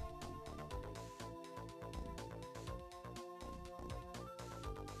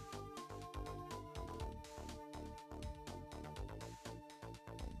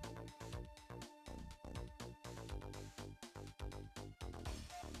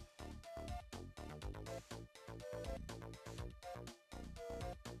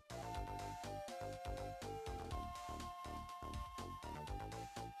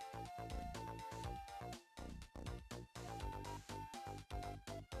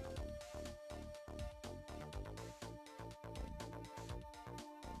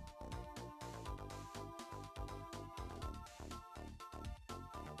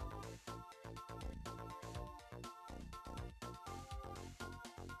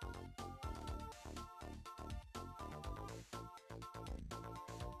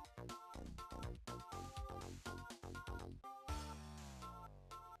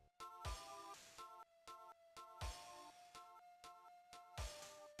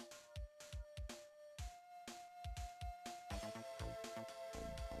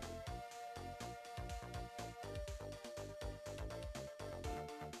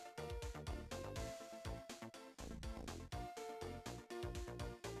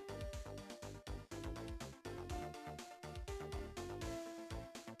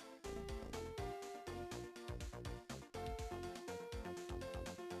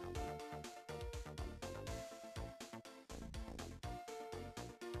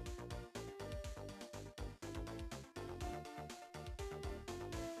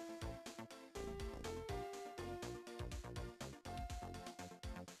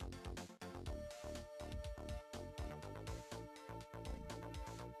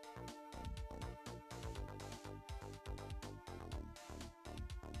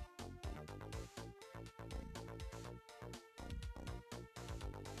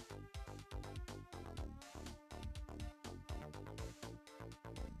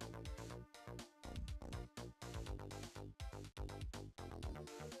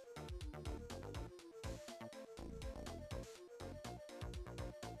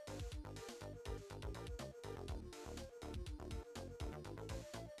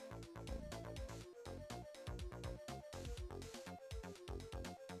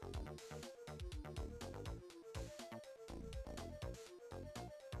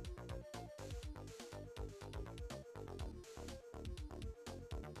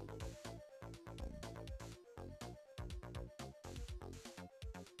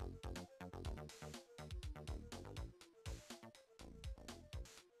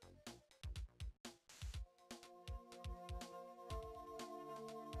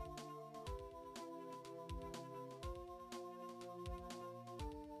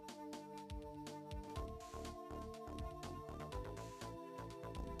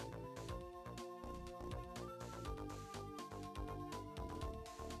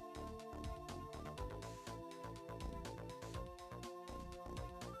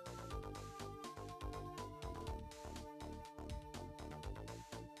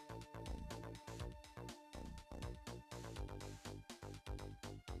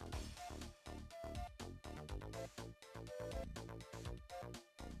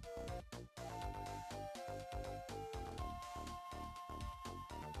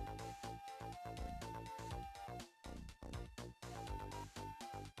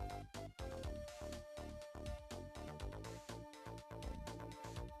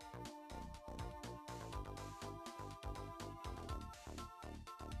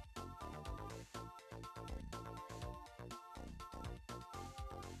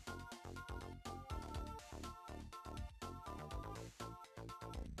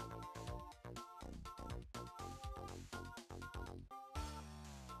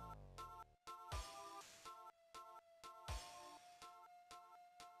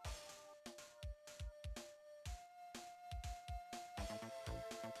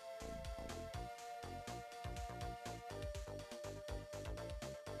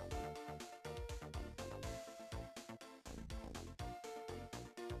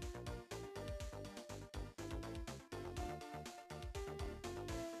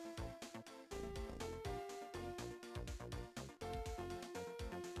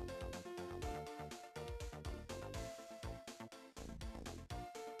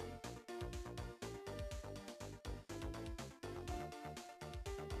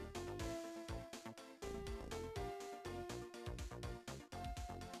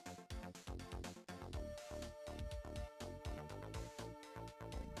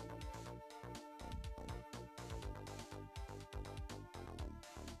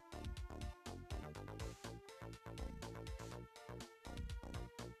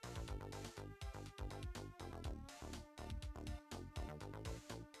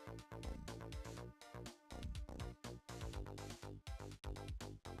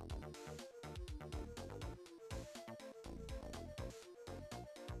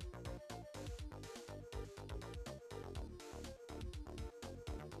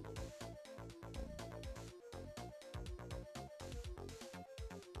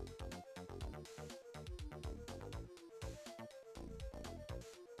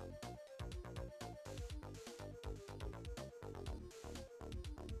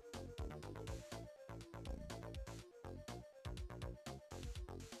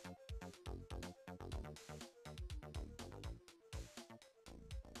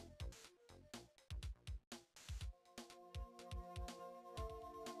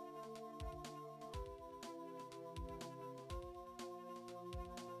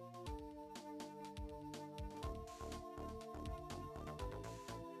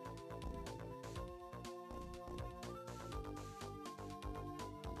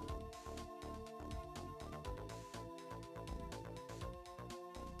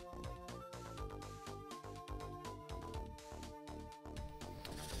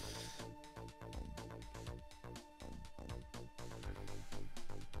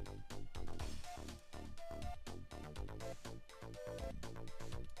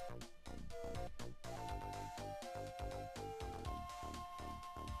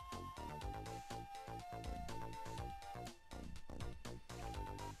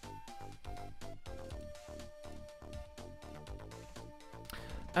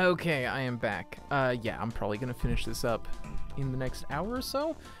 Okay, I am back. Yeah, I'm probably gonna finish this up in the next hour or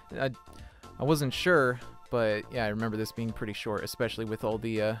so. I wasn't sure, but yeah, I remember this being pretty short, especially with all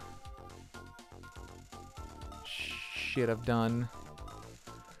the shit I've done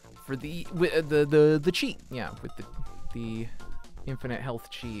for the cheat. Yeah, with the infinite health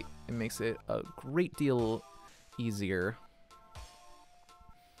cheat, it makes it a great deal easier.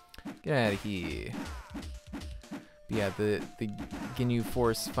 Get out of here. But yeah, the Ginyu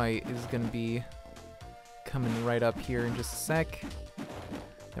Force fight is gonna be coming right up here in just a sec.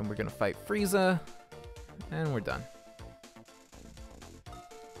 Then we're gonna fight Frieza, and we're done.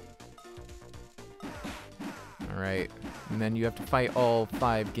 Alright, and then you have to fight all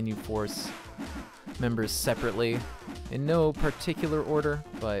 5 Ginyu Force members separately, in no particular order,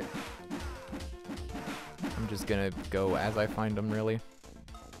 but I'm just gonna go as I find them, really.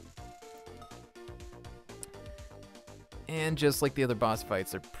 And just like the other boss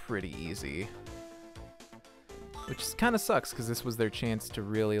fights, they're pretty easy. Which kind of sucks, because this was their chance to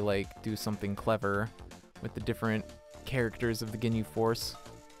really, like, do something clever with the different characters of the Ginyu Force.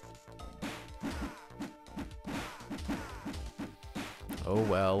 Oh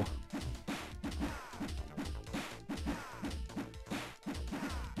well.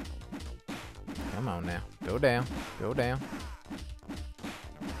 Come on now. Go down. Go down.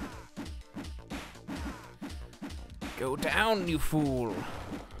 Go down, you fool!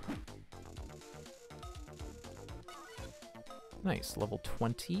 Nice, level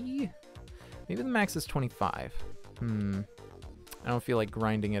 20? Maybe the max is 25. I don't feel like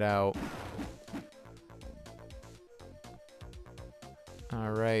grinding it out.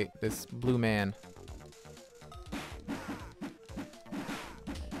 Alright, this blue man.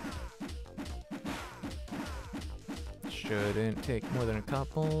 Shouldn't take more than a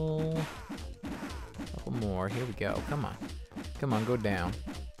couple more. Here we go. Come on. Come on, go down.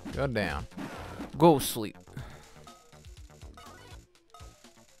 Go down. Go sleep.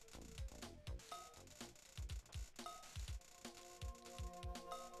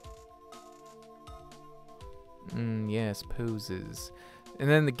 Yes, poses. And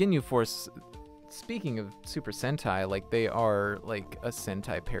then the Ginyu Force, speaking of Super Sentai, like, they are, like, a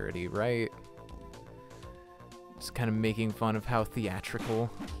Sentai parody, right? Just kind of making fun of how theatrical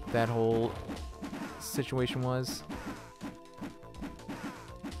that whole situation was.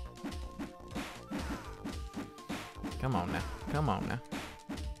 Come on now. Come on now.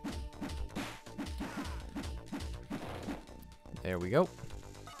 There we go.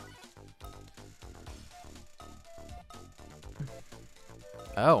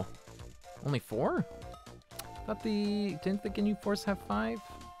 Oh. Only 4? Didn't the Ginyu Force have 5?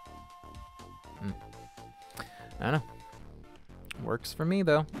 I don't know. Works for me,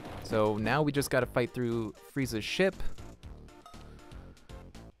 though. So now we just gotta fight through Frieza's ship.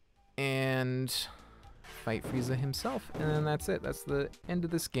 And fight Frieza himself. And then that's it. That's the end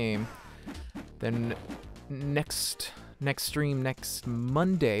of this game. Then next stream, next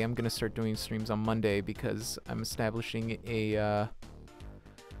Monday, I'm gonna start doing streams on Monday because I'm establishing a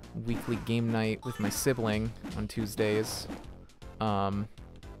weekly game night with my sibling on Tuesdays. I'm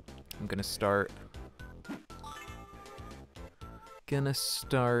gonna start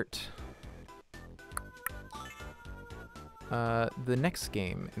the next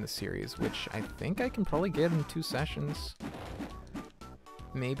game in the series, which I think I can probably get in 2 sessions.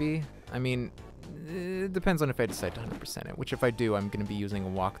 Maybe. I mean, it depends on if I decide to 100% it, which if I do, I'm going to be using a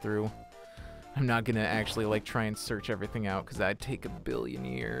walkthrough. I'm not going to actually, like, try and search everything out, because that'd take a billion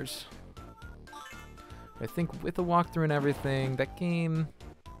years. I think with a walkthrough and everything, that game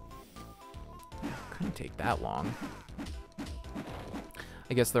couldn't take that long.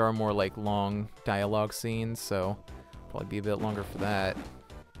 I guess there are more, like, long dialogue scenes, so probably be a bit longer for that.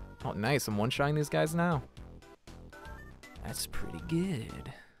 Oh, nice. I'm one-shotting these guys now. That's pretty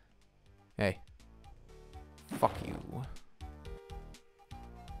good. Hey. Fuck you.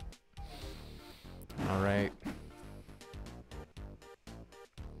 Alright.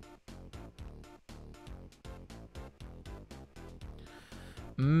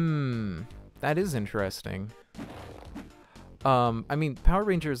 That is interesting. I mean, Power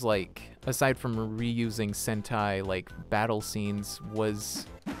Rangers, like, aside from reusing Sentai, like, battle scenes, was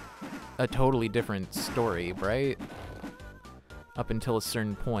a totally different story, right? Up until a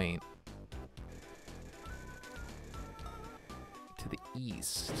certain point. To the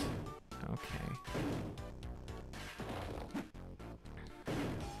east. Okay.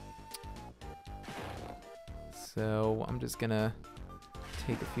 So, I'm just gonna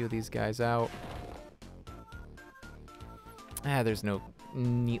take a few of these guys out. There's no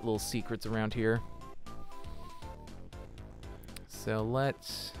neat little secrets around here. So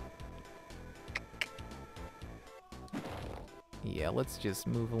let's... Yeah, let's just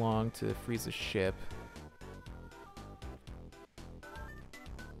move along to freeze the ship.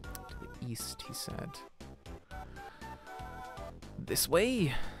 To the east, he said. This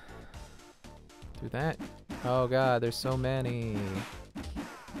way! Through that. Oh god, there's so many.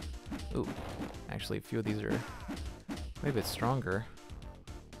 Ooh, actually a few of these are maybe a bit stronger.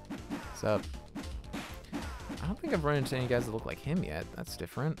 What's up? I don't think I've run into any guys that look like him yet. That's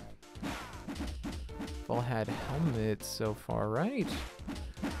different. We've all had helmets so far, right?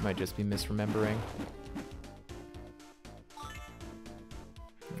 Might just be misremembering.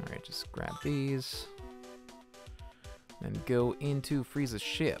 Alright, just grab these. And go into Frieza's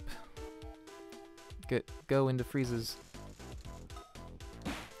ship. Go into Frieza's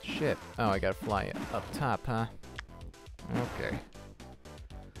ship. Oh, I gotta fly up top, huh? Okay.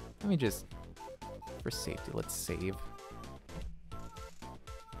 Let me just, for safety, let's save.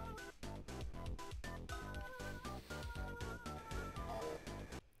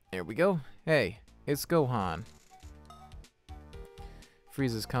 There we go. Hey, it's Gohan.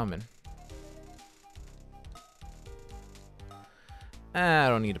 Frieza's coming. I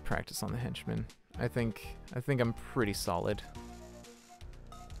don't need to practice on the henchman. I think I'm pretty solid.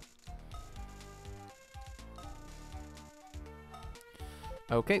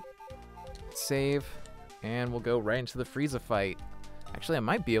 Okay. Save. And we'll go right into the Frieza fight. Actually, I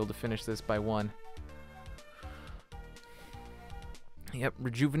might be able to finish this by one. Yep,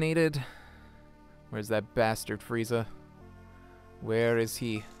 rejuvenated. Where's that bastard Frieza? Where is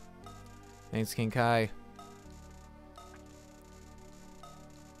he? Thanks, King Kai.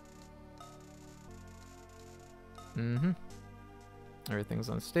 Mm-hmm. Everything's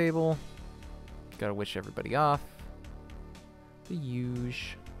unstable. Gotta wish everybody off. The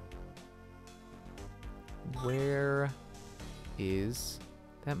huge. Where is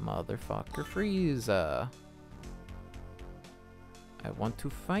that motherfucker Frieza? I want to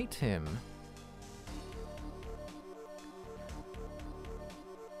fight him.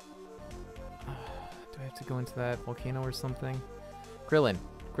 Do I have to go into that volcano or something? Krillin,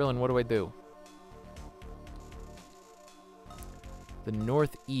 what do I do? The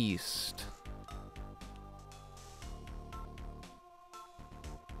northeast.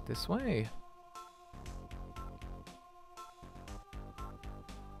 This way.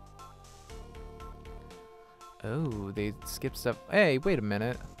 Oh, they skipped stuff. Hey, wait a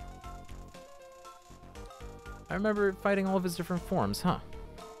minute. I remember fighting all of his different forms, huh?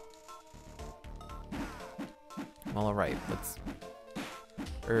 Well, alright, let's...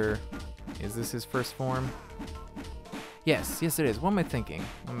 is this his first form? Yes, it is. What am I thinking?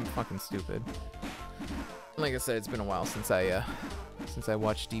 I'm fucking stupid. Like I said, it's been a while since I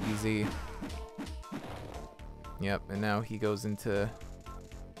watched DBZ. Yep, and now he goes into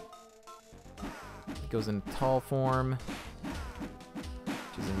tall form,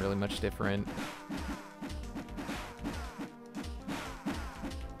 which isn't really much different.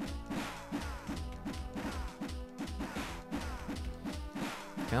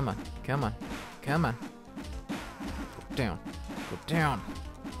 Come on, come on, come on. Go down, go down.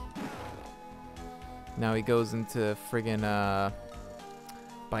 Now he goes into friggin'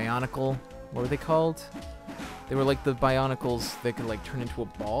 Bionicle. What were they called? They were like the Bionicles that could like turn into a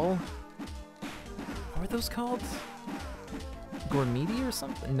ball. What were those called? Gormiti or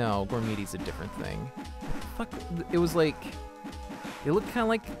something? No, Gormiti's a different thing. What the fuck? It was like... They look kind of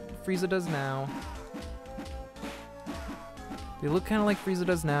like Frieza does now. They look kind of like Frieza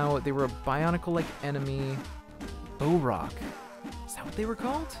does now. They were a Bionicle-like enemy. Bow-Rock. Is that what they were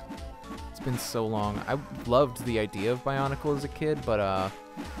called? It's been so long. I loved the idea of Bionicle as a kid, but,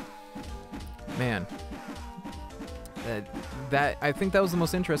 man. I think that was the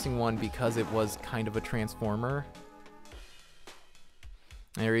most interesting one because it was kind of a transformer.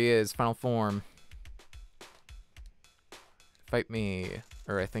 There he is, final form. Fight me.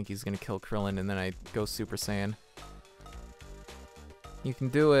 Or I think he's gonna kill Krillin and then I go Super Saiyan. You can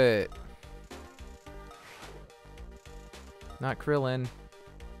do it. Not Krillin.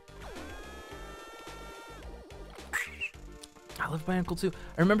 I love Bionicle too.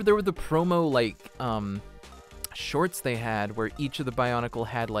 I remember there were the promo, like, shorts they had where each of the Bionicle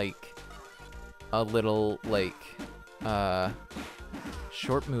had, like, a little, like,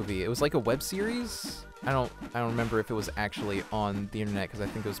 short movie. It was like a web series. I don't remember if it was actually on the internet because I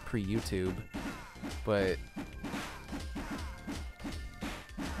think it was pre-YouTube. But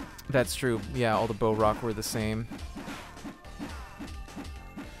that's true. Yeah, all the Bow-Rock were the same.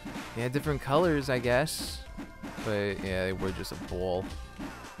 They had different colors, I guess. But yeah, they were just a ball.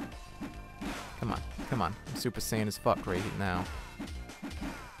 Come on, come on. I'm Super Saiyan as fuck right now.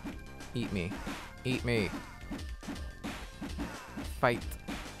 Eat me. Eat me. Fight.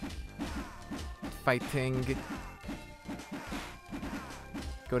 Fighting.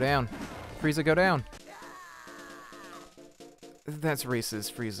 Go down. Frieza, go down. That's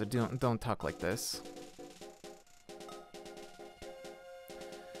racist, Frieza. Don't talk like this.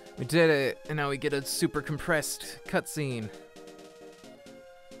 We did it, and now we get a super compressed cutscene.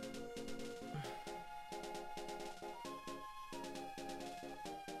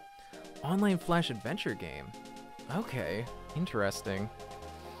 Online Flash adventure game. Okay, interesting.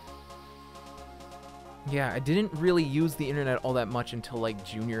 Yeah, I didn't really use the internet all that much until like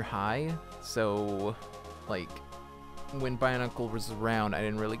junior high, so like when Bionicle was around, I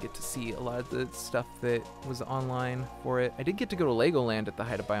didn't really get to see a lot of the stuff that was online for it. I did get to go to Legoland at the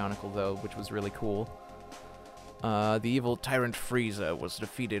height of Bionicle though, which was really cool. The evil tyrant Frieza was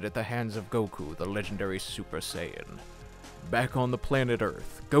defeated at the hands of Goku, the legendary Super Saiyan. Back on the planet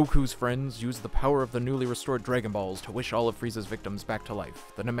Earth, Goku's friends used the power of the newly restored Dragon Balls to wish all of Frieza's victims back to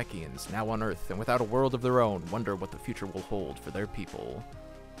life. The Namekians, now on Earth and without a world of their own, wonder what the future will hold for their people.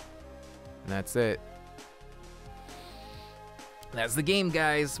 And that's it. That's the game,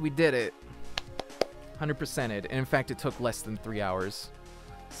 guys. We did it. 100%ed. And in fact, it took less than 3 hours.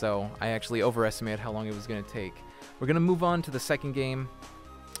 So I actually overestimated how long it was going to take. We're going to move on to the second game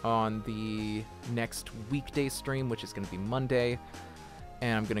on the next weekday stream, which is going to be Monday,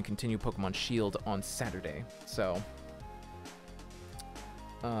 and I'm going to continue Pokemon Shield on Saturday. So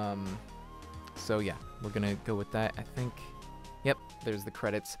yeah, we're going to go with that, I think. Yep, there's the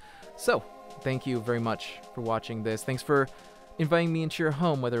credits. So, thank you very much for watching this. Thanks for inviting me into your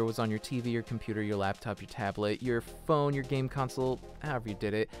home, whether it was on your TV, your computer, your laptop, your tablet, your phone, your game console, however you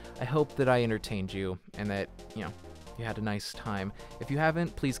did it. I hope that I entertained you and that, you know, you had a nice time. If you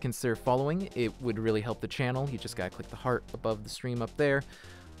haven't, please consider following. It would really help the channel. You just gotta click the heart above the stream up there,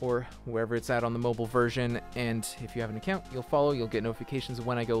 or wherever it's at on the mobile version. And if you have an account, you'll follow. You'll get notifications of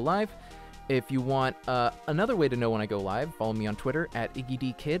when I go live. If you want another way to know when I go live, follow me on Twitter at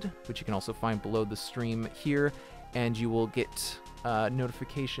IggyDKid, which you can also find below the stream here, and you will get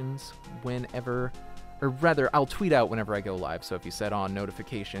notifications whenever, or rather, I'll tweet out whenever I go live. So if you set on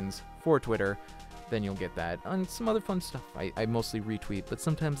notifications for Twitter, then you'll get that. And some other fun stuff. I mostly retweet, but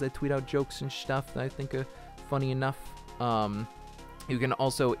sometimes I tweet out jokes and stuff that I think are funny enough. You can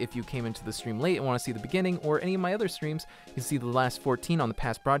also, if you came into the stream late and want to see the beginning or any of my other streams, you can see the last 14 on the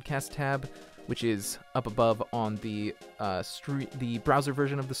past broadcast tab, which is up above on the browser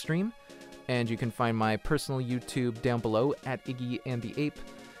version of the stream. And you can find my personal YouTube down below at Iggy and the Ape,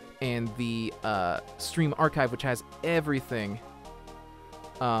 and the stream archive, which has everything.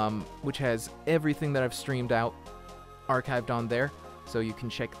 That I've streamed out archived on there, so you can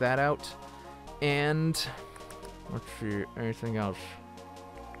check that out. And let's see, anything else?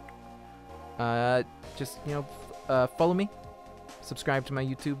 Just, you know, follow me, subscribe to my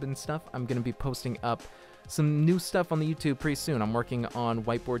YouTube and stuff. I'm gonna be posting up some new stuff on the YouTube pretty soon. I'm working on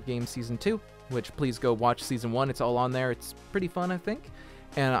Whiteboard Games Season 2, which please go watch Season 1. It's all on there. It's pretty fun, I think.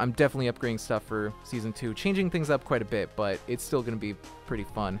 And I'm definitely upgrading stuff for Season 2, changing things up quite a bit, but it's still going to be pretty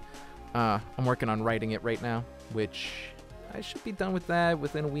fun. I'm working on writing it right now, which I should be done with that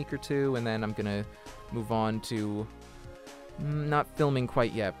within a week or two, and then I'm going to move on to not filming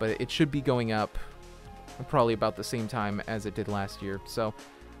quite yet, but it should be going up probably about the same time as it did last year. So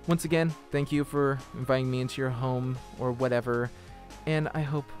once again, thank you for inviting me into your home or whatever, and I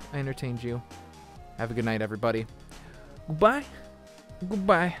hope I entertained you. Have a good night, everybody. Goodbye.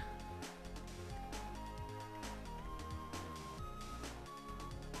 Goodbye.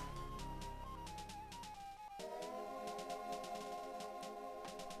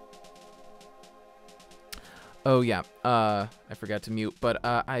 Oh yeah, I forgot to mute, but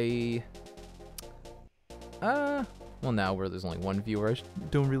well now where there's only one viewer, I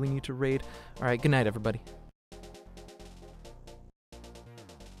don't really need to raid. Alright, good night everybody.